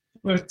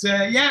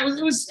yeah,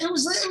 it was a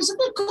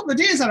good couple of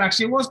days. That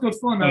actually, it was good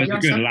fun. It was a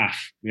good laugh.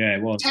 Yeah,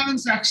 it was.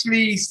 Terence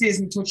actually stays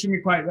in touch with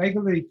me quite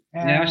regularly.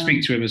 Yeah, I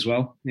speak to him as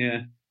well.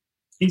 Yeah,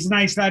 he's a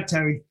nice lad,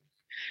 Terry.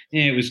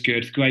 Yeah, it was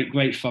good.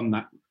 Great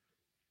fun.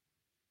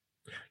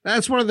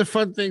 That's one of the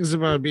fun things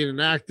about being an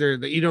actor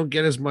that you don't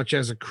get as much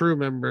as a crew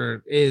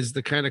member is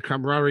the kind of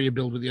camaraderie you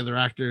build with the other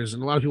actors.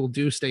 And a lot of people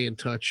do stay in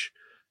touch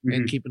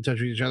and keep in touch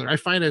with each other. I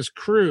find as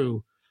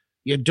crew,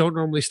 you don't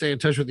normally stay in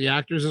touch with the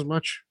actors as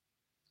much.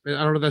 I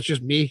don't know. That's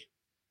just me.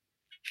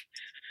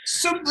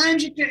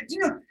 Sometimes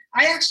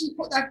I actually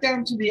put that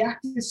down to the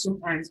actors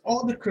sometimes,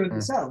 or the crew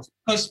themselves,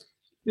 because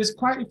there's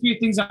quite a few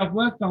things I've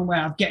worked on where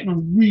I've gotten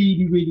on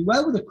really, really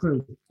well with the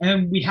crew.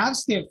 And we have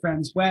stayed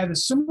friends where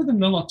there's some of them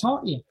they'll not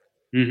talk to you.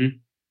 Or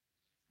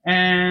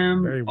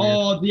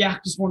the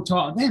actors won't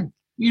talk to them.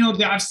 You know,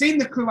 I've seen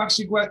the crew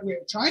actually go out there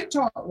try and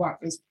talk to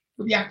actors,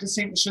 but the actors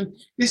seem to.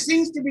 There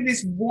seems to be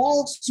this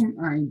wall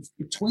sometimes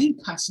between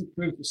cast and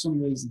crew for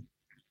some reason.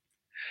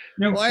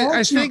 Now,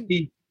 I think.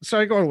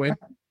 Sorry, go away.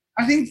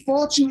 I think,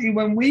 fortunately,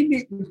 when we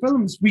make the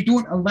films, we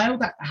don't allow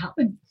that to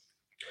happen.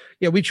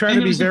 Yeah, we try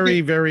to be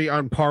very, very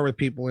on par with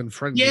people and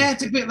friendly. Yeah,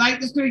 it's a bit like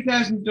the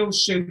 3,000 Doves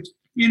shoot.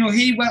 You know,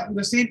 he welcomed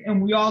us in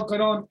and we all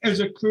got on as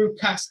a crew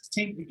cast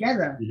team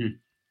together.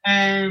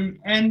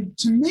 And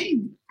to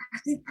me, I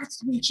think that's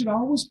the way it should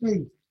always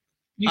be.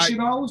 You should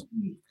always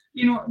be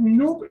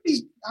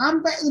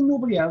I'm better than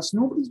nobody else.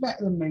 Nobody's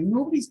better than me.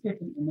 Nobody's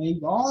different than me.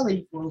 We're all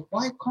equal.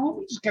 Why can't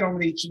we just get on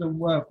with each other and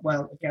work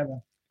well together?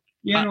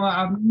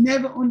 I've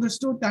never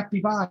understood that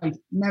divide.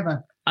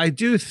 Never. I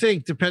do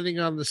think, depending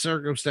on the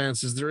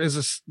circumstances, there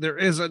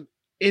is an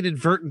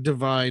inadvertent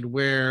divide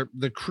where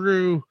the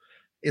crew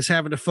is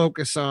having to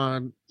focus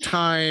on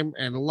time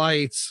and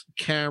lights,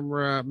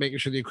 camera, making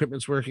sure the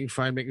equipment's working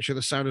fine, making sure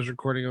the sound is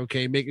recording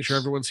okay, making sure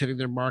everyone's hitting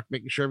their mark,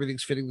 making sure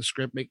everything's fitting the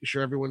script, making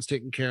sure everyone's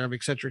taken care of,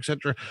 et cetera, et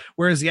cetera.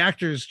 Whereas the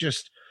actors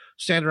just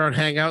stand around,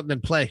 hang out, and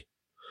then play.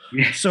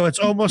 Yeah. So it's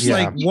almost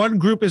like one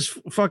group is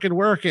fucking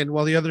working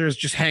while the other is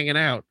just hanging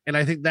out. And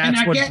I think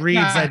that's what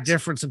breeds that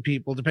difference in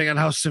people, depending on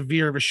how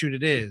severe of a shoot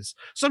it is.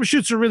 Some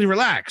shoots are really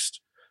relaxed,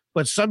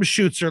 but some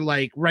shoots are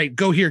like, right,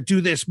 go here,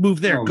 do this,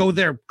 move there, go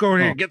there, go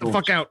here, get the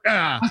fuck out.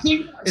 I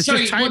think it's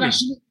just timing.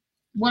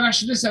 What I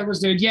should have said was,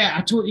 dude, I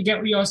totally get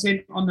what you're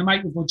saying on the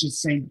micro budget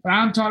scene, but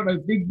I'm talking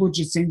about big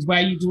budget scenes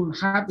where you don't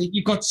have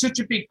you've got such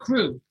a big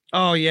crew.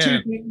 Oh yeah,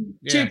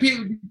 two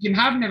people you can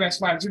have in the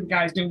rest while two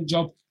guys doing the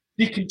job.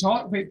 They can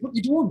talk about it, but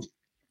they don't.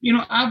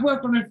 I've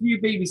worked on a few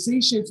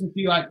BBC shoots and a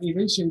few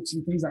TV shoots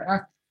and things like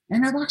that,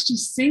 and I've actually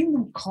seen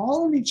them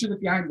calling each other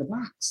behind the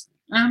backs.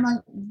 And I'm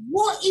like,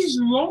 what is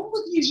wrong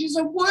with you?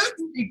 You're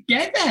working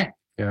together.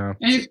 Yeah.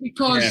 And it's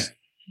because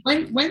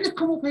when they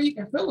come up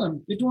here to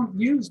film, they don't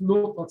use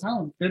local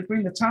talent. They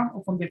bring the talent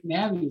up from different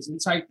areas. And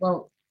it's like,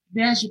 well,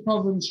 there's your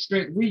problem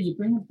straight away. You're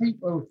bringing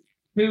people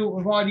who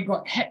have already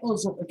got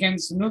heckles up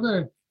against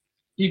another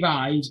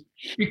divide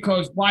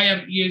because why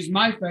haven't you used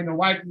my friend, or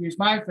why haven't you used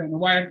my friend, or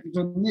why haven't you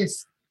done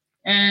this?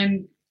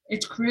 And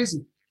it's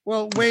crazy.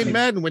 Well, Wayne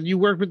Madden, when you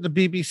worked with the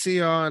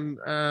BBC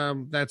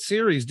on that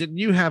series, didn't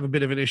you have a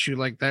bit of an issue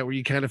like that where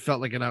you kind of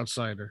felt like an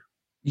outsider?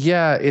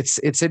 Yeah, it's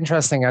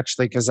interesting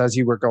actually, because as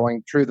you were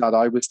going through that,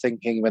 I was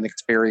thinking of an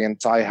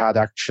experience I had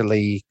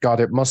actually got.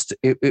 It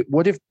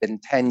would have been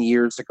 10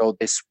 years ago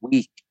this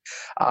week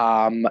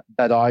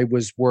that I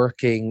was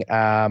working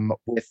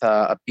with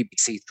a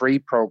BBC Three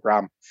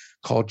program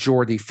called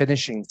Geordie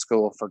Finishing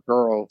School for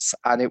Girls,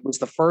 and it was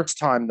the first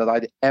time that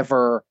I'd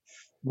ever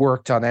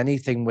worked on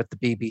anything with the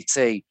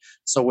BBC.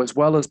 So as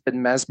well as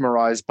been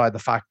mesmerized by the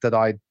fact that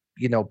I'd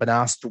been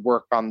asked to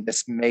work on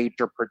this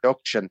major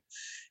production,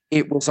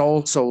 it was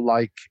also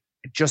like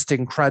just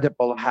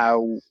incredible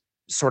how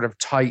sort of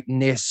tight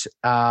knit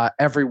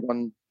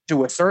everyone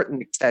to a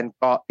certain extent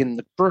got in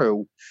the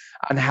crew,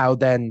 and how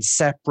then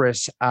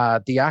separate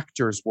the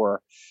actors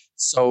were.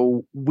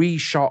 So we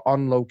shot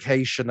on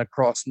location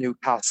across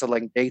Newcastle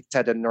and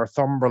Gateshead and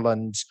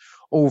Northumberland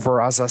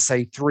over, as I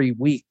say, 3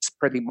 weeks,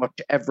 pretty much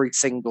every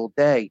single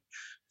day.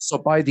 So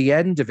by the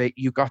end of it,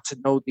 you got to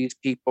know these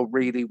people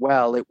really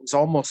well. It was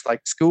almost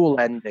like school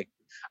ending.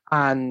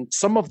 And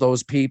some of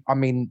those people,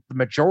 the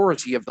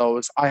majority of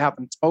those I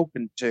haven't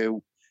spoken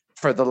to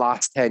for the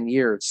last 10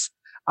 years.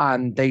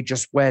 And they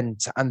just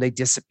went and they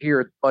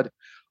disappeared. But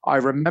I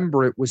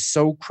remember it was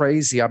so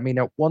crazy. At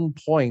one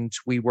point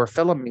we were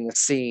filming a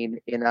scene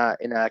in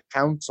a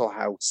council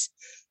house.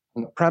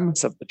 And the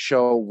premise of the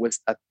show was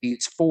that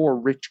these 4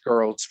 rich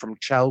girls from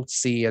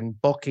Chelsea and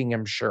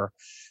Buckinghamshire,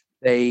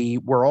 they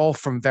were all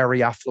from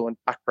very affluent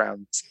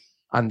backgrounds.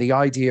 And the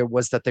idea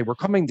was that they were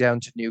coming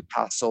down to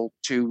Newcastle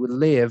to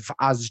live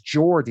as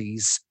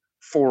Geordies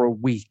for a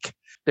week.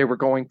 They were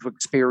going to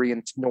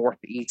experience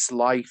Northeast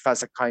life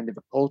as a kind of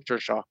a culture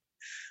shock.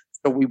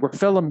 So we were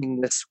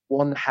filming this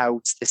one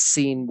house, this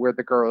scene where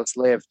the girls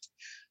lived.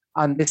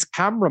 And this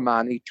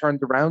cameraman, he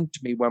turned around to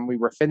me when we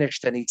were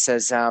finished and he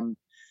says,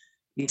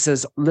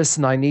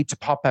 listen, I need to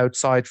pop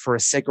outside for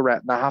a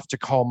cigarette and I have to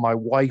call my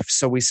wife.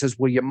 So he says,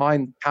 will you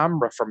mind the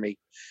camera for me?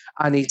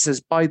 And he says,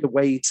 by the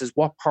way, he says,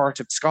 what part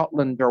of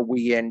Scotland are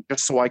we in?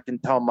 Just so I can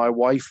tell my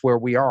wife where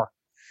we are.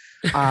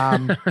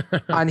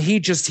 And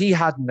he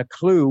hadn't a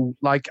clue.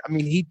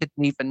 He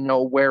didn't even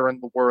know where in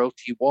the world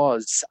he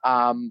was.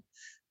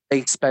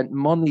 They spent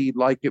money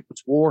like it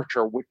was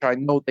water, which I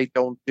know they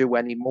don't do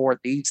anymore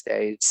these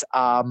days.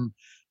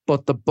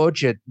 But the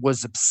budget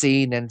was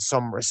obscene in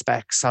some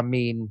respects.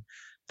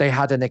 They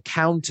had an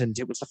accountant.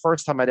 It was the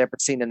first time I'd ever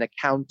seen an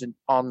accountant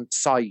on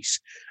site,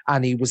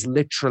 and he was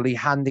literally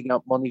handing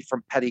out money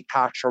from petty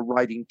cash or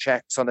writing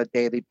checks on a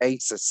daily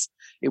basis.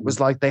 It was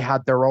like they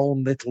had their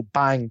own little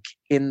bank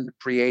in the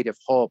creative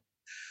hub.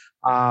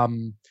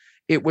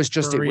 It was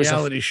just a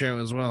reality show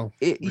as well.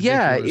 It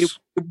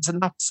was an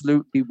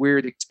absolutely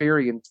weird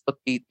experience. But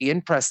the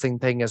interesting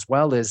thing as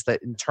well is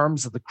that in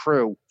terms of the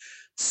crew,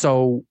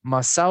 so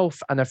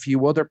myself and a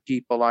few other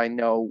people I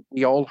know,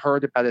 we all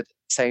heard about it at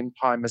the same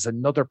time as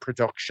another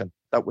production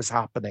that was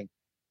happening.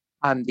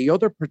 And the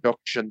other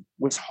production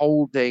was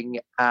holding,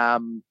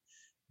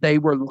 they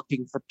were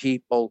looking for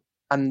people,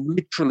 and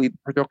literally the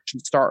production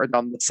started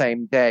on the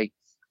same day.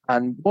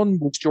 And one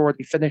was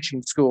Geordie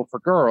Finishing School for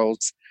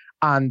Girls,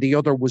 and the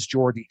other was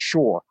Geordie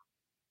Shore.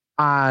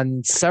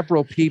 And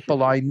several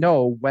people I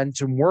know went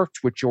and worked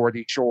with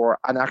Geordie Shore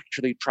and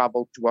actually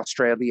traveled to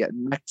Australia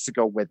and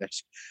Mexico with it.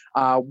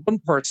 One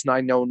person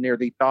I know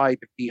nearly died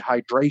of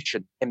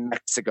dehydration in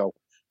Mexico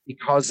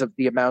because of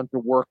the amount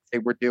of work they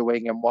were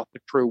doing and what the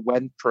crew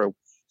went through.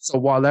 So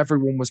while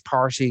everyone was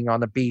partying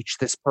on a beach,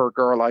 this poor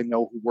girl I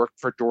know who worked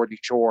for Geordie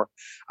Shore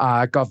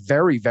got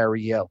very,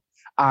 very ill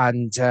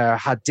and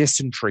had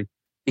dysentery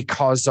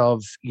because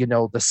of, you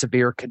know, the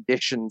severe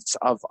conditions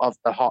of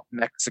the hot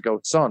Mexico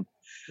sun.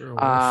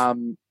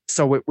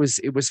 So it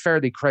was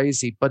fairly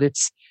crazy, but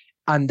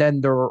and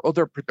then there are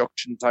other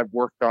productions I've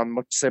worked on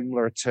much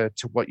similar to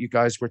what you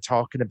guys were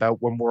talking about,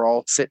 when we're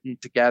all sitting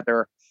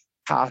together,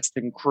 cast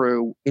and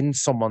crew in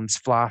someone's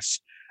flat,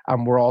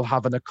 and we're all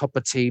having a cup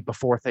of tea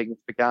before things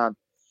began.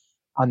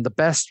 And the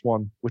best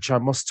one, which I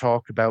must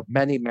talk about,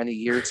 many, many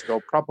years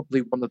ago,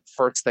 probably one of the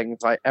first things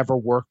I ever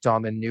worked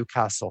on in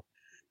Newcastle.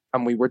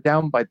 And we were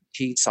down by the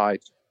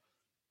quayside,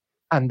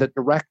 and the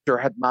director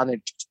had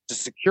managed to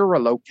secure a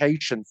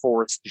location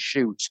for us to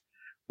shoot,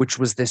 which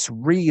was this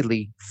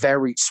really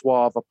very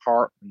suave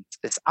apartment,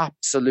 this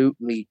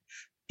absolutely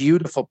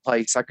beautiful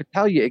place. I could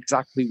tell you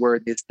exactly where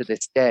it is to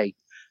this day.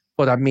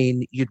 But I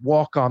mean, you'd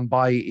walk on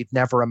by, you'd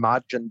never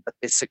imagine that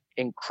this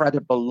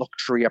incredible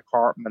luxury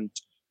apartment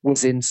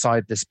was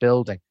inside this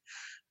building.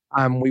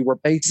 And we were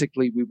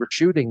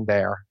shooting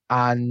there,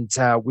 and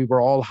we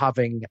were all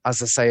having,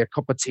 as I say, a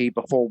cup of tea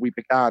before we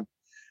began.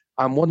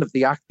 And one of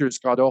the actors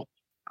got up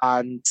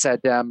and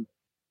said,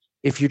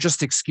 if you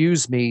just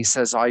excuse me, he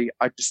says, I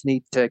just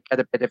need to get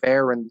a bit of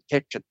air in the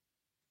kitchen.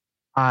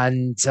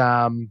 And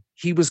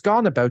he was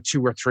gone about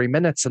 2 or 3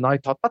 minutes, and I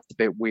thought, that's a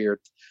bit weird.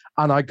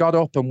 And I got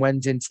up and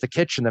went into the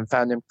kitchen and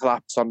found him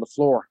collapsed on the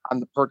floor,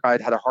 and the poor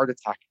guy had a heart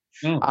attack.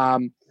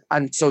 Oh.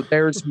 And so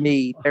there's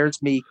me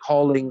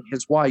calling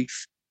his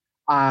wife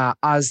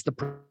as the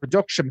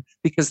production,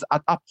 because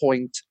at that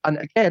point, and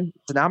again,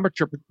 it's an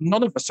amateur, but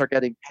none of us are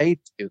getting paid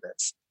to do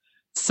this.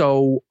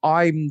 So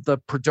I'm the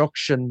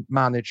production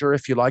manager,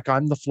 if you like.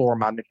 I'm the floor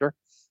manager.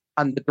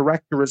 And the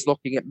director is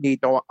looking at me,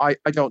 I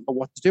don't know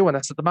what to do. And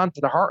I said, the man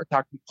had a heart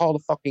attack. We call a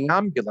fucking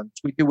ambulance.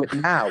 We do it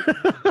now.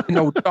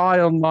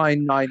 Dial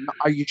 999.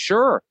 Are you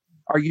sure?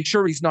 Are you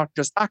sure he's not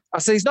just acting? I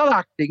say, he's not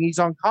acting. He's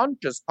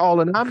unconscious.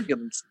 Call an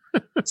ambulance.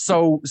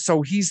 So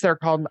he's there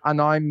calling,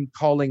 and I'm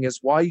calling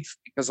his wife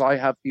because I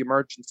have the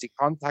emergency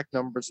contact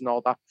numbers and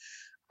all that.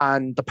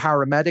 And the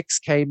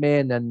paramedics came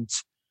in, and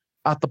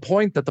at the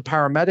point that the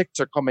paramedics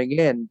are coming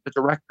in, the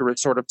director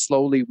is sort of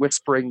slowly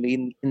whispering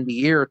in the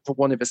ear to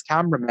one of his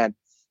cameramen,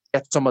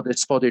 get some of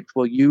this footage,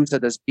 we'll use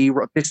it as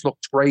B-roll. This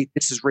looks great.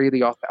 This is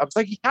really awesome. I was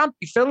like, you can't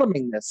be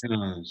filming this.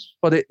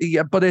 But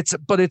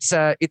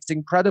it's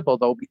incredible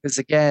though, because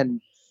again,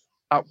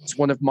 that was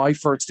one of my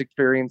first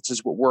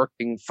experiences with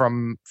working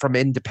from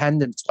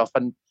independent stuff.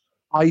 And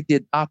I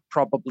did that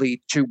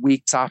probably 2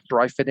 weeks after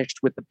I finished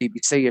with the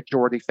BBC at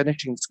Geordie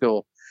Finishing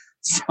School.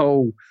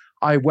 So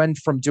I went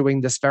from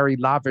doing this very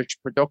lavish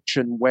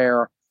production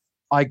where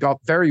I got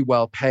very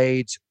well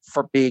paid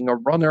for being a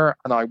runner,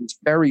 and I was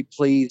very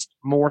pleased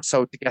more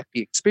so to get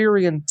the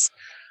experience.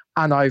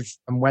 And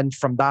went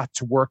from that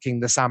to working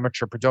this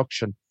amateur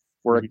production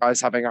where a guy's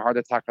having a heart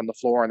attack on the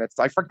floor, and it's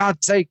like, for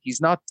God's sake, he's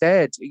not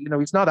dead.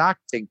 He's not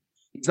acting.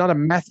 He's not a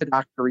method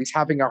actor. He's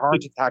having a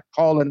heart attack.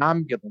 Call an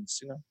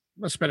ambulance.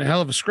 Must have been a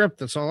hell of a script.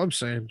 That's all I'm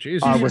saying.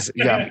 Jesus.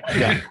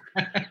 Yeah.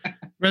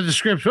 Read the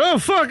script. Oh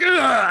fuck!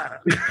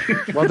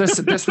 Well, this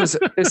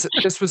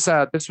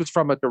was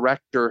from a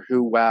director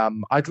who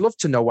I'd love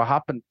to know what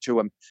happened to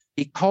him.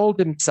 He called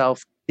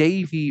himself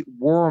Davy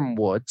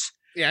Wormwood.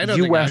 Yeah, I know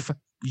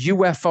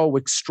UFO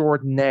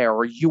extraordinaire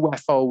or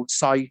UFO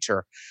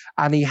sighter,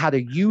 and he had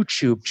a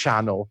YouTube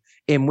channel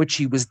in which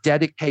he was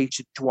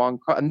dedicated to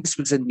and this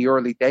was in the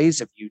early days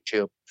of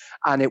YouTube,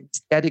 and it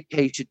was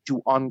dedicated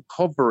to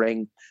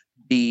uncovering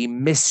the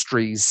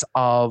mysteries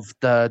of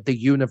the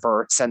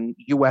universe and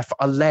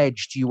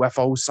alleged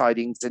UFO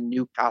sightings in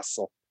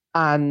Newcastle.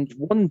 And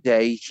one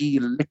day he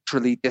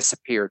literally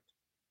disappeared.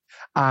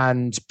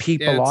 And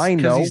people I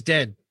know, he's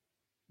dead.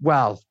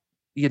 Well,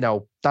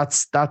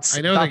 that's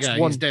I know that's the guy.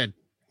 He's dead.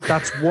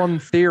 That's one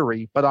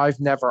theory, but I've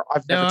never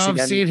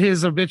seen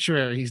his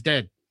obituary. He's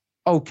dead.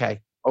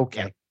 Okay.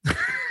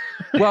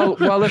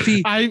 Well, if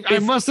I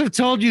must have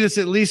told you this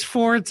at least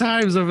 4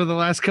 times over the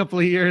last couple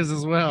of years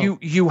as well.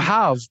 You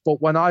have,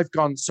 but when I've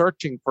gone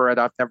searching for it,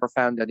 I've never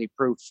found any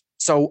proof.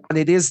 So, and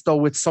it's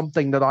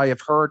something that I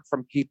have heard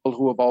from people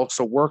who have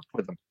also worked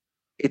with him.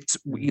 It's,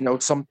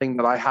 something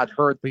that I had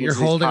heard. But you're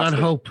holding on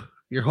hope.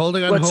 You're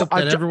holding on hope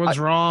that everyone's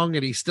wrong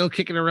and he's still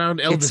kicking around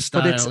Elvis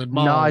style in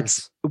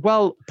malls.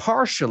 Well,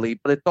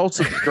 partially, but it's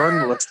also the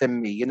journalist in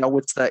me.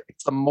 It's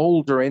the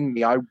molder in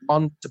me. I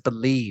want to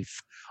believe.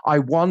 I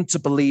want to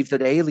believe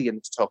that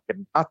aliens took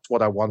him. That's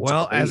what I want to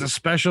believe. Well, as a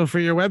special for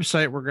your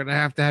website, we're going to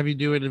have you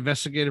do an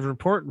investigative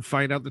report and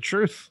find out the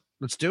truth.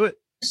 Let's do it.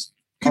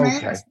 Can I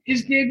ask,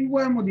 is David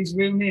Wormwood his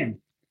real name?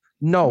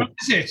 No. What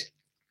is it?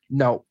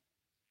 No.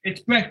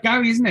 It's Brett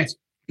Gary, isn't it?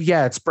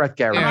 Yeah, it's Brett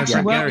Gary. I've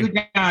actually worked with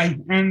the guy,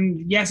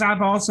 and yes,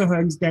 I've also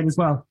heard he's dead as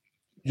well.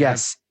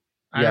 Yes.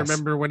 I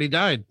remember when he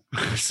died,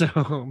 so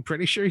I'm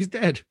pretty sure he's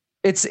dead.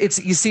 It's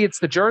you see, it's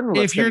the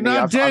journalist. If you're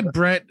not dead,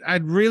 Brett,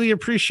 I'd really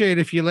appreciate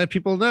if you let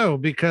people know,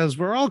 because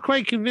we're all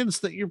quite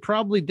convinced that you're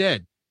probably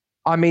dead.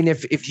 I mean,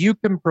 if you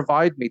can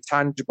provide me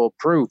tangible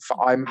proof,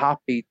 I'm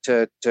happy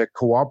to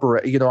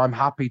corroborate. You know, I'm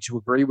happy to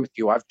agree with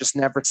you. I've just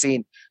never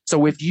seen.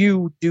 So if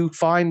you do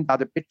find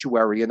that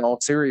obituary, in all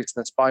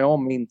seriousness, by all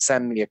means,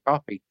 send me a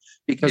copy,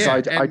 because Yeah, I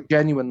and-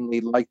 genuinely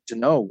like to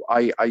know.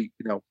 Yeah.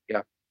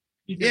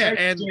 Yeah,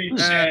 and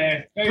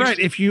Brett,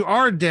 if you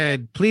are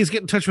dead, please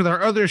get in touch with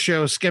our other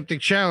show, Skeptic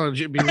Challenge.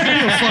 It'd be real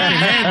fucking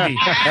handy.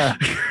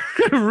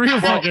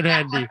 Real fucking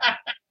handy.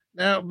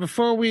 Now,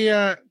 before we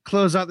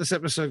close out this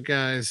episode,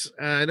 guys,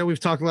 I know we've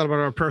talked a lot about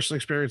our personal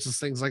experiences,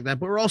 things like that,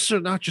 but we're also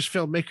not just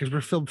filmmakers, we're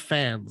film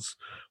fans.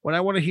 What I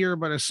want to hear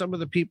about is some of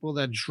the people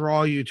that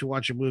draw you to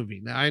watch a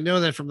movie. Now, I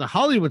know that from the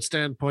Hollywood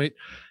standpoint,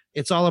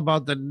 it's all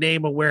about the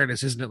name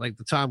awareness, isn't it? Like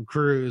the Tom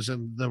Cruise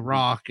and The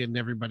Rock and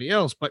everybody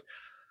else. But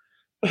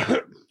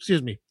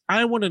excuse me,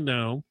 I want to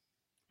know,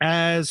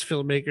 as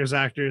filmmakers,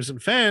 actors,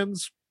 and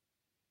fans,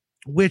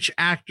 which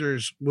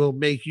actors will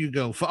make you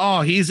go,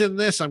 oh, he's in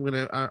this, I'm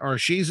gonna, or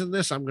she's in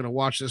this, I'm gonna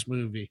watch this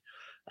movie.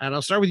 And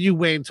I'll start with you,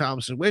 Wayne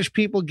Thompson. Which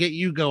people get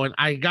you going,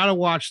 I gotta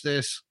watch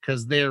this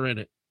because they're in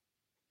it?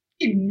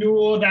 You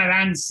know that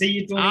answer.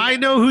 I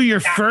know who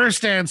your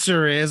first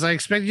answer is. I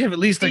expect you to have at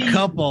least a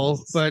couple,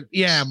 but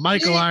yeah,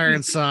 Michael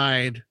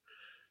Ironside.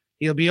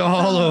 He'll be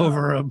all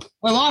over him.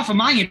 Well, half of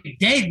mine are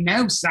dead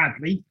now,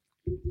 sadly.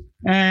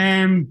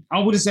 I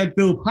would have said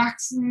Bill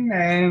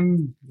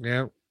Paxton.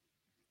 Yeah.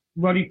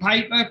 Roddy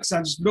Piper, because I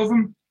just love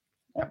him.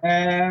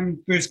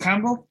 Bruce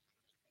Campbell.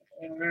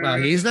 Well,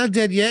 he's not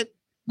dead yet.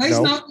 No,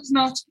 he's not.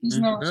 He's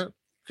not. No.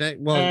 Okay.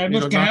 Well,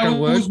 Rutger Hauer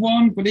was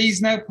one, but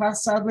he's now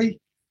passed, sadly.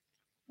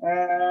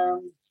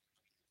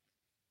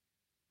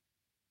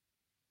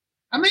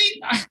 I mean,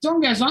 don't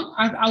get us wrong.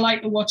 I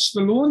like to watch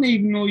Stallone,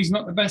 even though he's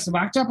not the best of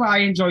actor, but I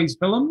enjoy his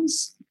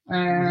films.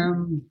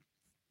 I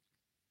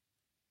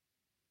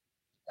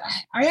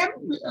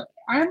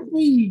haven't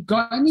really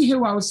got any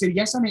who I would say,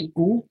 yes, I need to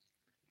go.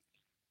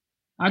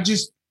 I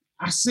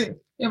say,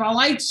 if I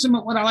like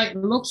something, what I like the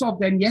looks of,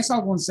 then yes,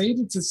 I'll go and see it.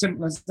 It's as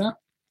simple as that.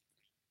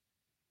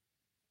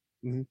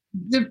 Mm-hmm.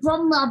 The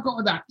problem that I've got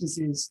with actors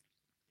is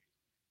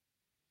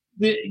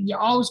you're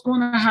always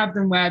going to have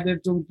them where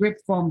they've done great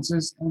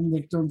performances and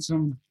they've done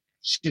some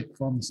shit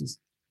performances.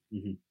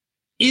 Mm-hmm.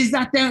 Is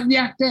that down to the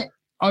actor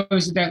or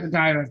is it down to the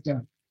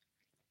director?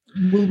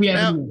 Will we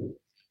ever know?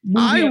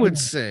 I would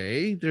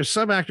say there's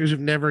some actors who've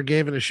never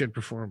given a shit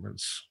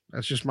performance.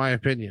 That's just my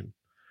opinion.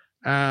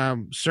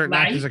 Certain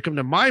actors that come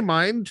to my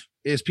mind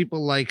is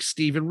people like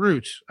Stephen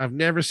Root. I've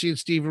never seen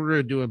Stephen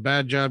Root do a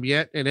bad job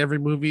yet, and every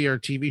movie or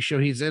TV show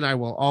he's in, I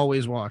will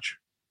always watch.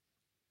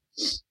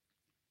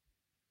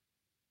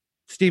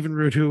 Stephen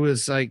Root, who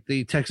was like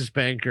the Texas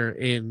banker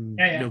in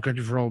No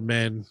Country for Old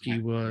Men. He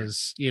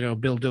was,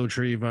 Bill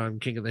Dauterive on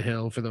King of the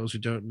Hill. For those who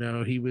don't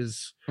know, he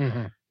was,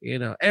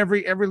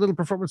 every little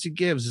performance he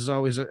gives is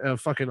always a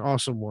fucking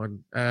awesome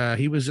one.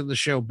 He was in the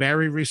show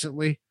Barry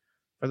recently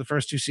for the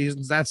first 2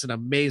 seasons. That's an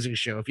amazing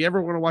show. If you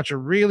ever want to watch a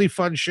really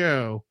fun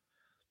show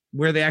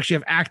where they actually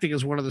have acting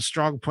as one of the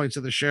strong points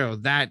of the show,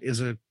 that is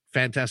a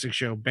fantastic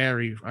show.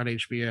 Barry on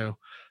HBO.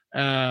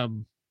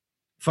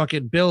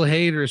 Fucking Bill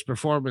Hader's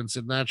performance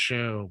in that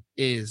show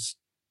is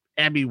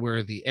Emmy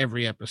worthy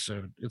every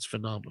episode. It's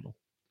phenomenal.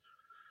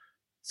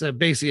 So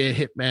basically a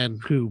hitman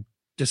who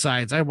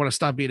decides, I want to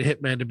stop being a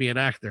hitman to be an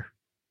actor.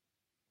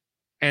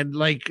 And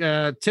like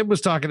Tim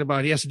was talking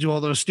about, he has to do all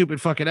those stupid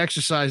fucking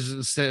exercises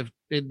instead,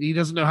 and he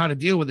doesn't know how to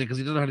deal with it because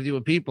he doesn't know how to deal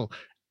with people.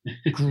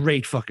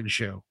 Great fucking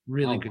show.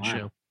 Really good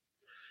show.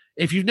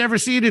 If you've never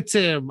seen it,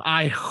 Tim,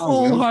 I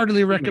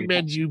wholeheartedly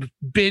recommend you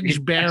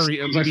binge Barry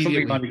immediately.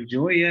 Something I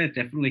enjoy, yeah,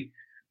 definitely.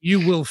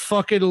 You will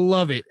fucking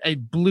love it.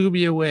 It blew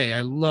me away.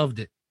 I loved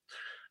it.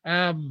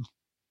 Tim,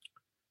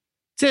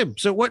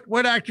 so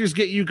what actors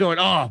get you going,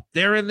 oh,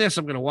 they're in this,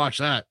 I'm going to watch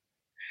that?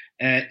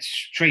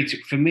 Straight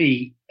for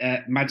me,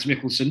 Mads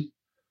Mikkelsen.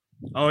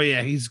 Oh,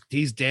 yeah, he's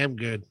damn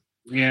good.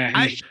 Yeah.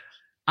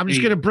 I'm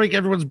just going to break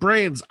everyone's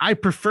brains. I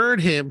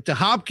preferred him to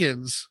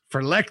Hopkins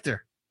for Lecter.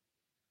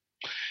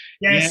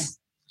 Yes.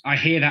 Yeah, I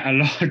hear that a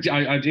lot.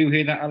 I do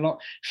hear that a lot.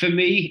 For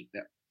me,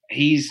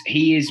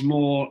 he is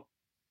more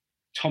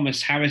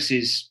Thomas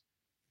Harris's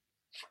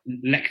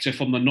Lecter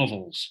from the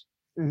novels.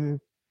 Mm-hmm.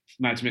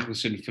 Mads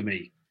Mikkelsen for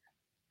me.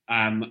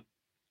 I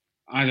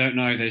don't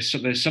know.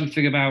 There's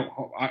something about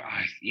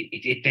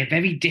they're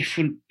very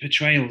different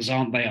portrayals,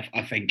 aren't they?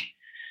 I think.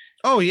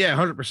 Oh yeah,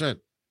 100%.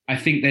 I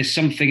think there's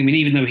something. I mean,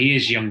 even though he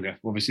is younger,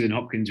 obviously, than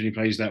Hopkins when he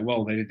plays that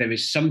role, there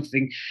is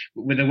something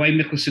with the way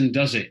Mikkelsen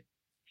does it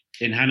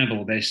in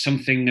Hannibal. There's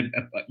something.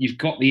 You've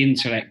got the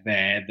intellect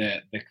there,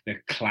 the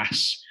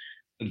class.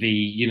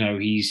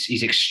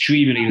 He's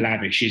extremely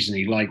lavish, isn't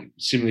he? Like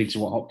similarly to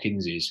what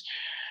Hopkins is,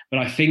 but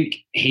I think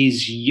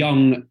his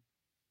young,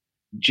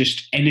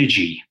 just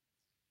energy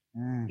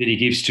that he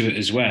gives to it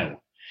as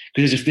well.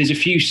 Because there's a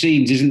few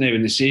scenes, isn't there,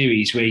 in the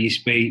series where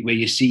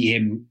you see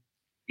him,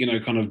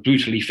 kind of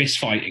brutally fist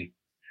fighting,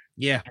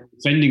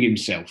 defending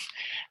himself,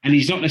 and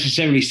he's not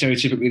necessarily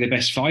stereotypically the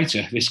best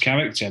fighter, this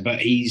character, but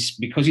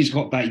because he's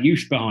got that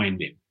youth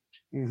behind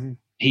him,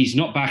 he's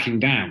not backing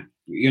down.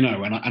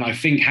 And I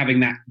think having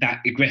that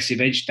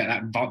aggressive edge,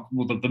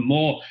 the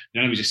more,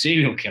 he's a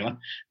serial killer,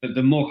 but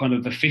the more kind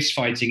of the fist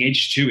fighting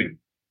edge to him,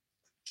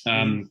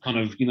 kind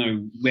of,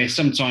 where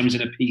sometimes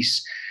in a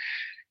piece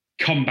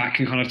combat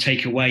can kind of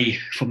take away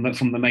from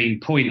the main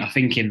point. I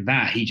think in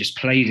that he just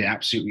played it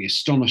absolutely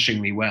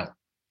astonishingly well.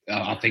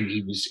 I think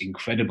he was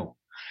incredible.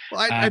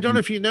 Well, I don't know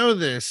if you know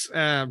this.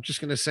 I'm just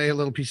going to say a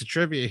little piece of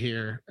trivia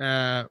here.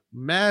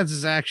 Mads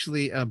is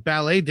actually a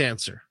ballet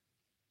dancer.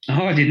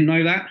 Oh, I didn't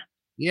know that.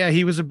 Yeah,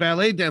 he was a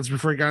ballet dancer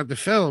before he got into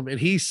film, and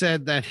he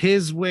said that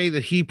his way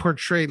that he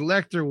portrayed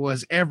Lecter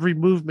was every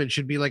movement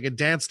should be like a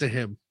dance to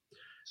him,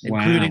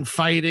 including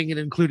fighting and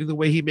including the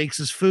way he makes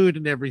his food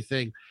and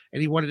everything.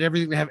 And he wanted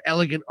everything to have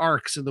elegant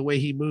arcs in the way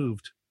he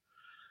moved.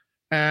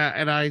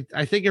 And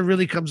I think it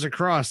really comes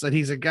across that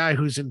he's a guy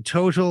who's in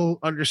total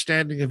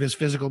understanding of his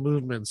physical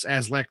movements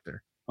as Lecter.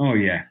 Oh,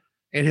 yeah.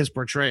 And his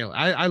portrayal.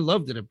 I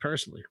loved it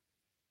personally.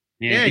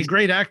 Yeah, he's a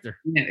great actor.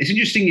 Yeah, it's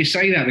interesting you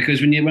say that, because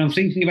when I'm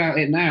thinking about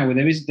it now,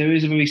 there is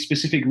a very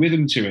specific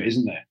rhythm to it,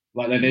 isn't there?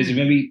 Like there's a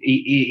very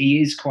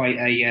he is quite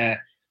a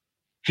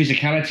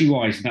physicality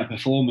wise in that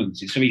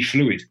performance. It's very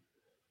fluid.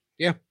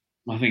 Yeah,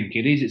 I think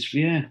it is.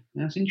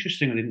 That's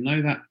interesting. I didn't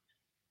know that.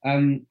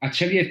 I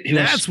tell you,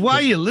 that's why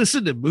you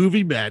listen to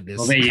Movie Madness.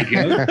 Well, there you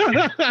go.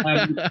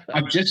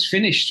 I've just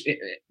finished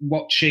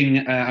watching.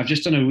 I've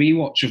just done a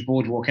rewatch of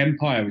Boardwalk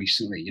Empire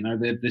recently.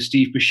 The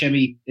Steve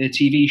Buscemi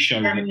TV show.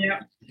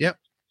 Yep.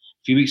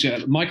 A few weeks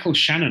ago, Michael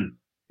Shannon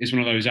is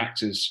one of those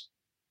actors.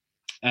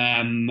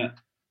 The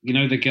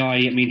guy.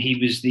 I mean, he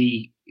was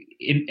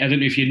I don't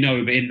know if you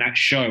know, but in that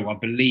show, I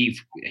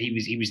believe he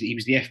was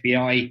the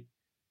FBI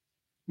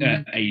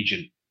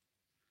agent.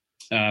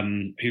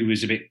 Who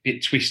was a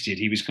bit twisted.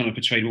 He was kind of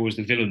portrayed more as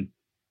the villain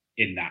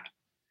in that.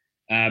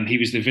 He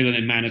was the villain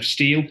in Man of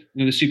Steel,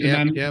 the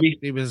Superman movie.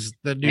 He was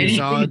the new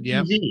Zod.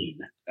 Yeah,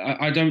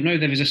 I don't know.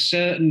 There is a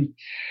certain.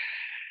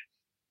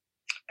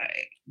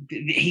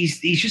 He's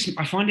just.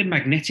 I find him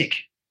magnetic.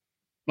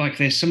 Like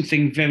there's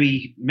something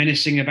very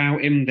menacing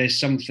about him. There's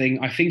something.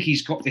 I think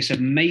he's got this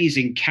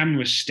amazing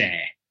camera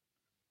stare.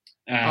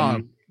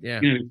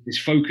 This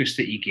focus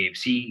that he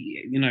gives.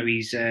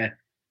 He's.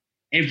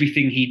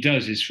 Everything he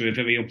does is for a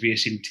very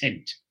obvious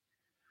intent.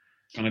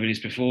 Kind of in his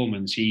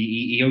performance,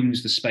 he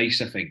owns the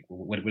space. I think,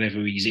 whatever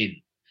he's in.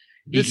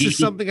 This is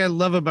something I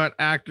love about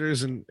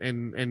actors and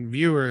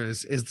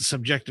viewers is the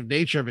subjective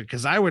nature of it.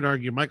 Because I would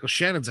argue Michael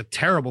Shannon's a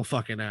terrible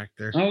fucking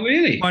actor. Oh,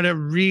 really? But a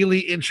really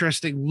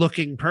interesting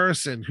looking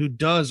person who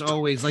does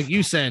always, like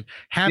you said,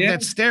 have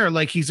that stare.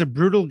 Like he's a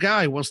brutal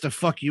guy who wants to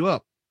fuck you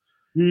up.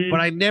 But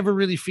I never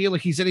really feel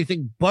like he's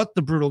anything but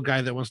the brutal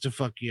guy that wants to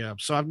fuck you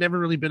up. So I've never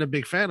really been a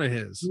big fan of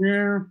his.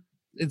 Yeah.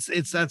 It's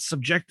that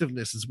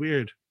subjectiveness. It's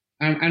weird.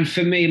 And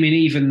for me, I mean,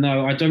 even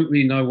though I don't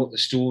really know what the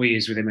story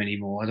is with him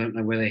anymore, I don't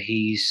know whether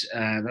he's,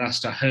 the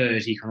last I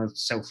heard, he kind of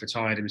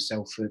self-retired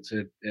himself for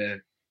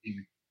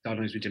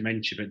diagnosed with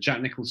dementia, but Jack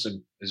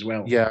Nicholson as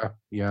well. Yeah.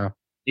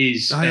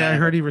 I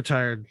heard he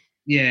retired.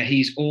 Yeah,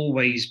 he's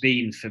always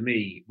been, for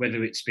me,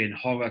 whether it's been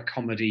horror,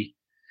 comedy,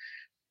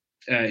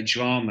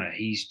 drama,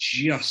 he's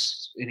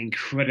just an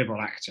incredible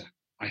actor.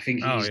 I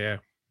think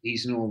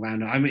he's an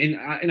all-rounder. I mean,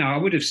 I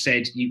would have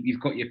said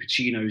you've got your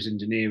Pacinos and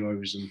De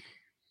Niros and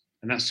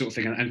that sort of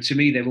thing, and to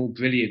me they're all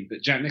brilliant.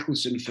 But Jack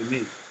Nicholson, for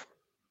me,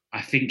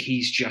 I think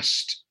he's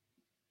just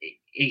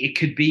it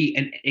could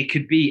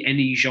be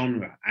any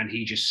genre, and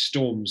he just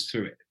storms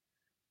through it.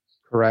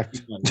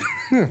 Correct.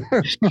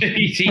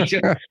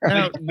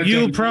 Now,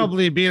 you'll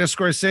probably, being a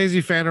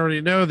Scorsese fan,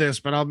 already know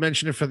this, but I'll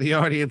mention it for the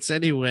audience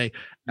anyway.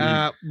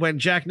 When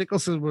Jack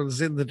Nicholson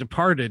was in The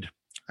Departed,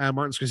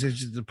 Martin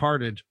Scorsese's The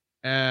Departed,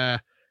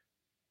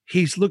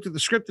 he's looked at the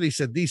script and he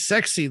said, "These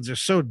sex scenes are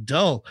so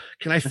dull.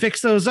 Can I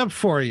fix those up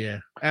for you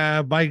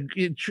by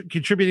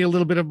contributing a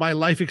little bit of my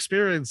life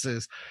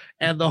experiences?"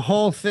 And the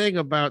whole thing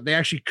about, they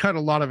actually cut a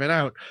lot of it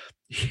out.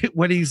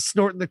 When he's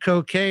snorting the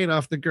cocaine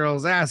off the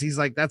girl's ass, he's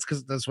like, that's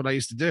because that's what I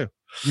used to do.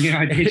 Yeah,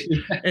 I did.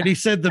 And he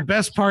said the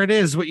best part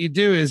is what you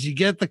do is you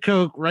get the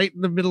coke right in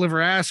the middle of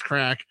her ass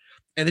crack,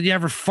 and then you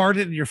have her fart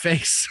it in your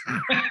face.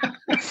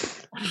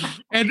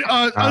 And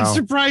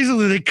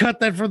unsurprisingly, they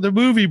cut that from the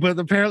movie, but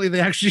apparently they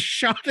actually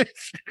shot it.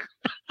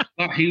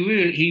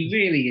 He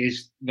really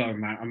is, though,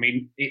 Matt. I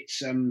mean, it's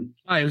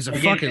he was a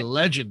fucking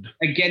legend.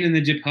 Again, in The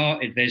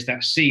Departed, there's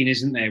that scene,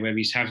 isn't there, where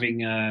he's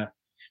having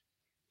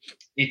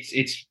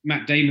it's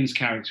Matt Damon's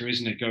character,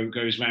 isn't it?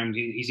 Goes round.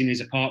 He's in his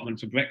apartment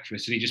for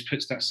breakfast, and he just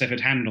puts that severed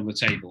hand on the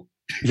table.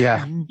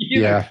 Yeah,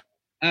 yeah.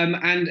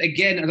 And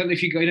again, I don't know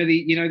if you go,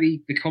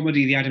 the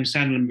comedy, the Adam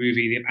Sandler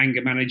movie, the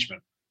Anger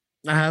Management.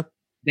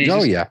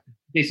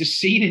 There's a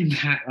scene in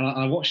that.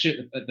 I watched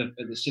it at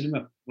the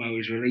cinema when it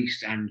was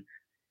released, and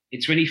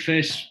it's when he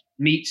first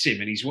meets him,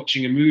 and he's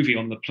watching a movie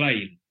on the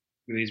plane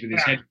with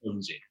his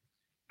headphones in.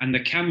 And the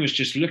camera's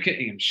just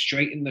looking him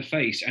straight in the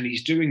face, and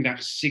he's doing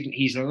that signal.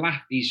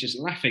 He's just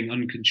laughing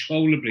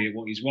uncontrollably at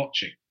what he's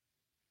watching,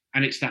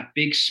 and it's that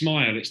big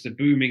smile. It's the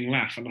booming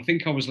laugh, and I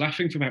think I was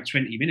laughing for about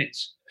 20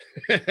 minutes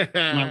when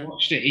I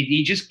watched it.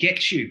 He just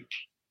gets you.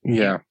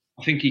 Yeah,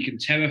 I think he can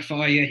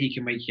terrify you. He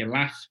can make you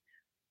laugh.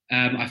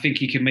 I think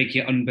he can make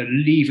you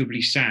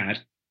unbelievably sad.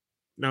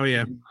 Oh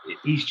yeah,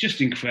 He's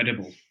just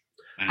incredible.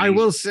 I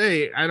will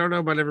say, I don't know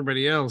about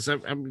everybody else.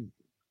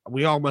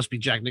 We all must be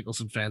Jack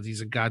Nicholson fans. He's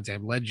a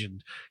goddamn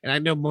legend. And I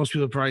know most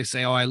people probably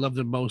say, oh, I loved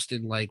him most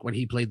in like when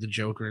he played the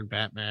Joker in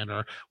Batman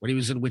or when he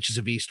was in Witches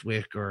of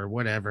Eastwick or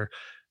whatever.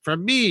 For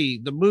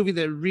me, the movie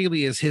that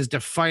really is his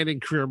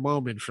defining career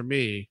moment for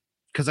me,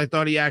 because I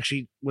thought he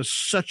actually was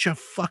such a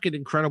fucking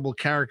incredible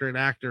character and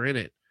actor in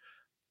it,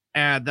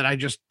 and that I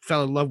just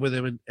fell in love with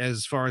him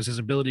as far as his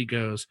ability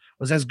goes,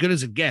 was As Good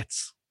as It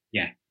Gets.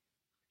 Yeah.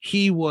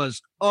 He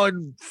was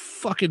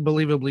unfucking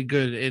believably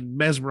good and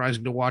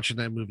mesmerizing to watch in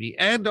that movie.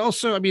 And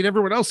also, I mean,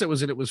 everyone else that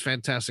was in it was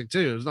fantastic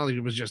too. It was not like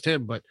it was just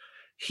him, but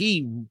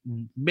he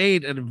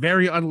made a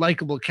very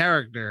unlikable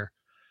character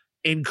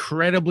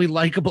incredibly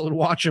likable and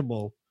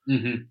watchable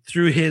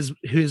through his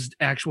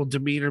actual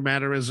demeanor,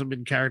 mannerism,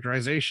 and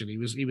characterization. He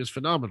was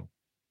phenomenal.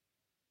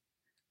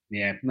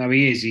 Yeah, no,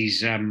 he is.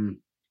 He's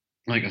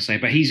like I say,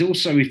 but he's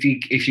also,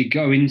 if you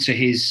go into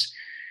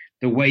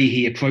the way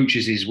he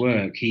approaches his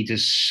work, he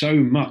does so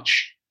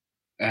much,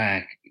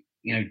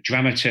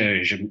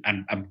 dramaturge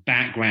and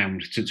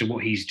background to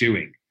what he's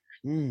doing.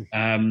 He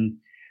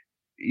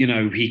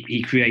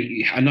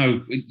create. I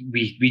know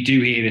we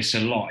do hear this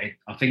a lot.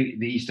 I think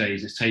these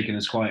days it's taken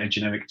as quite a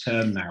generic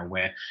term now,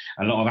 where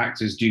a lot of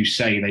actors do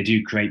say they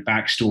do create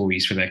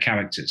backstories for their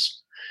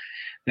characters.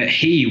 That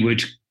he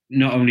would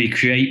not only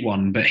create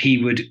one, but he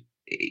would,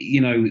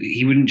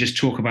 he wouldn't just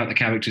talk about the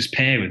character's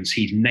parents.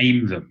 He'd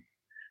name them.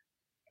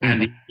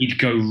 And he'd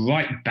go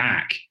right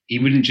back. He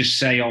wouldn't just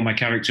say, "Oh, my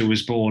character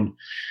was born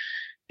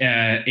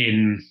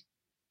in,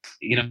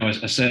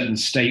 a certain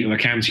state or a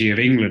county of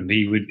England."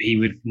 He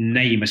would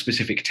name a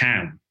specific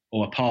town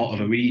or a part of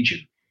a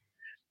region.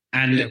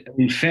 And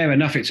fair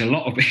enough, it's a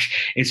lot of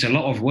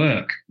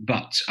work.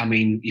 But I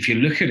mean, if you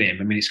look at him,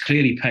 I mean, it's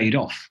clearly paid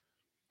off.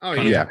 Oh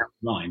yeah,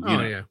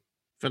 yeah,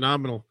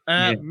 phenomenal.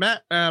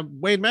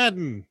 Wayne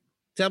Madden,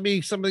 tell me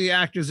some of the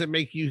actors that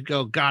make you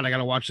go, "God, I got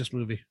to watch this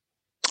movie."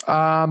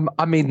 I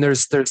mean,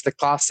 there's the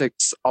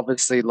classics,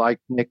 obviously, like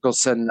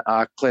Nicholson,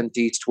 Clint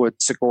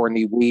Eastwood,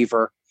 Sigourney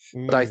Weaver.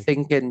 But I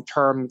think in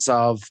terms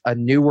of a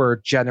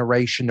newer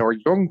generation or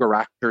younger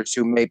actors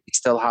who maybe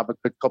still have a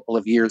good couple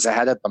of years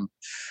ahead of them,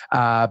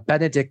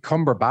 Benedict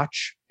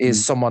Cumberbatch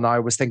is someone I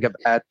was thinking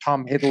of.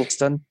 Tom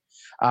Hiddleston,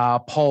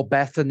 Paul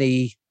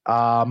Bettany,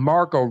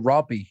 Margot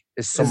Robbie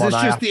is someone. Is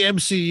this just the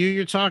MCU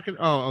you're talking?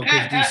 Oh,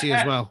 okay, DC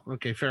as well.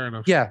 Okay, fair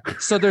enough. Yeah.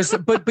 So there's,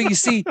 but you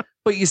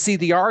see,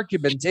 the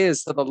argument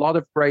is that a lot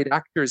of great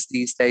actors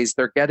these days,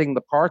 they're getting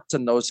the parts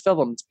in those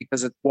films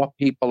because it's what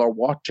people are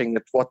watching.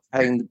 It's what's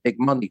paying the big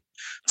money.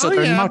 So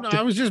they're not.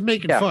 I was just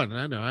making fun.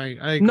 I know. I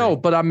agree. No,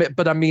 but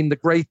I mean, the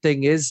great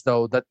thing is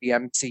though that the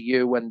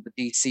MCU and the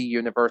DC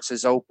universe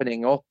is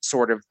opening up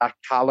sort of that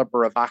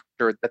caliber of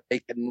actor that they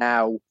can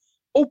now,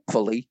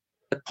 hopefully,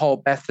 that Paul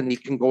Bettany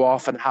can go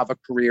off and have a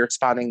career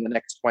spanning the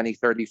next 20,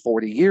 30,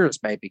 40 years,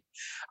 maybe.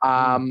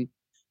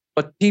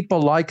 But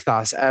people like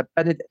that.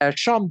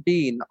 Sean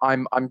Bean,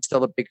 I'm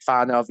still a big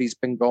fan of. He's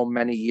been going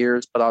many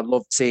years, but I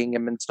love seeing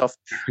him and stuff.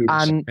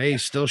 And hey,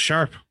 he's still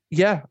sharp.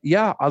 Yeah,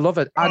 I love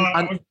it.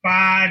 And was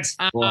bad.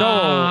 No,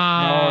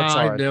 it's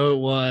all right. I know it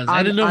was.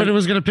 I didn't know if it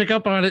was going to pick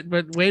up on it,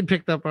 but Wade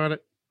picked up on it.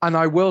 And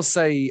I will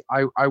say,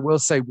 I will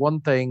say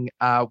one thing.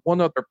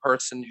 One other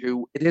person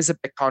who it is a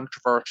bit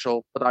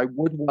controversial, but I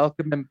would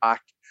welcome him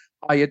back.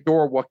 I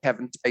adore what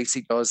Kevin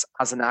Spacey does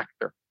as an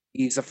actor.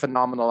 He's a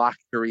phenomenal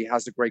actor. He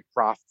has a great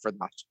craft for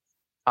that.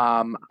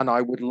 And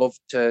I would love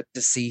to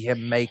see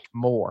him make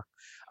more.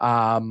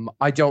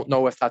 I don't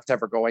know if that's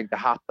ever going to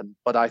happen,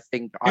 but I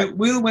think it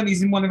will when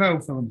he's in one of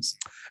our films.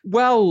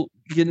 Well,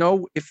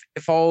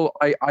 if all,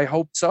 I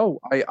hope so.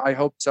 I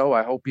hope so.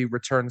 I hope he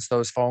returns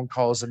those phone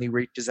calls and he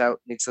reaches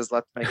out and he says,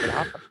 "Let's make it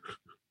happen."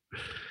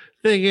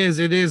 Thing is,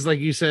 it is, like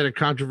you said, a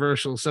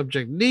controversial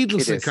subject,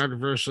 needlessly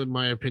controversial in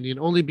my opinion,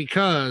 only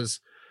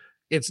because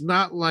it's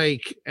not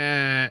like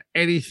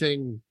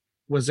anything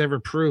was ever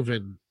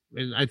proven.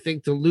 And I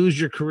think to lose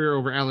your career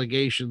over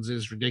allegations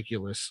is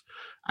ridiculous.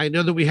 I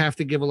know that we have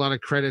to give a lot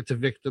of credit to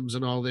victims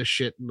and all this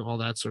shit and all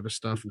that sort of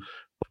stuff,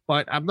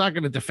 but I'm not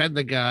going to defend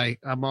the guy.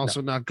 I'm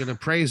also not going to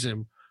praise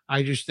him.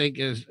 I just think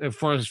as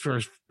far as for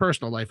his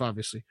personal life,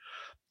 obviously,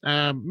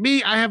 I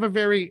have a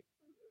very,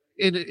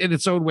 in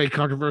its own way,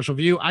 controversial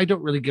view. I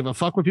don't really give a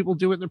fuck what people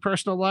do in their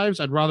personal lives.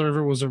 I'd rather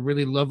everyone was a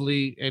really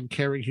lovely and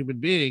caring human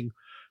being,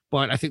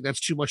 but I think that's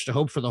too much to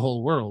hope for the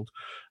whole world.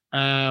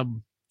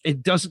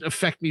 It doesn't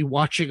affect me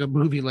watching a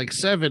movie like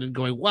Seven and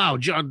going, "Wow,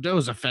 John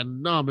Doe's a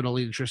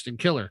phenomenally interesting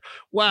killer.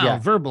 Wow,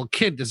 Verbal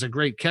Kid is a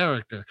great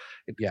character."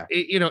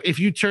 If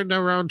you turned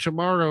around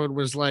tomorrow and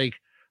was like,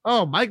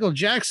 "Oh, Michael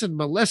Jackson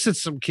molested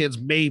some kids,"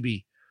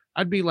 maybe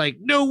I'd be like,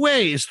 "No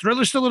way! Is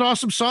Thriller still an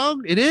awesome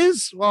song? It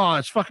is. Oh,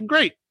 it's fucking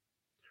great."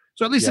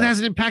 So at least it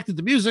hasn't impacted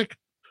the music.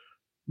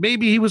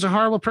 Maybe he was a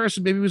horrible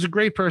person. Maybe he was a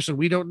great person.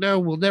 We don't know.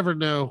 We'll never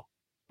know.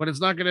 but it's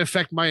not going to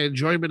affect my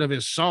enjoyment of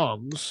his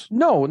songs.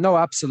 No,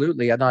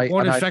 absolutely. And It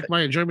won't affect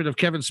my enjoyment of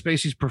Kevin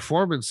Spacey's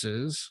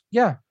performances.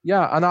 Yeah.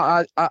 And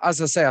I,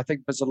 as I say, I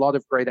think there's a lot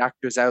of great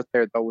actors out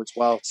there though as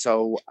well.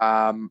 So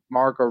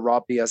Margot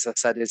Robbie, as I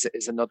said,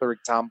 is another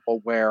example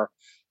where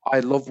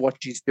I love what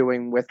she's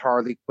doing with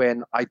Harley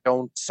Quinn. I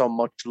don't so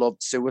much love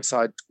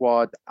Suicide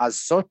Squad as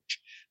such,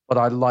 but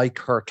I like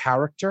her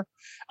character.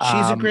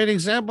 She's a great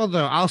example,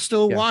 though. I'll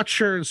still watch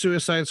her in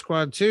Suicide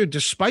Squad too,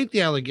 despite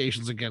the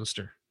allegations against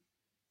her.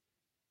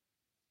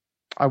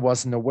 I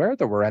wasn't aware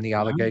there were any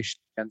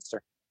allegations against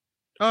her.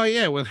 Oh,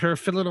 yeah, with her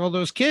filling all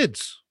those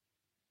kids.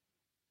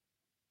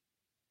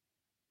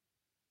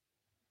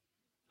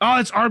 Oh,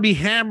 it's Armie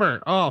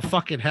Hammer. Oh,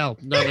 fucking hell.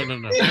 No.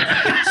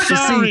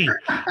 Sorry.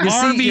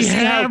 Armie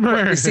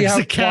Hammer. You see how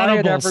a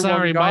cannibal.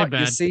 Sorry, got. My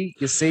bad.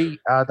 You see,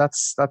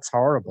 that's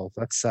horrible.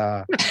 That's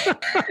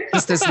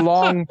just this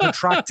long,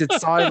 protracted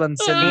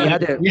silence in the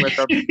edit with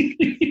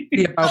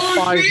about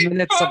 5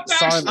 minutes of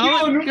silence.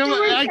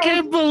 I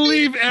can't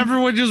believe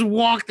everyone just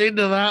walked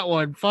into that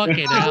one.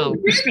 Fucking hell.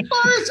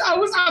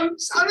 I'm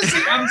sitting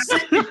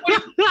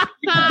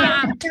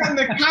on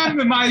the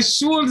camera, my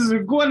shoulders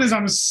are going as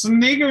I'm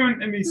sniggering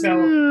to myself.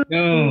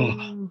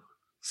 Oh,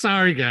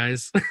 sorry,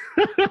 guys.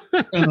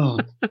 Oh,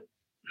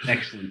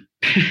 excellent.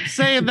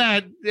 Saying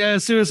that,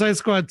 Suicide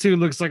Squad 2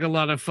 looks like a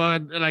lot of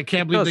fun, and I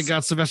can't believe they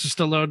got Sylvester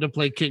Stallone to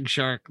play King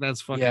Shark. That's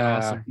fucking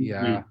awesome.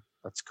 Yeah,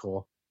 that's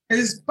cool.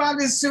 As bad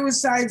as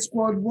Suicide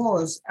Squad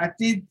was, I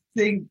did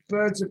think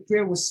Birds of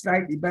Prey was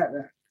slightly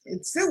better.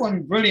 It still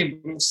wasn't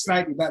brilliant, but it was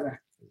slightly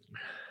better.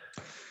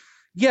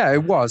 Yeah,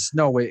 it was.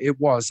 No, it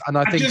was, and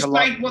I think just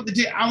like what they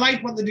did. I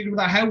like what they did with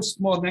the house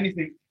more than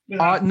anything.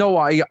 No,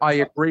 I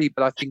agree,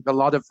 but I think a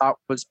lot of that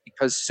was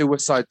because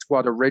Suicide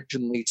Squad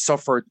originally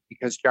suffered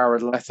because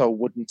Jared Leto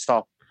wouldn't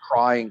stop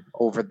crying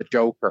over the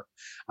Joker,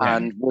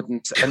 and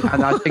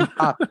I think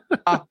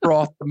that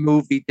brought the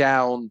movie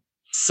down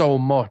so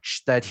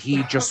much that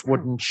he just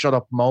wouldn't shut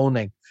up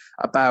moaning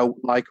about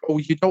like, oh,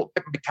 you don't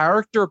like my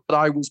character, but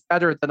I was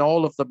better than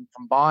all of them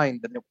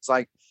combined, and it was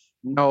like,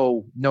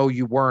 no,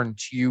 you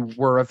weren't. You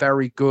were a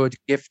very good,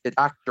 gifted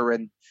actor,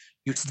 and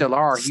you still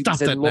are. Stop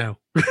that now.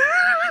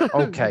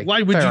 Okay.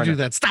 Why would you do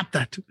that? Stop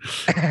that.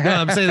 No,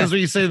 I'm saying that's what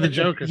you say to the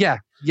Joker. Yeah,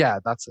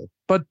 that's it.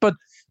 But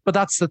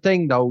that's the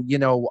thing, though. You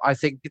know, I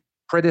think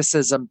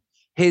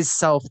his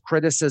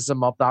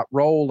self-criticism of that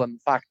role, and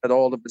the fact that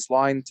all of his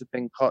lines have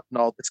been cut and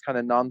all this kind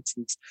of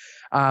nonsense,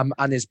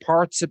 and his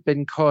parts have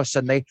been cut,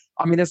 and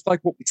it's like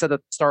what we said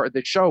at the start of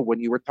the show when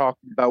you were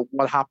talking about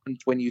what happens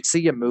when you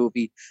see a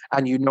movie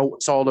and you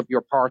notice all of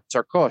your parts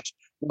are cut.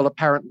 Well,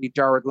 apparently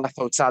Jared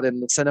Leto sat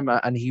in the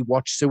cinema and he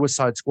watched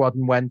Suicide Squad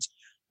and went,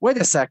 wait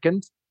a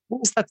second,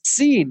 what was that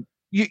scene?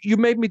 You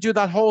made me do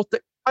that whole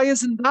thing. Why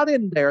isn't that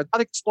in there?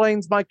 That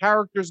explains my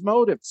character's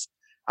motives.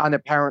 And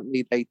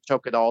apparently they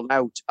took it all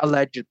out,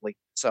 allegedly.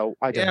 So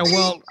I don't know.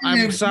 Well,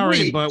 I'm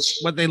sorry, but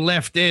what they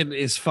left in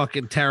is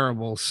fucking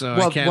terrible. So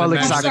I can't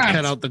imagine they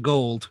cut out the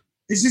gold.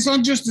 Is this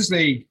on Justice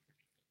League?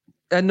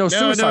 No,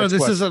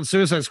 this is on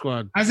Suicide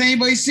Squad. Has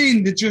anybody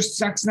seen the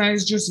Zack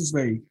Snyder's Justice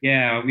League?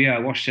 Yeah, I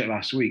watched it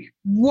last week.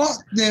 What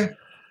the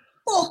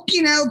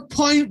fucking hell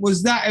point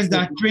was that as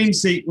that dream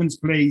sequence,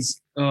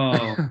 please?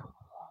 Oh,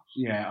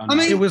 yeah. I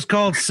mean, it was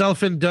called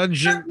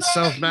self-indulgent,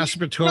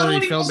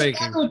 self-masturbatory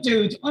filmmaking.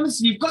 Dude,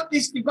 honestly, you've got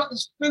this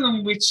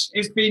film which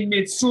has been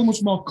made so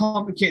much more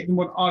complicated than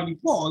what already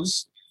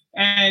was,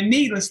 and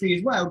needlessly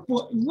as well.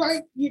 But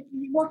you're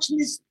watching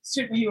this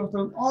superhero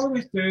film all the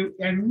way through,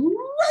 and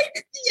right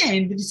at the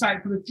end, they decide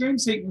to put a dream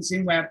sequence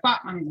in where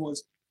Batman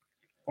goes,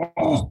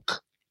 "Oh!"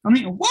 I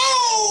mean,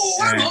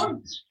 whoa, hang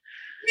on.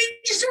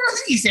 Just what I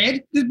think he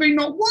said. There's been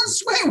not one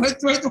swear word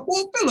throughout the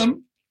whole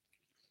film,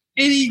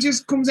 and he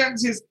just comes out and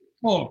says,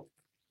 "Oh,"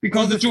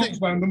 because the jokes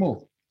wound them up.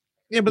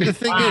 Yeah, but the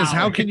thing is,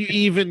 how can you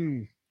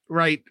even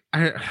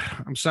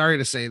I'm sorry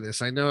to say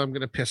this. I know I'm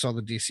going to piss all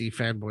the DC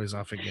fanboys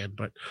off again,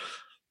 but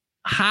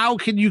how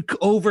can you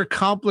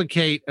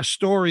overcomplicate a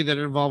story that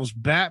involves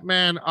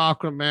Batman,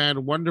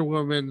 Aquaman, Wonder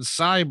Woman,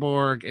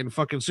 Cyborg, and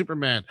fucking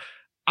Superman?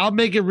 I'll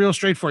make it real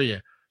straight for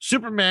you.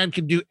 Superman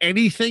can do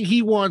anything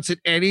he wants at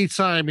any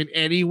time in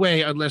any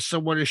way unless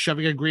someone is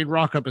shoving a green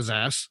rock up his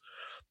ass.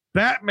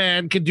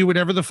 Batman can do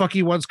whatever the fuck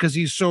he wants because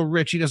he's so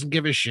rich he doesn't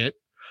give a shit.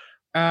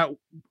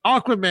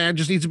 Aquaman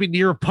just needs to be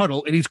near a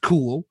puddle and he's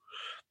cool.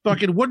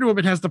 Fucking Wonder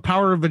Woman has the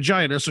power of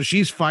vagina, so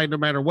she's fine no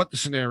matter what the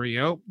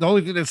scenario. The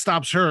only thing that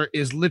stops her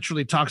is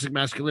literally toxic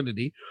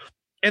masculinity.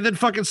 And then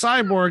fucking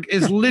Cyborg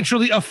is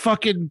literally a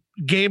fucking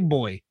Game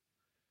Boy.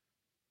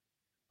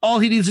 All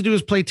he needs to do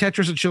is play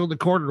Tetris and chill in the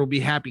corner and will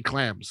be happy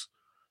clams.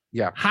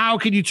 Yeah. How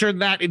can you turn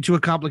that into a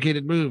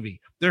complicated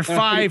movie? There are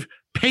 5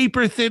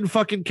 paper-thin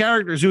fucking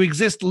characters who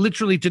exist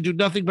literally to do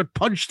nothing but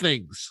punch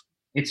things.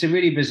 It's a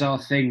really bizarre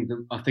thing,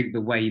 I think,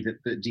 the way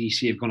that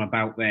DC have gone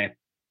about their,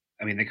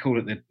 I mean, they call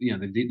it the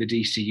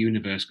DC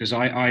universe, because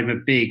I'm a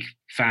big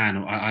fan.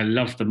 I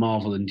love the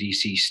Marvel and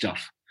DC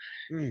stuff.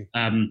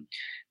 An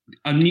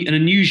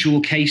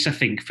unusual case, I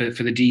think, for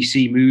the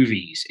DC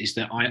movies is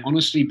that I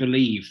honestly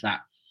believe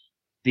that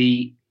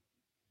the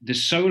the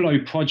solo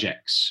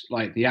projects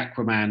like the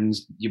Aquamans,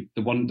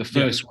 the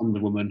first Wonder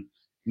Woman,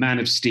 Man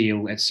of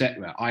Steel,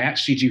 etc. I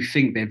actually do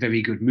think they're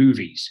very good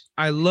movies.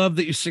 I love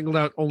that you singled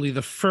out only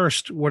the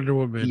first Wonder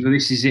Woman.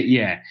 This is it,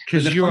 yeah.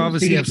 Because you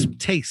obviously have some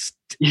taste.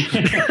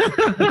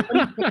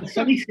 The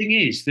funny thing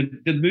is,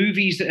 the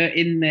movies that are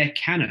in their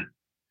canon,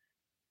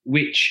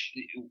 which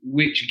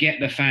get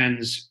the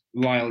fans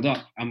riled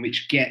up and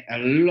which get a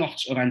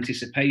lot of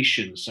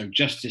anticipation, so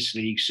Justice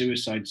League,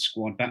 Suicide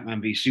Squad,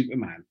 Batman v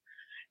Superman,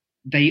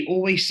 they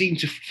always seem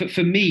to,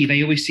 for me,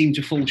 they always seem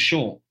to fall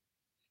short.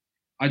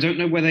 I don't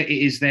know whether it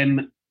is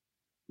them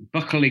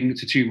buckling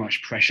to too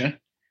much pressure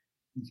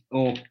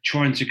or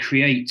trying to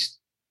create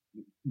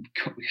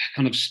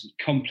kind of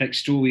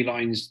complex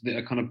storylines that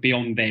are kind of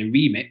beyond their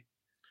remit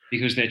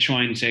because they're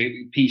trying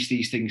to piece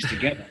these things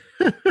together.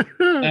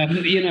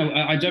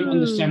 I don't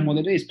understand what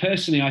it is.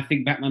 Personally, I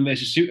think Batman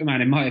versus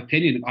Superman, in my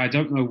opinion, I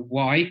don't know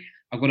why.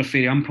 I've got a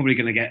feeling I'm probably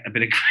going to get a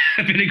bit of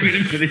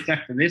grin for this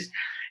after this.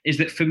 Is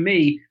that for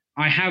me?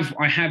 I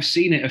have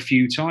seen it a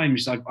few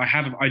times.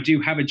 I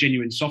do have a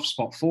genuine soft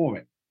spot for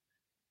it.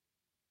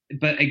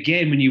 But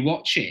again, when you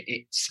watch it,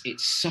 it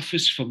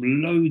suffers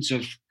from loads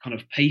of kind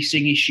of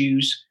pacing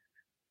issues,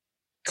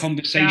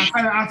 conversation.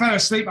 Yeah, I fell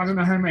asleep. I don't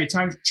know how many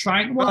times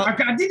trying. Well,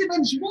 I did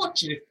eventually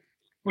watch it.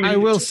 I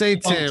will say,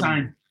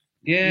 Tim,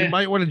 you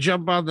might want to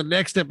jump on the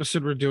next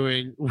episode we're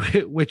doing,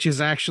 which is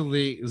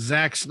actually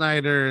Zack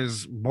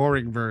Snyder's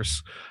Boring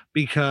Verse,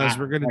 because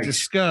we're going to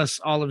discuss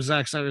all of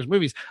Zack Snyder's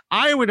movies.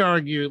 I would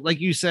argue, like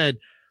you said,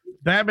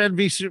 Batman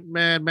v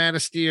Superman, Man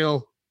of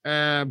Steel,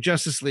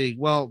 Justice League.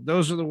 Well,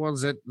 those are the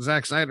ones that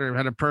Zack Snyder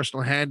had a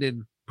personal hand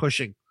in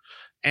pushing.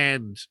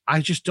 And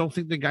I just don't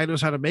think the guy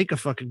knows how to make a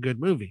fucking good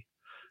movie.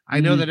 I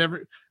know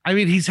that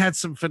he's had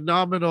some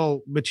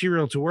phenomenal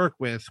material to work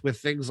with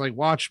things like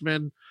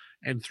Watchmen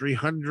and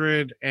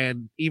 300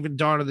 and even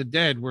Dawn of the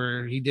Dead,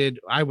 where he did,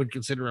 I would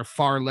consider a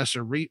far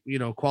lesser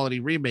quality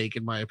remake,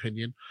 in my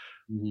opinion.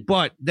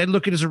 But then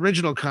look at his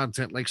original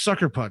content, like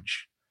Sucker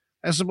Punch.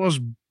 That's the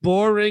most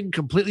boring,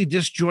 completely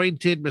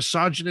disjointed,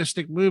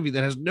 misogynistic movie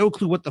that has no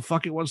clue what the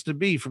fuck it wants to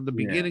be from the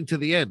beginning to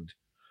the end.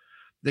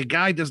 The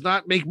guy does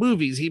not make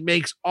movies. He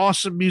makes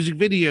awesome music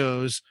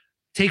videos,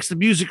 takes the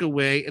music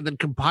away, and then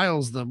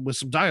compiles them with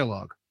some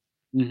dialogue.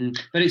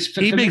 But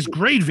he makes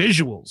great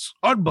visuals,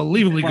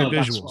 unbelievably good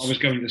visuals. That's what I was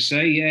going to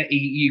say. Yeah,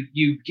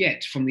 you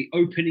get from the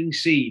opening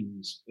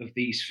scenes of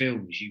these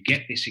films, you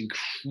get this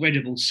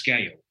incredible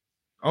scale.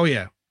 Oh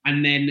yeah,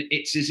 and then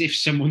it's as if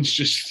someone's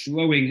just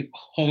throwing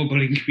horrible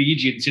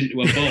ingredients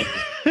into a bowl.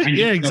 And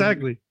yeah,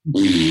 exactly.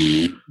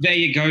 There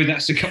you go.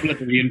 That's a couple of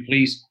billion,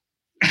 please.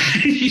 I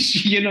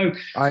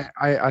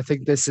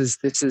think this is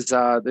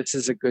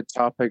a good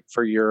topic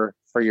for your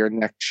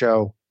next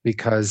show,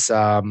 because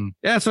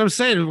that's what I'm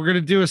saying. We're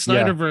gonna do a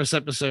Snyderverse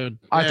episode.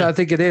 I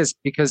think it is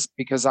because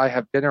I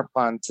have dinner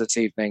plans this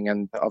evening,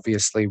 and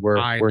obviously we're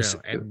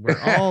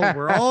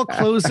all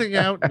closing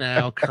out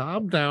now.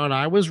 Calm down.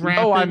 I was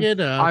wrapping it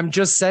up. I'm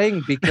just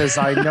saying, because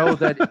I know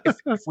that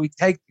if we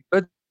take the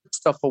good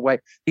stuff away,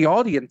 the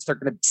audience, they're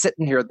going to be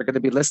sitting here, they're going to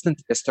be listening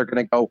to this, they're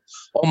going to go,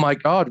 oh my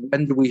god,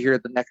 when do we hear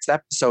the next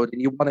episode? And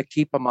you want to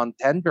keep them on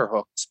tender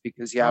hooks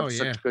because you have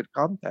such good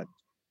content.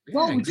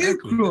 Well, we do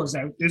close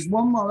out. There's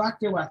one more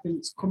actor I think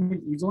it's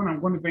coming to his own. I'm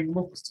going to bring him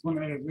up because it's going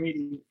to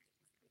really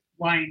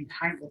wind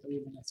Hank with a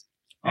minute.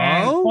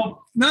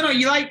 No,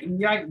 you like him.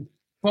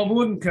 Bob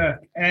Odenkirk.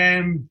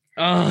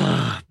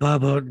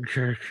 Bob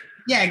Odenkirk.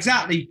 Yeah,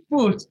 exactly.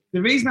 But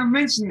the reason I'm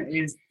mentioning it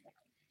is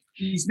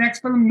his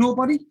next film,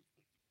 Nobody.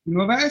 You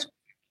know about it?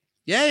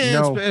 Yeah.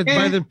 No.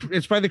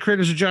 It's by the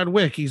creators of John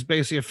Wick. He's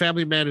basically a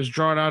family man who's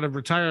drawn out of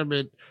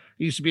retirement.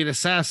 He used to be an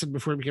assassin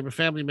before he became a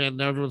family man.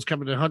 Now everyone's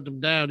coming to hunt him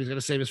down. He's going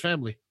to save his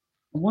family.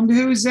 I wonder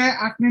who's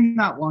acting in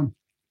that one.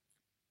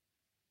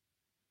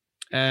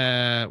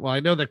 Well, I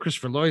know that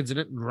Christopher Lloyd's in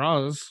it, and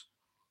Roz.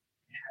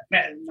 Yeah,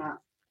 better than that.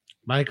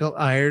 Michael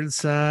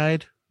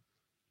Ironside.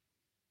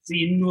 So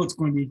you know it's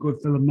going to be a good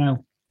film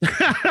now.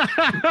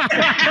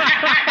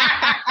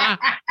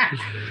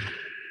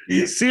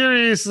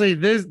 Seriously,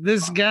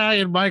 this guy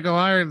and Michael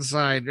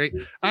Ironside, right?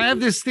 I have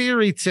this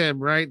theory, Tim,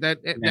 right?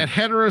 That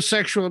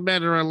heterosexual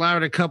men are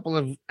allowed a couple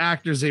of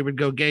actors they would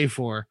go gay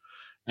for.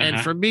 And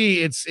for me,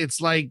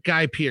 it's like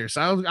Guy Pearce.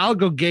 I'll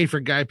go gay for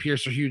Guy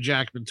Pearce or Hugh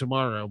Jackman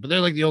tomorrow, but they're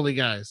like the only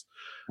guys.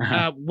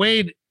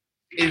 Wade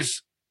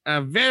is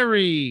a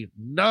very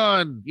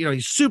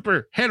he's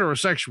super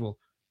heterosexual,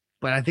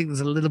 but I think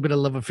there's a little bit of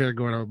love affair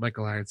going on with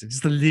Michael Ironside,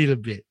 just a little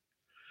bit.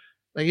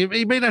 Like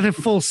he may not have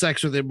full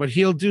sex with him, but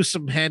he'll do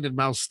some hand and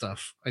mouth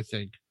stuff, I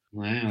think.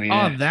 Wow.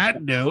 Yeah. On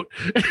that note,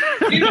 I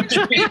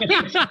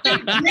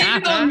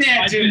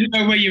didn't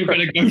know where you were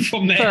going to go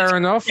from there. Fair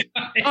enough.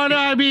 Oh no,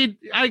 I mean,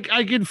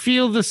 I can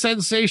feel the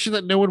sensation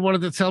that no one wanted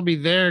to tell me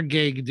they're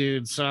gay,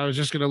 dude. So I was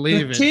just going to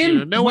leave it.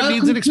 Tim, no one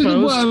needs it exposed. To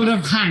the world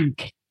of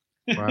Hank.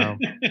 Wow.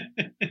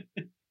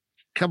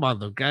 Come on,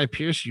 though, Guy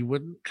Pearce, you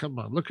wouldn't. Come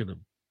on, look at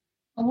him.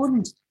 I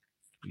wouldn't.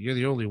 You're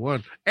the only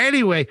one.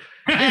 Anyway,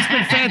 it's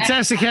been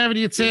fantastic having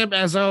you, Tim.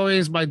 As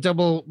always, my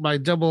double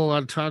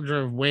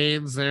entendre of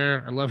Wayne's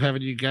there. I love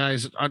having you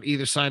guys on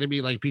either side of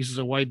me like pieces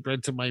of white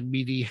bread to my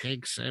meaty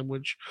Hank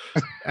sandwich.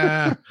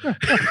 Be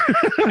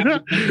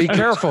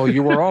careful,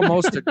 you were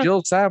almost a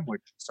Jill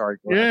sandwich. Sorry.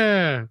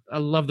 Yeah, I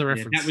love the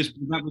reference.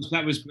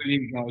 That was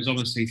brilliant, guys.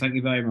 Honestly, thank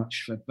you very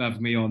much for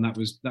having me on. That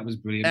was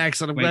brilliant.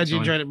 Excellent. I'm glad you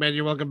enjoyed it, man.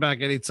 You're welcome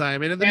back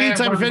anytime. And in the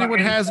meantime, if anyone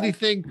has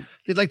anything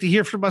they'd like to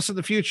hear from us in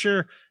the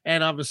future,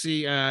 and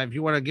obviously, if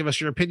you want to give us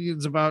your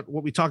opinions about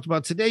what we talked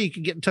about today, you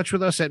can get in touch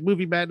with us at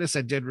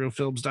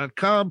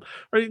moviemadness@deadrealfilms.com,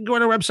 or you can go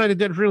on our website at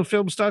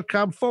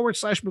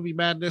deadrealfilms.com/movie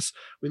madness.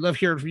 We love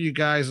hearing from you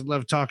guys and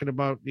love talking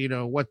about,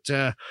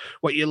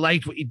 what you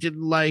liked, what you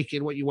didn't like,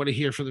 and what you want to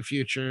hear for the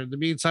future. In the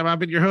meantime, I've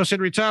been your host,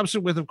 Henry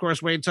Thompson, with, of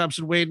course, Wayne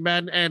Thompson, Wayne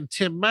Madden, and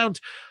Tim Mount.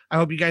 I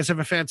hope you guys have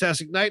a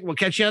fantastic night. We'll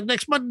catch you on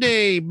next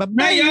Monday.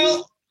 Bye-bye. Hey,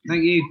 y'all.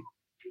 Thank you.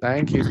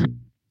 Thank you.